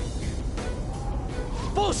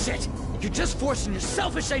 Bullshit! You're just forcing your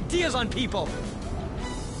selfish ideas on people!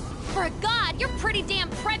 For a god, you're pretty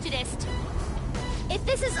damn prejudiced. If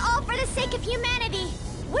this is all for the sake of humanity,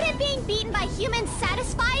 wouldn't being beaten by humans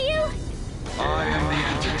satisfy you? I am the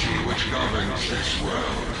entity which governs this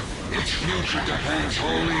world. Its future depends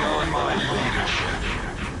wholly on my leadership.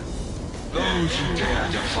 Those who dare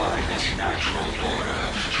defy this natural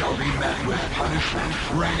order shall be met with punishment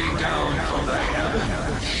raining down from the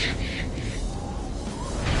heavens.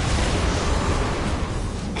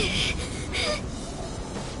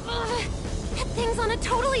 That thing's on a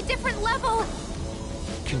totally different level.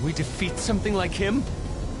 Can we defeat something like him?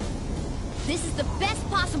 This is the best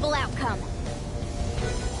possible outcome.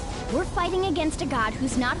 We're fighting against a god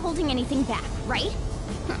who's not holding anything back, right?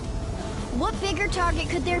 What bigger target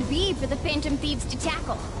could there be for the Phantom Thieves to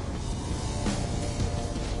tackle?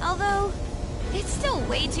 Although, it's still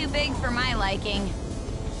way too big for my liking.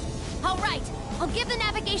 All right, I'll give the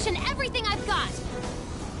navigation everything I've got.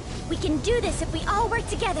 We can do this if we all work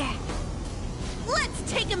together. Let's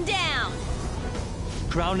take him down!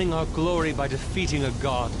 Crowning our glory by defeating a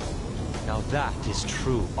god. Now that is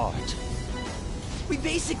true art. We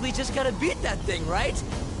basically just gotta beat that thing, right?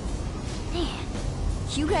 Man,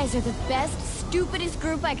 you guys are the best, stupidest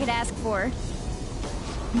group I could ask for.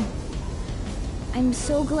 I'm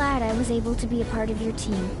so glad I was able to be a part of your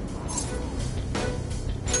team.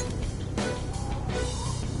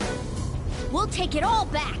 We'll take it all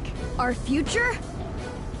back. Our future,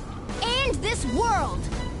 and this world.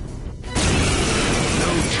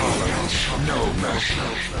 No tolerance, no mercy.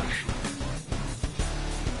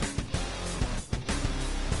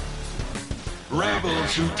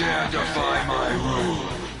 Rebels who dare defy my rule,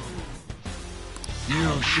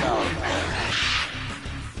 you shall perish.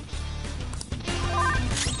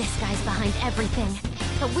 This guy's behind everything,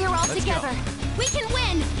 but we're all together. We can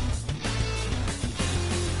win!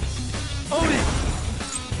 Own it!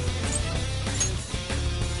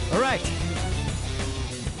 All right.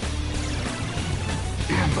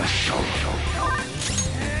 Imbecile.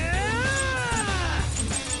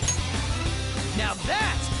 Now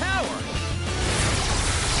that's power!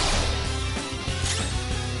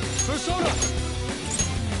 Persona!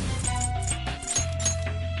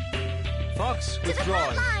 Fox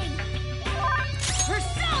withdrawing.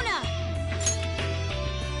 Persona!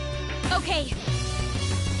 Okay.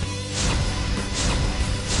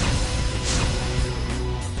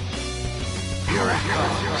 Here it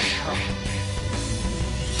comes.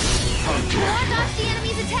 Ward off the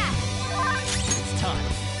enemy's attack! It's time.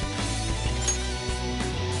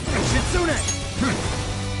 Shitsune!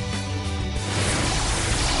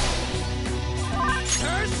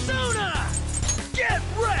 Persona! Get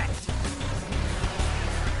wrecked!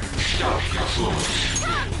 Stop, you fools.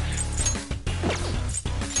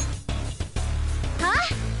 Huh?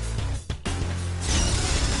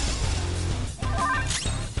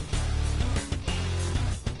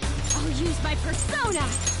 I'll use my persona!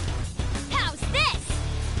 How's this?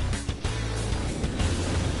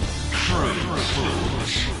 True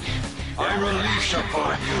fools. I release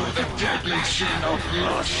upon you the deadly sin of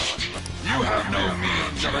lust. You have no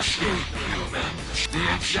means of escape, humans. The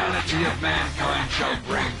insanity of mankind shall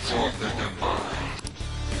bring forth the divine.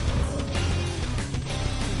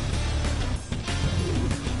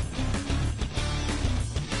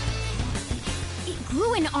 It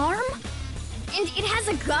grew an arm? And it has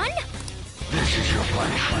a gun? This is your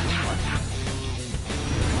punishment.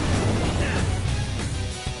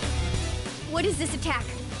 What is this attack?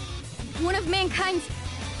 One of mankind's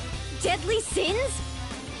deadly sins?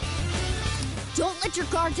 Don't let your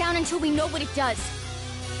guard down until we know what it does.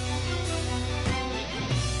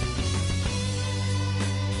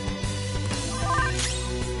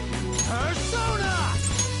 Persona!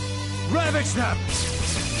 Ravage them!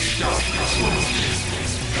 Stop, you fools.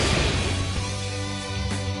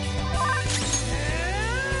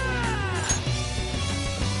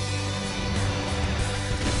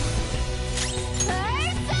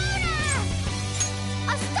 Persona!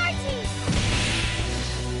 Astarte!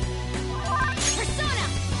 Persona!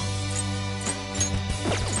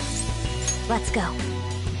 Let's go. I'm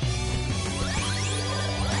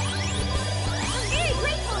very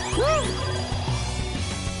grateful! Woo!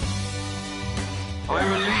 I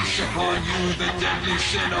release upon you the deadly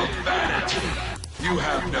sin of vanity. You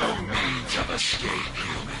have no means of escape,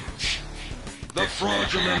 humans. The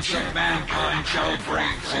fraudulence of mankind shall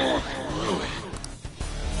bring forth ruin.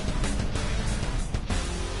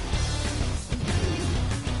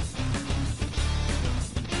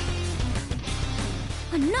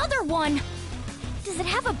 Another one! Does it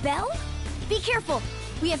have a bell? Be careful!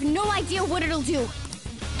 We have no idea what it'll do.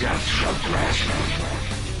 Death shall grasp you.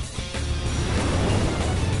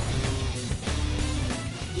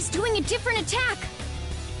 He's doing a different attack!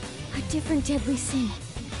 A different deadly sin.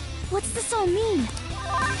 What's this all mean?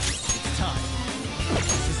 It's time.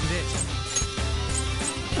 This isn't it.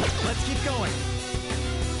 Let's keep going.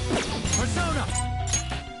 Persona!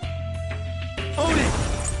 Own it!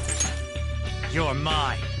 You're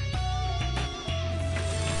mine.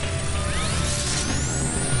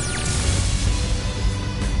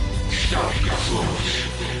 Stop, you fools.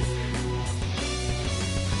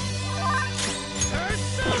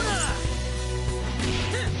 Persona!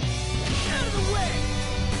 Out of the way!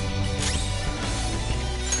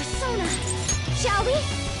 Shall we?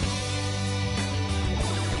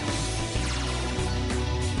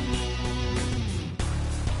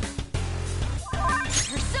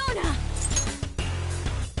 Persona!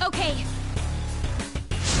 Okay.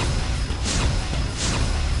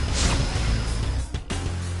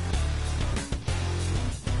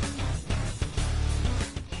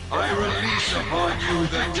 I release upon you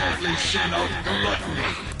the deadly sin of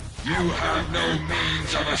gluttony. You have no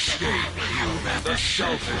means of escape, human. The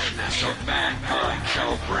selfishness of mankind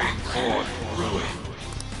shall bring forth ruin.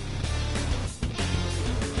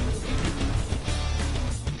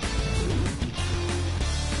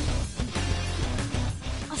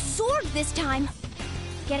 A sword this time.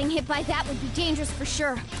 Getting hit by that would be dangerous for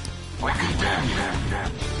sure. I condemn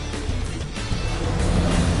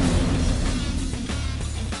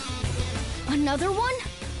you. Another one?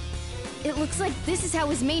 It looks like this is how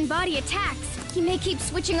his main body attacks. He may keep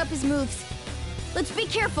switching up his moves. Let's be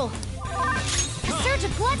careful. A surge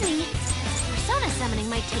of gluttony? Persona summoning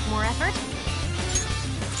might take more effort.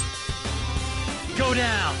 Go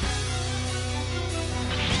down!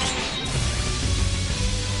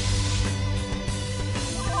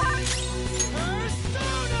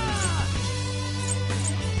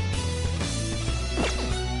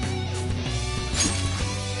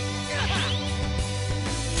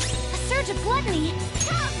 Surge of gluttony?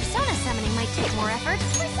 Persona summoning might take more effort.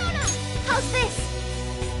 Persona! How's this?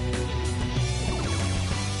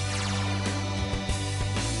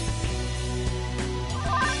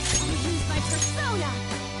 I'll use my persona!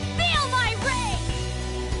 Feel my ray!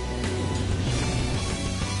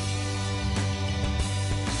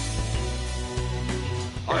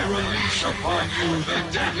 I release upon you the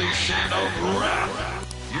deadly sin of wrath.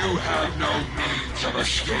 You have no means of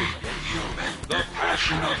escape, human. The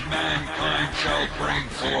passion of mankind shall bring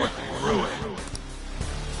forth ruin.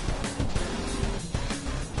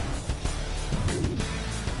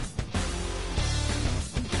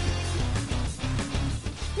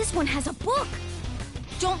 This one has a book!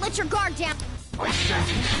 Don't let your guard down! I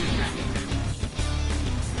sentence you.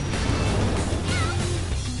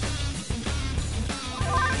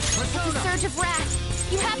 It's a surge of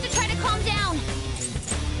wrath. You have to try to calm down.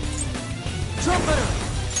 Trumpeter!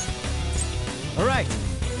 All right.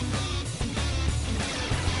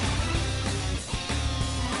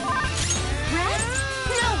 Wrath?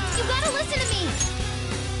 No, you gotta listen to me.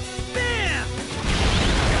 Bam!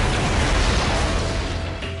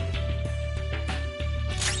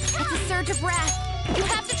 It's a surge of wrath. You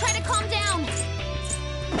have to try to calm down.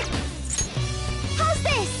 How's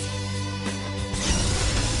this?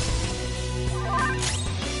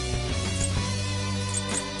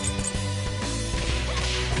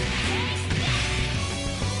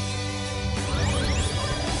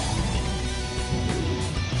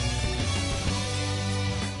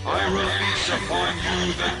 I release upon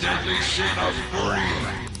you the deadly sin of greed.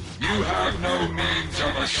 You have no means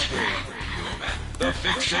of escape, human. The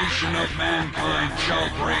fixation of mankind shall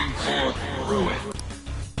bring forth ruin.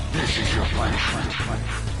 This is your punishment.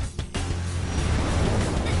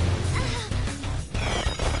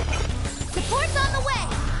 Support's on the way!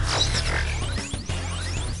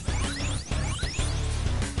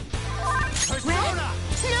 Red?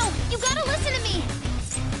 No, you gotta listen to me!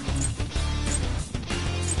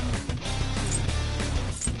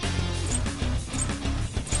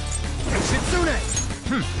 Shitsune!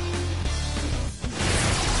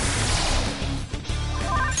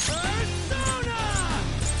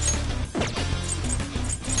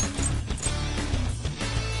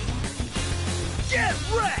 Get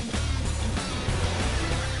wrecked!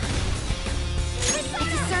 It's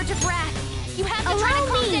a surge of wrath. You have to try to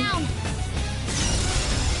calm down.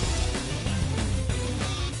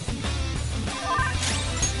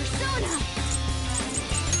 Persona!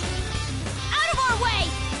 Out of our way!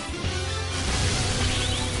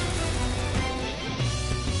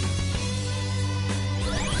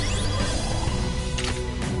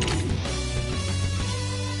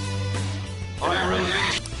 I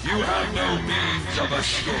release. You have no means of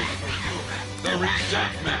escape, human. The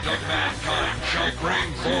resentment of mankind shall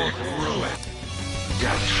bring forth ruin.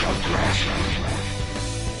 Death shall grasp you.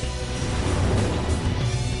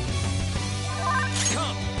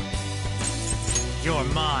 Come! You're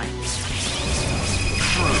mine.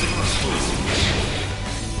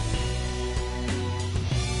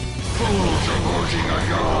 Fools opposing a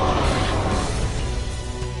god.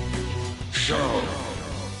 So,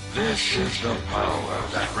 this is the power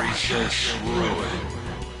that resists ruin.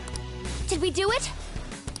 Did we do it?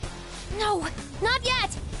 No, not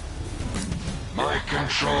yet! My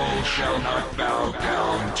control shall not bow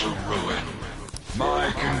down to ruin.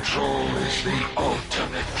 My control is the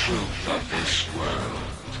ultimate truth of this world.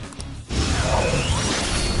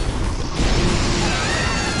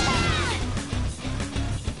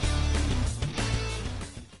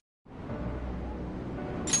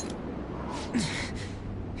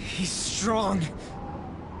 He's strong.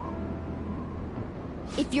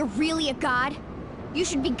 If you're really a god, you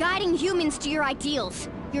should be guiding humans to your ideals.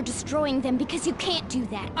 You're destroying them because you can't do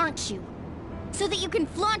that, aren't you? So that you can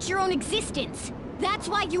flaunt your own existence. That's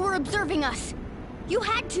why you were observing us. You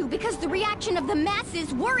had to because the reaction of the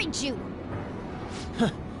masses worried you.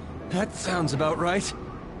 That sounds about right.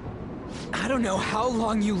 I don't know how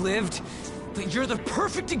long you lived, but you're the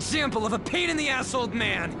perfect example of a pain-in-the-ass old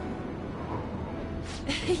man.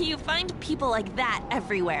 You find people like that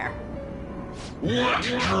everywhere. What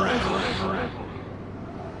drivel?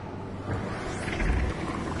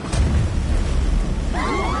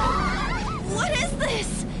 What is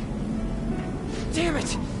this? Damn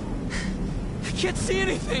it! I can't see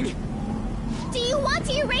anything! Do you want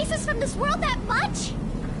to erase us from this world that much?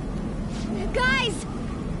 Guys!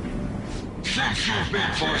 Since you've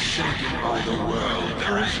been forsaken by the world,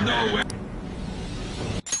 there is nowhere...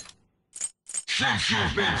 Since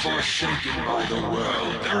you've been forsaken by the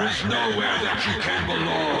world, there is nowhere that you can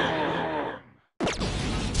belong.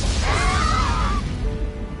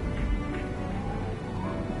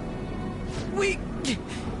 We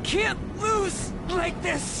can't lose like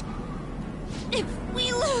this! If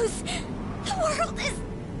we lose, the world is...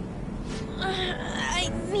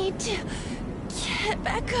 I need to get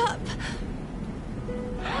back up.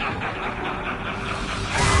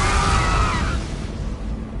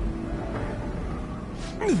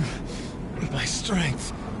 My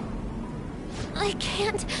strength. I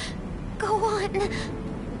can't go on.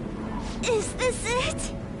 Is this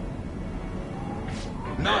it?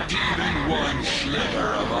 Not even one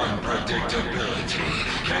sliver of unpredictability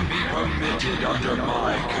can be permitted under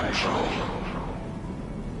my control.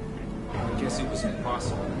 I guess it was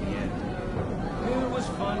impossible in the end. It was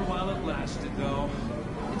fun while it lasted, though.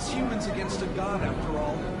 It's humans against a god, after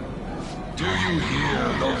all. Do you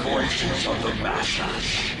hear the voices of the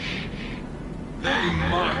masses? They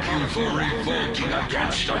mock you for revolting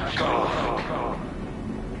against a god.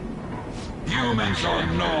 Humans are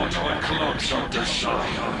naught but clumps of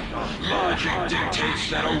desire. Logic dictates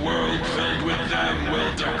that a world filled with them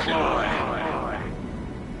will decline.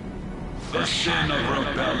 The sin of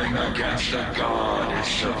rebelling against a god is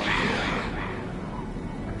severe.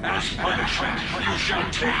 As punishment, you shall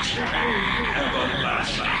taste pain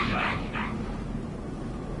everlasting.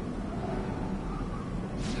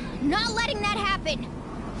 Not letting that happen!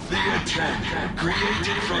 The attempt,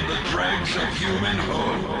 created from the dregs of human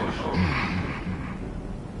hope.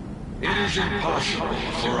 It is impossible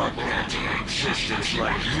for a petty existence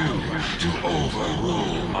like you to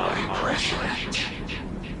overrule my precedent.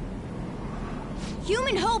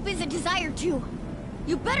 Human hope is a desire too.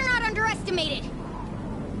 You better not underestimate it.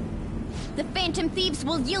 The Phantom Thieves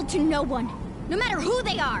will yield to no one, no matter who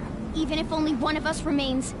they are. Even if only one of us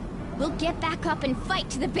remains, we'll get back up and fight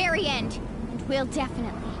to the very end. And we'll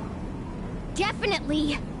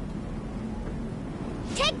definitely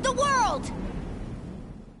take the world!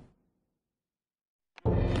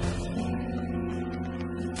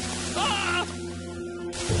 Ah!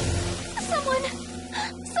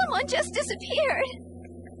 Someone just disappeared.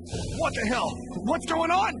 What the hell? What's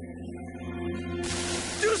going on?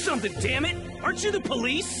 Do something, damn it! Aren't you the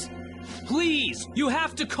police? Please, you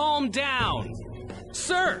have to calm down.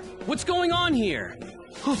 Sir, what's going on here?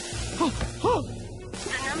 The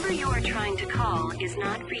number you are trying to call is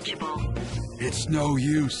not reachable. It's no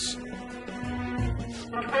use.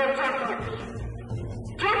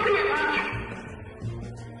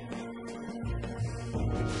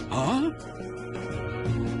 Huh?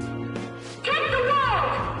 Take the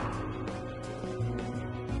world!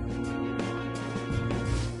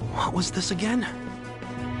 What was this again?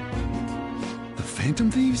 The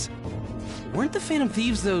Phantom Thieves? Weren't the Phantom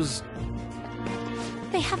Thieves those...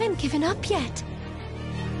 They haven't given up yet.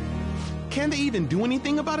 Can they even do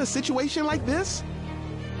anything about a situation like this?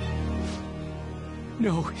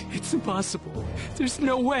 No, it's impossible. There's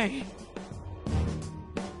no way.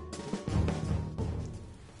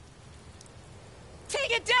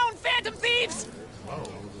 Take it down, Phantom Thieves!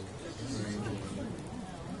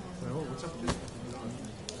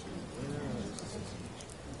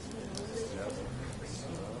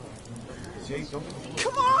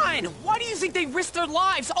 Come on! Why do you think they risked their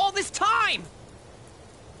lives all this time?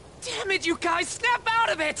 Damn it, you guys! Snap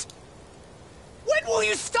out of it! When will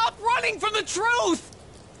you stop running from the truth?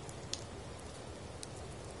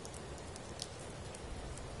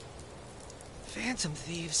 Phantom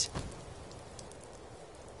thieves.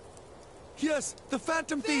 Yes, the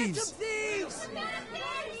Phantom Thieves! Thieves!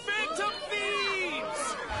 Phantom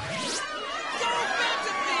Thieves! Go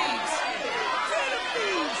Phantom Thieves! Phantom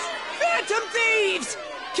Thieves! Phantom thieves!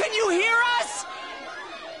 Can you hear us?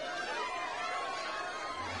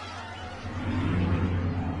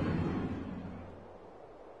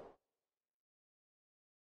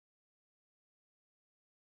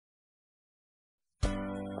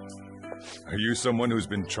 Are you someone who's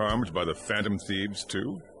been charmed by the Phantom Thieves,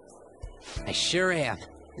 too? I sure am.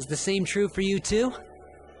 Is the same true for you, too?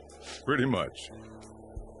 Pretty much.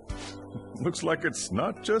 Looks like it's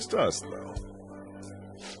not just us, though.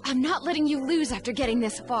 I'm not letting you lose after getting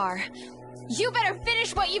this far. You better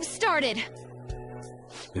finish what you've started!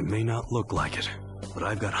 It may not look like it, but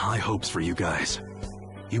I've got high hopes for you guys.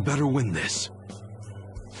 You better win this.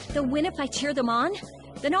 They'll win if I cheer them on?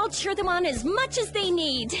 Then I'll cheer them on as much as they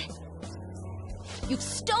need. You've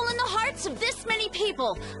stolen the hearts of this many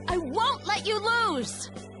people. I won't let you lose.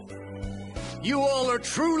 You all are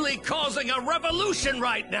truly causing a revolution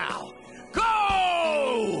right now!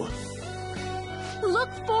 Go! Look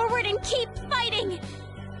forward and keep fighting!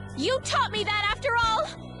 You taught me that after all!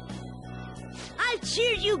 I've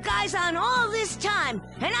cheered you guys on all this time,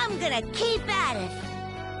 and I'm gonna keep at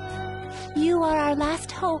it! You are our last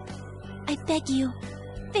hope. I beg you,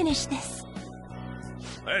 finish this.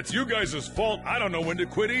 That's you guys' fault. I don't know when to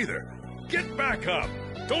quit either. Get back up!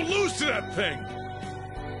 Don't lose to that thing!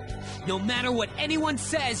 No matter what anyone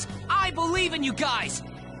says, I believe in you guys!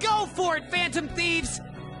 Go for it, Phantom Thieves!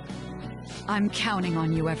 I'm counting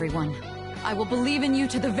on you, everyone. I will believe in you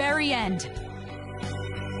to the very end.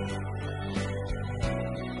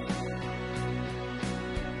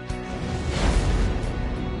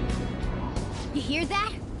 You hear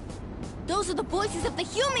that? Those are the voices of the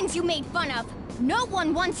humans you made fun of. No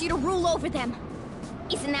one wants you to rule over them.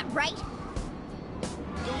 Isn't that right?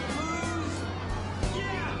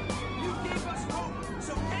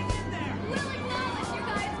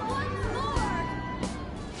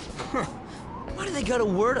 Why do they gotta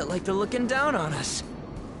word it like they're looking down on us?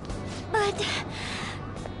 But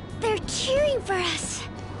they're cheering for us.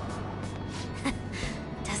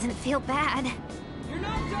 Doesn't feel bad. You're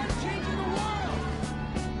not done changing the world!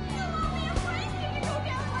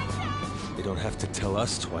 You don't have to tell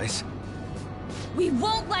us twice. We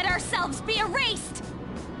won't let ourselves be erased!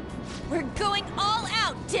 We're going all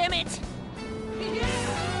out, damn it!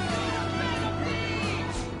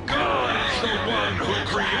 God is the one who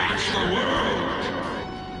creates the world!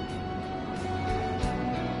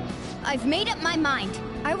 I've made up my mind.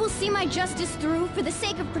 I will see my justice through for the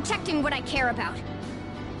sake of protecting what I care about.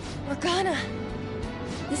 Morgana.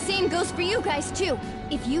 The same goes for you guys, too.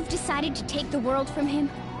 If you've decided to take the world from him,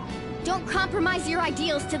 don't compromise your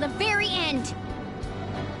ideals to the very end.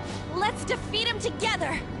 Let's defeat him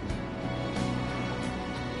together!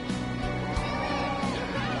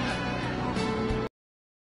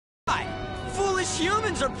 Foolish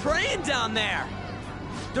humans are praying down there!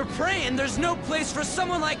 They're praying there's no place for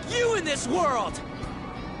someone like you in this world!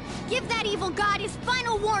 Give that evil god his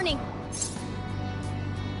final warning!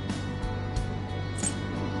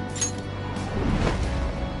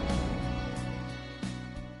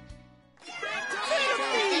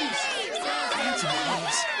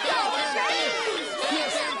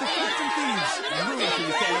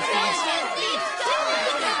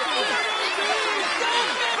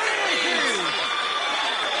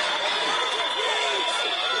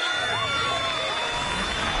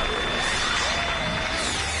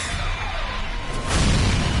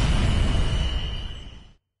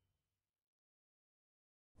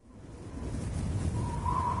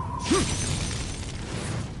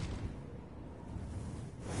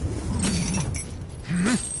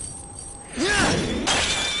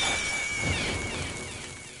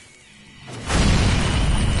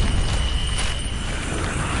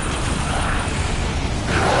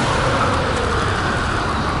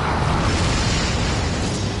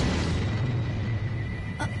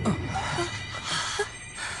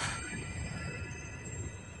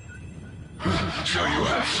 So you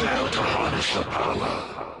have failed to harness the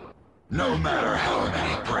power. No matter how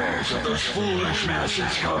many prayers of those foolish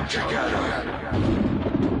masses come together.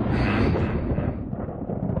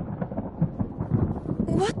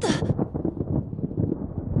 What the?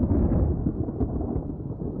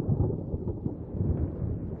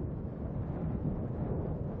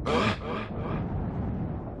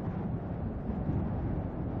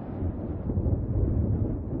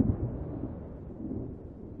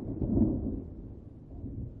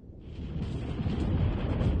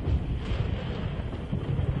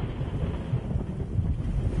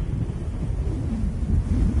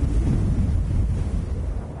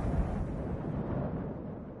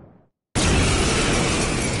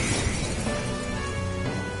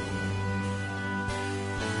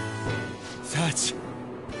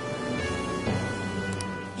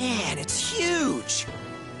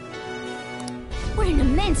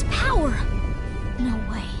 immense power! No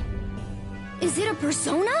way. Is it a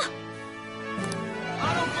persona?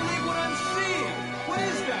 I don't believe what I'm seeing! What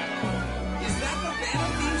is that? Is that the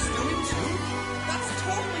Phantom Thieves doing too? That's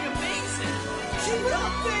totally amazing! Keep it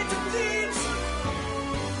up, Phantom Thieves!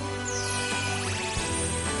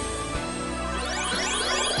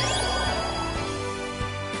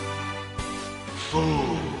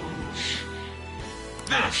 Fools!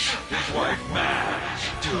 This is what mans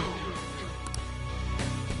do!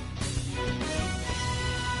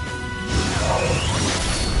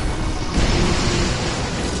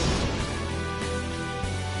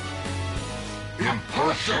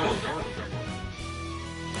 Impossible!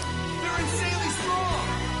 They're insanely strong!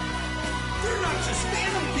 They're not just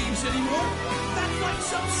Phantom Thieves anymore! That's like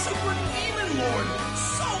some super demon lord!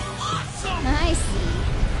 So awesome! I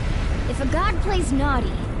see. If a god plays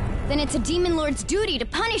naughty, then it's a demon lord's duty to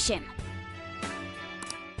punish him.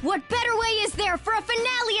 What better way is there for a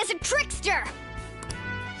finale as a trickster?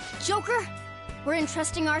 Joker, we're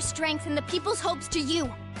entrusting our strength and the people's hopes to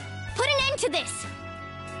you. Put an end to this!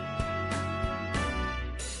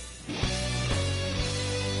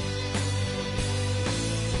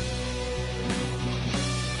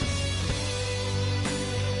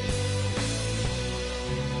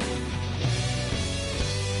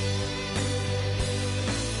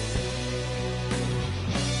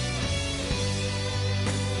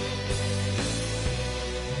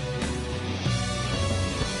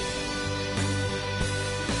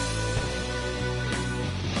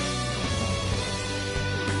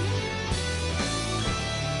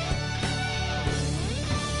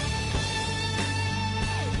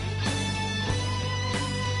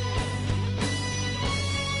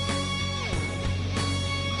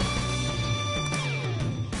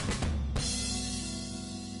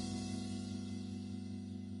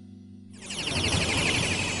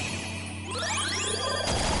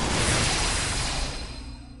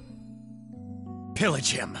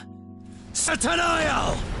 Pillage him!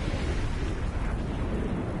 Sataniel!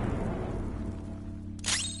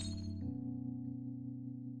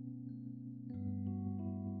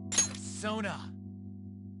 Persona!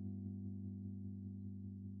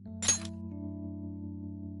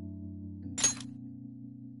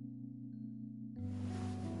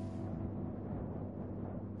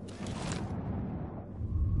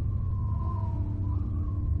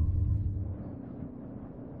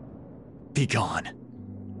 Be gone.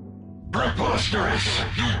 Preposterous!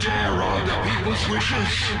 You dare wrong the people's wishes!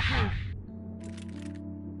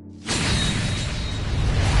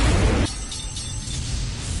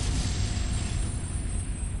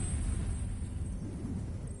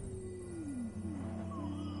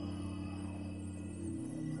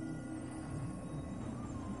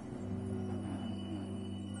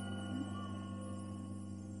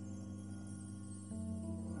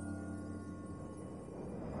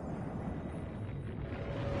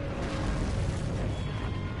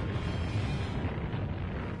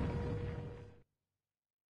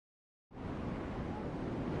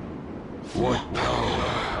 What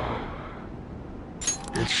power!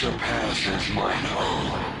 It surpasses mine own.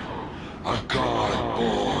 A god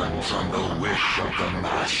born from the wish of the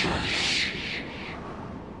masses.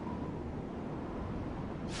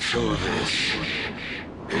 So this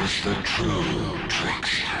is the true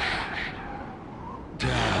trickster.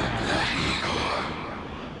 Damn that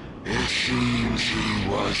Igor. It seems he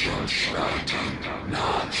wasn't spouting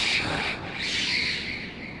nonsense.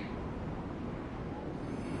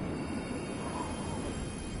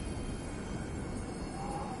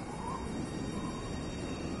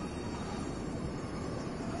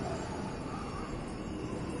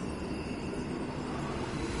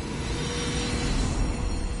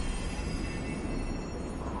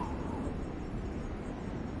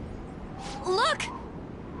 Look!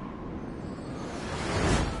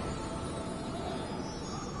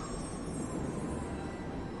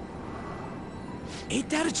 Ain't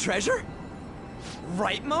that a treasure?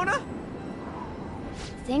 Right, Mona?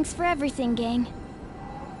 Thanks for everything, gang.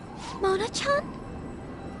 Mona-chan?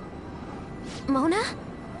 Mona?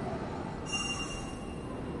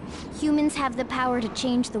 Humans have the power to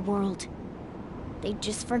change the world. They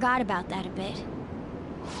just forgot about that a bit.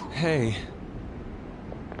 Hey.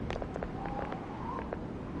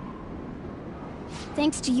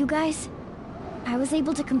 Thanks to you guys, I was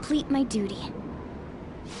able to complete my duty.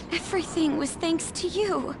 Everything was thanks to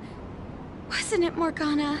you. Wasn't it,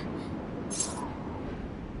 Morgana?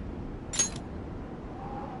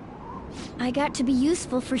 I got to be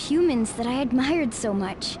useful for humans that I admired so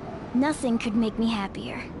much. Nothing could make me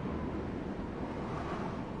happier.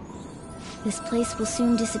 This place will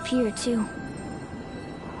soon disappear, too.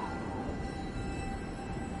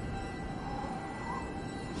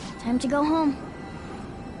 Time to go home.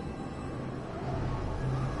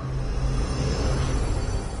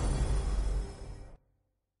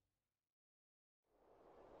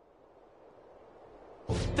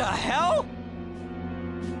 The hell?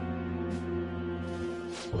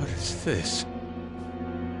 What is this?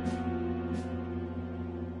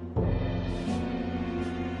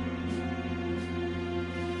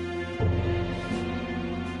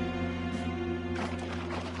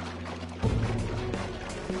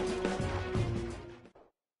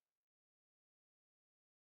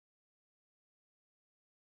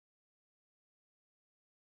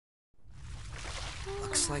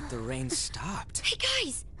 Looks like the rain stopped. Hey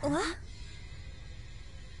guys! What?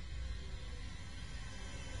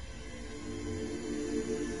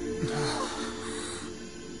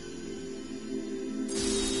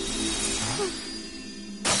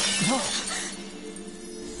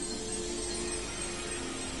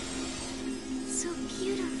 So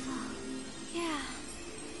beautiful. Yeah.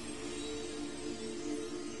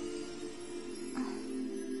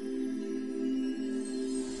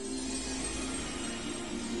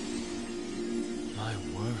 My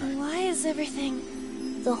word. Why is everything...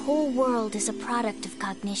 The whole world is a product of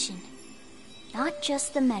cognition. Not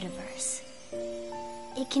just the metaverse.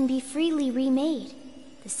 It can be freely remade.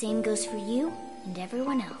 The same goes for you and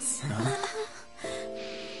everyone else.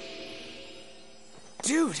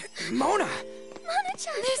 Dude, Mona!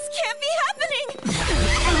 Mona-chan! This can't be happening!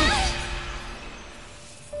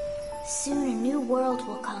 Soon a new world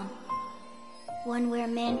will come. One where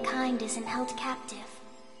mankind isn't held captive.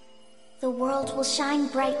 The world will shine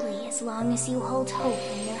brightly as long as you hold hope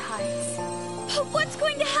in your hearts. But what's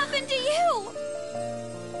going to happen to you?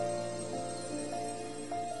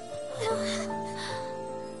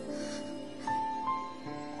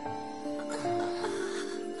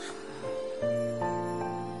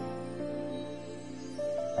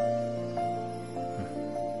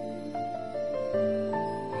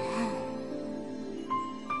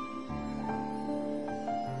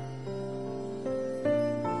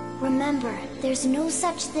 Remember, there's no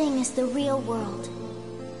such thing as the real world.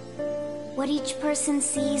 What each person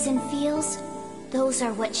sees and feels, those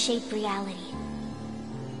are what shape reality.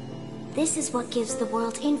 This is what gives the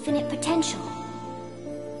world infinite potential.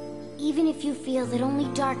 Even if you feel that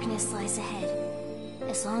only darkness lies ahead,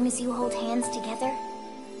 as long as you hold hands together,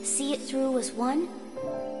 see it through as one,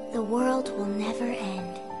 the world will never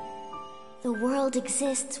end. The world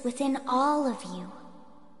exists within all of you.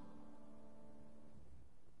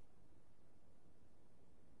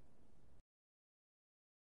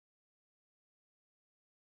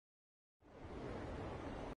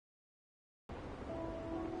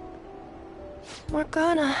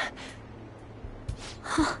 Morgana.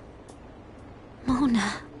 Huh.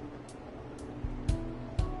 Mona.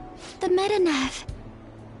 The Metanav.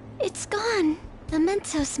 It's gone. The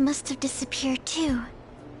Mentos must have disappeared too.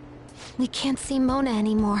 We can't see Mona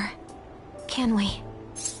anymore, can we?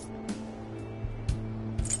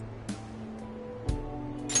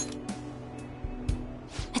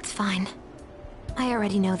 It's fine. I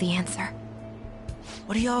already know the answer.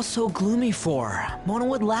 What are y'all so gloomy for? Mona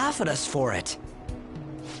would laugh at us for it.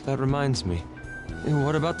 That reminds me.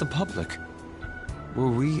 What about the public? Were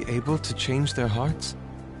we able to change their hearts?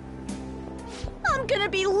 I'm gonna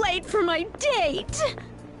be late for my date!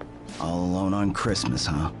 All alone on Christmas,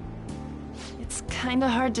 huh? It's kinda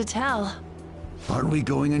hard to tell. Aren't we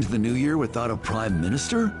going into the new year without a prime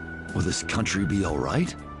minister? Will this country be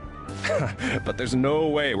alright? But there's no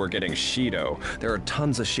way we're getting Shido. There are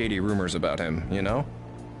tons of shady rumors about him, you know?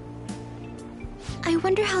 I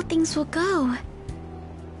wonder how things will go.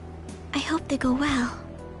 I hope they go well.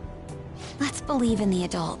 Let's believe in the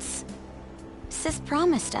adults. Sis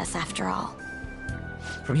promised us, after all.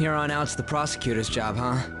 From here on out, it's the prosecutor's job,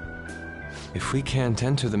 huh? If we can't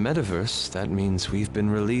enter the metaverse, that means we've been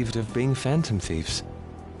relieved of being phantom thieves.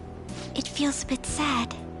 It feels a bit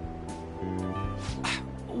sad.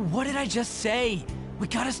 What did I just say? We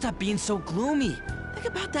gotta stop being so gloomy. Think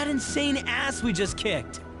about that insane ass we just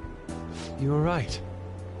kicked. You're right.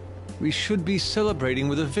 We should be celebrating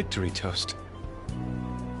with a victory toast.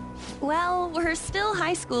 Well, we're still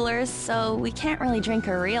high schoolers, so we can't really drink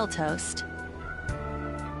a real toast.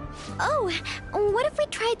 Oh, what if we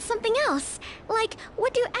tried something else? Like,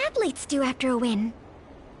 what do athletes do after a win?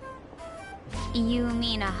 You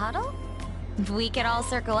mean a huddle? We could all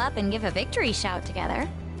circle up and give a victory shout together.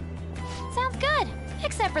 Sounds good.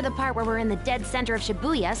 Except for the part where we're in the dead center of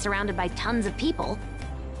Shibuya, surrounded by tons of people.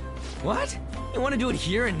 What? You want to do it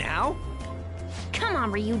here and now? Come on,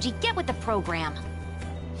 Ryuji, get with the program.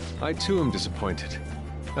 I too am disappointed.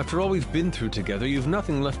 After all we've been through together, you've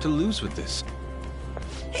nothing left to lose with this.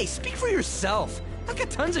 Hey, speak for yourself. I've got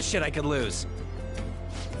tons of shit I could lose.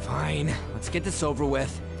 Fine, let's get this over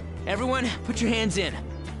with. Everyone, put your hands in.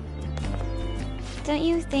 Don't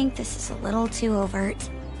you think this is a little too overt?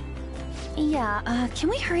 Yeah, can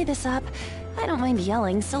we hurry this up? I don't mind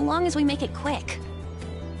yelling, so long as we make it quick.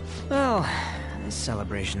 Well, this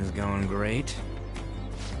celebration is going great.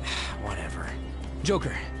 Whatever.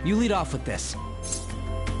 Joker, you lead off with this.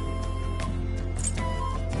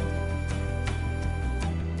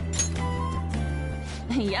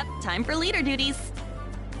 Yep, time for leader duties.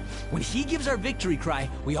 When he gives our victory cry,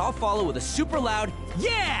 we all follow with a super loud,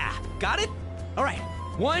 yeah! Got it? All right,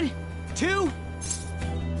 1, 2...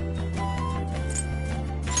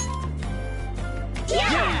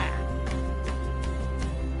 Yeah!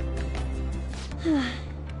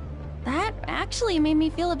 That actually made me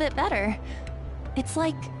feel a bit better. It's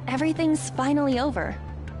like everything's finally over.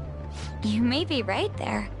 You may be right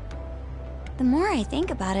there. The more I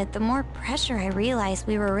think about it, the more pressure I realize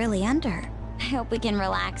we were really under. I hope we can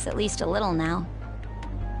relax at least a little now.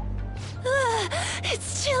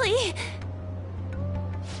 It's chilly.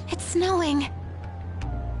 It's snowing.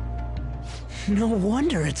 No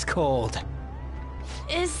wonder it's cold.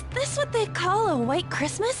 Is this what they call a white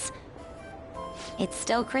Christmas? It's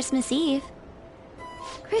still Christmas Eve.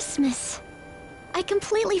 Christmas. I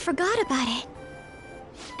completely forgot about it.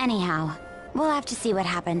 Anyhow, we'll have to see what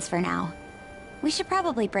happens for now. We should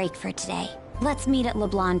probably break for today. Let's meet at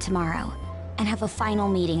LeBlanc tomorrow and have a final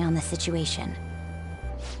meeting on the situation.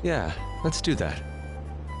 Yeah, let's do that.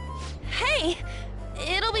 Hey!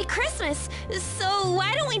 It'll be Christmas, so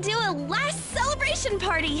why don't we do a last celebration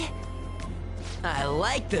party? I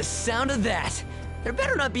like the sound of that. There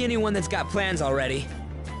better not be anyone that's got plans already.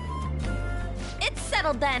 It's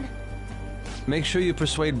settled then. Make sure you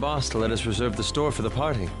persuade Boss to let us reserve the store for the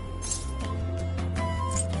party.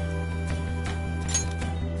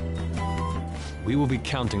 We will be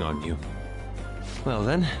counting on you. Well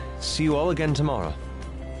then, see you all again tomorrow.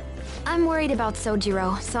 I'm worried about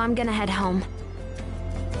Sojiro, so I'm gonna head home.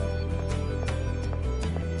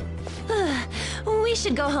 We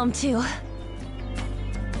should go home too.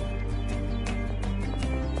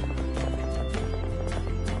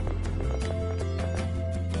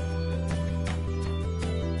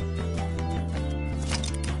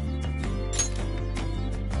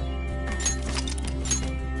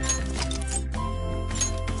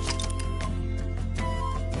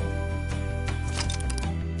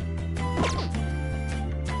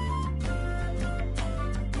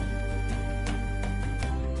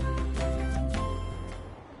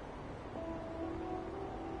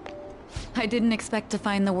 I didn't expect to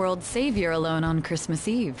find the world's savior alone on Christmas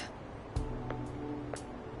Eve.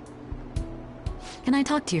 Can I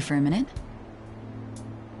talk to you for a minute?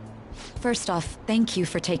 First off, thank you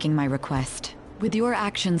for taking my request. With your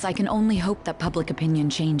actions, I can only hope that public opinion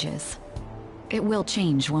changes. It will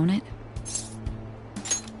change, won't it?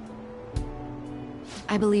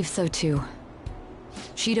 I believe so too.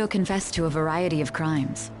 Shido confessed to a variety of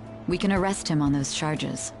crimes. We can arrest him on those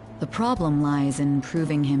charges. The problem lies in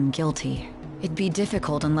proving him guilty. It'd be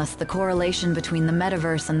difficult unless the correlation between the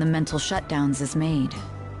metaverse and the mental shutdowns is made.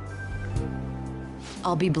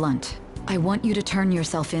 I'll be blunt. I want you to turn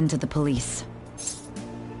yourself in to the police.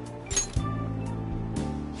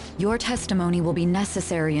 Your testimony will be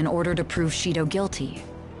necessary in order to prove Shido guilty.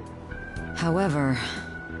 However,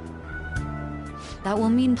 that will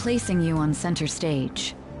mean placing you on center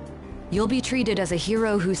stage. You'll be treated as a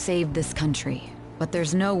hero who saved this country. But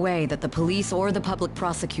there's no way that the police or the public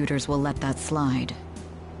prosecutors will let that slide.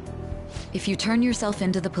 If you turn yourself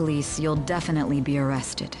into the police, you'll definitely be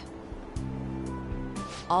arrested.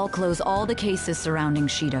 I'll close all the cases surrounding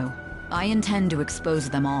Shido. I intend to expose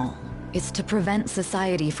them all. It's to prevent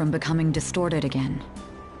society from becoming distorted again.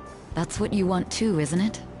 That's what you want too, isn't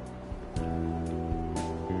it?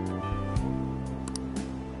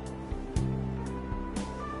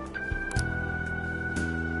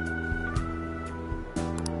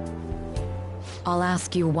 I'll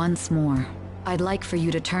ask you once more. I'd like for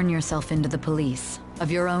you to turn yourself into the police,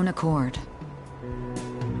 of your own accord.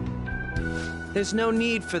 There's no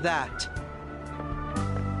need for that.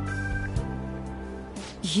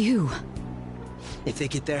 You... If they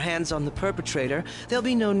get their hands on the perpetrator, there'll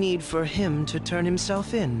be no need for him to turn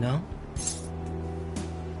himself in, no?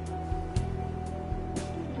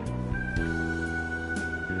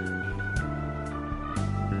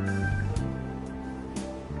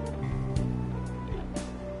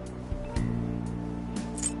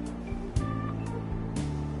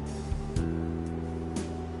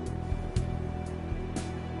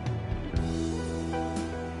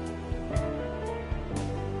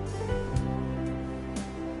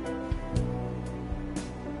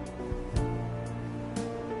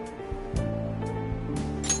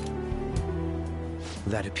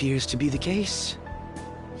 That appears to be the case.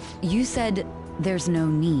 You said there's no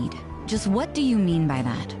need. Just what do you mean by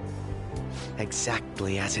that?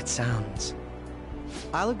 Exactly as it sounds.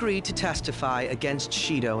 I'll agree to testify against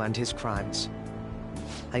Shido and his crimes.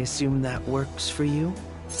 I assume that works for you?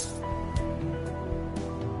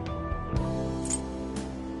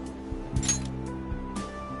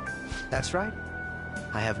 That's right.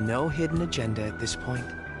 I have no hidden agenda at this point.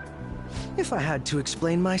 If I had to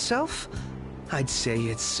explain myself, I'd say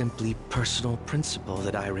it's simply personal principle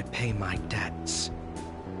that I repay my debts.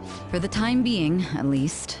 For the time being, at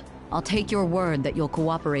least, I'll take your word that you'll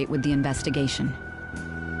cooperate with the investigation.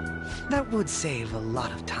 That would save a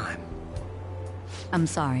lot of time. I'm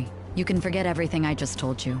sorry. You can forget everything I just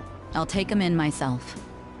told you. I'll take him in myself.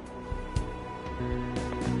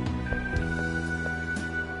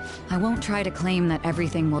 I won't try to claim that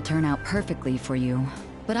everything will turn out perfectly for you,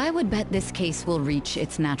 but I would bet this case will reach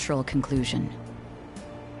its natural conclusion.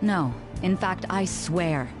 No, in fact, I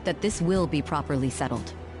swear that this will be properly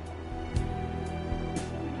settled.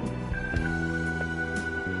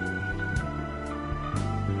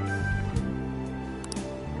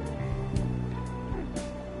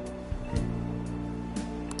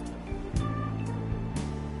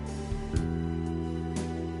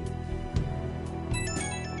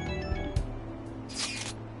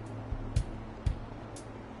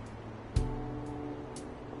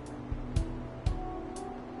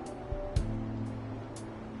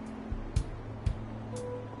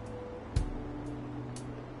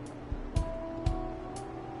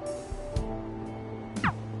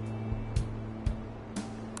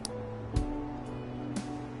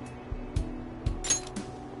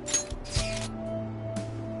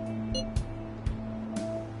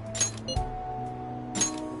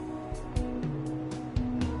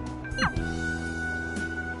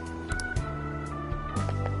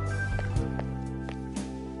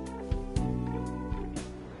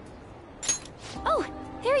 Oh,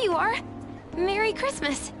 there you are. Merry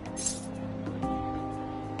Christmas.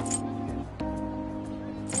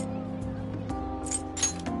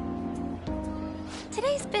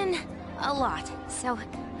 Today's been a lot, so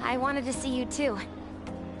I wanted to see you too.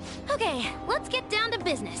 Okay, let's get down to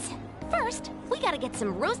business. First, we gotta get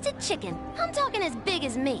some roasted chicken. I'm talking as big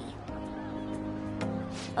as me.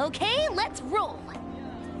 Okay, let's roll.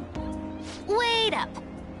 Wait up.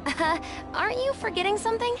 Aren't you forgetting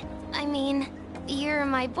something? I mean, you're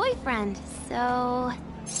my boyfriend, so...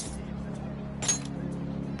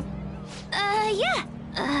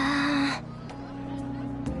 yeah.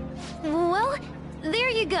 Well, there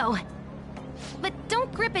you go. But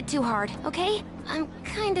don't grip it too hard, okay? I'm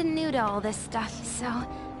kinda new to all this stuff, so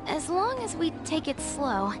as long as we take it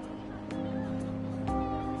slow...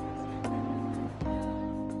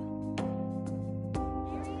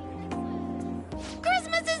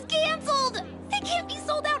 Christmas is canceled! It can't be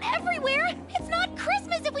sold out everywhere! It's not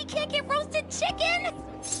Christmas if we can't get roasted chicken!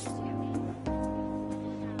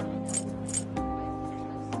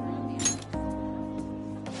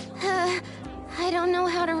 I don't know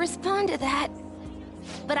how to respond to that.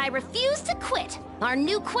 But I refuse to quit. Our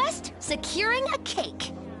new quest, securing a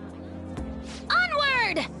cake.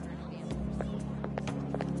 Onward!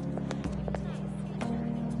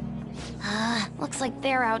 Looks like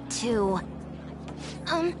they're out too.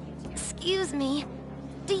 Excuse me.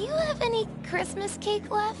 Do you have any Christmas cake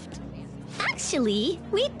left? Actually,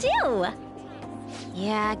 we do.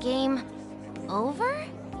 Yeah, game over?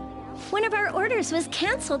 One of our orders was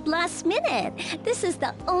canceled last minute. This is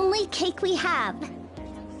the only cake we have.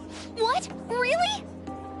 What? Really?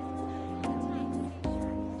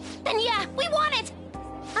 Then yeah, we want it!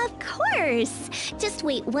 Of course. Just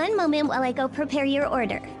wait one moment while I go prepare your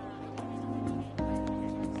order.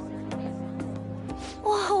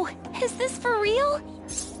 Whoa, is this for real?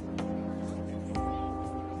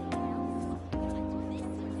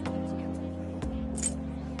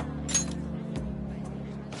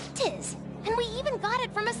 Tis, and we even got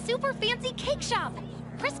it from a super fancy cake shop.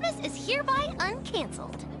 Christmas is hereby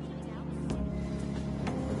uncanceled.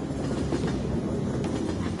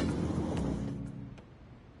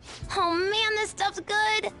 Oh man, this stuff's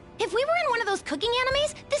good. If we were in one of those cooking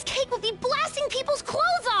animes, this cake would be blasting people's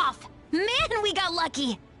clothes off. Man, we got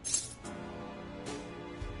lucky.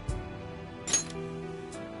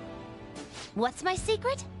 What's my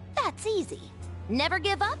secret? That's easy. Never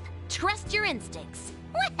give up, trust your instincts.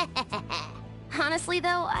 Honestly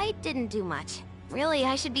though, I didn't do much. Really,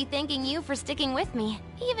 I should be thanking you for sticking with me,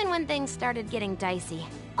 even when things started getting dicey.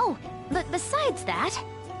 Oh, but besides that,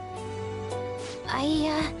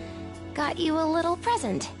 I, got you a little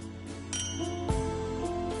present.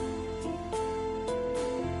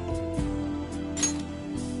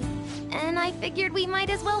 And I figured we might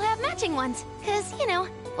as well have matching ones. 'Cause, you know,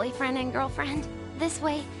 boyfriend and girlfriend. This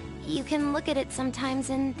way, you can look at it sometimes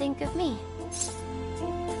and think of me.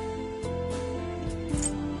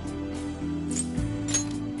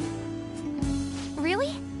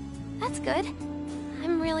 Really? That's good.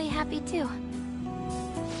 I'm really happy too.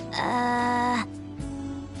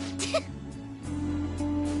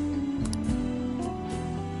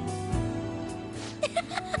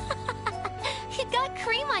 You got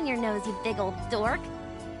cream on your nose, you big old dork.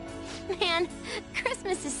 Man,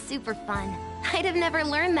 Christmas is super fun. I'd have never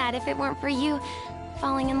learned that if it weren't for you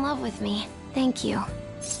falling in love with me. Thank you.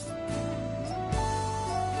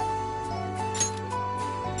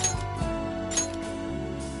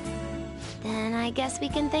 Then I guess we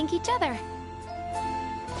can thank each other.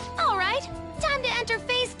 All right, time to enter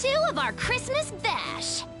phase 2 of our Christmas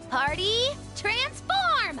bash. Party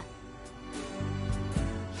transform!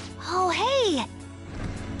 Oh, hey!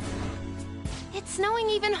 It's snowing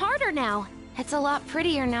even harder now. It's a lot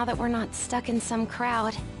prettier now that we're not stuck in some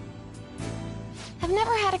crowd. I've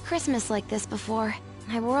never had a Christmas like this before.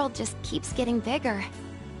 My world just keeps getting bigger.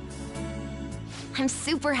 I'm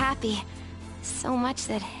super happy. So much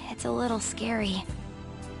that it's a little scary.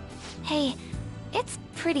 Hey, it's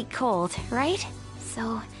pretty cold, right?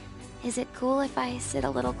 So, is it cool if I sit a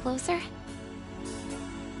little closer?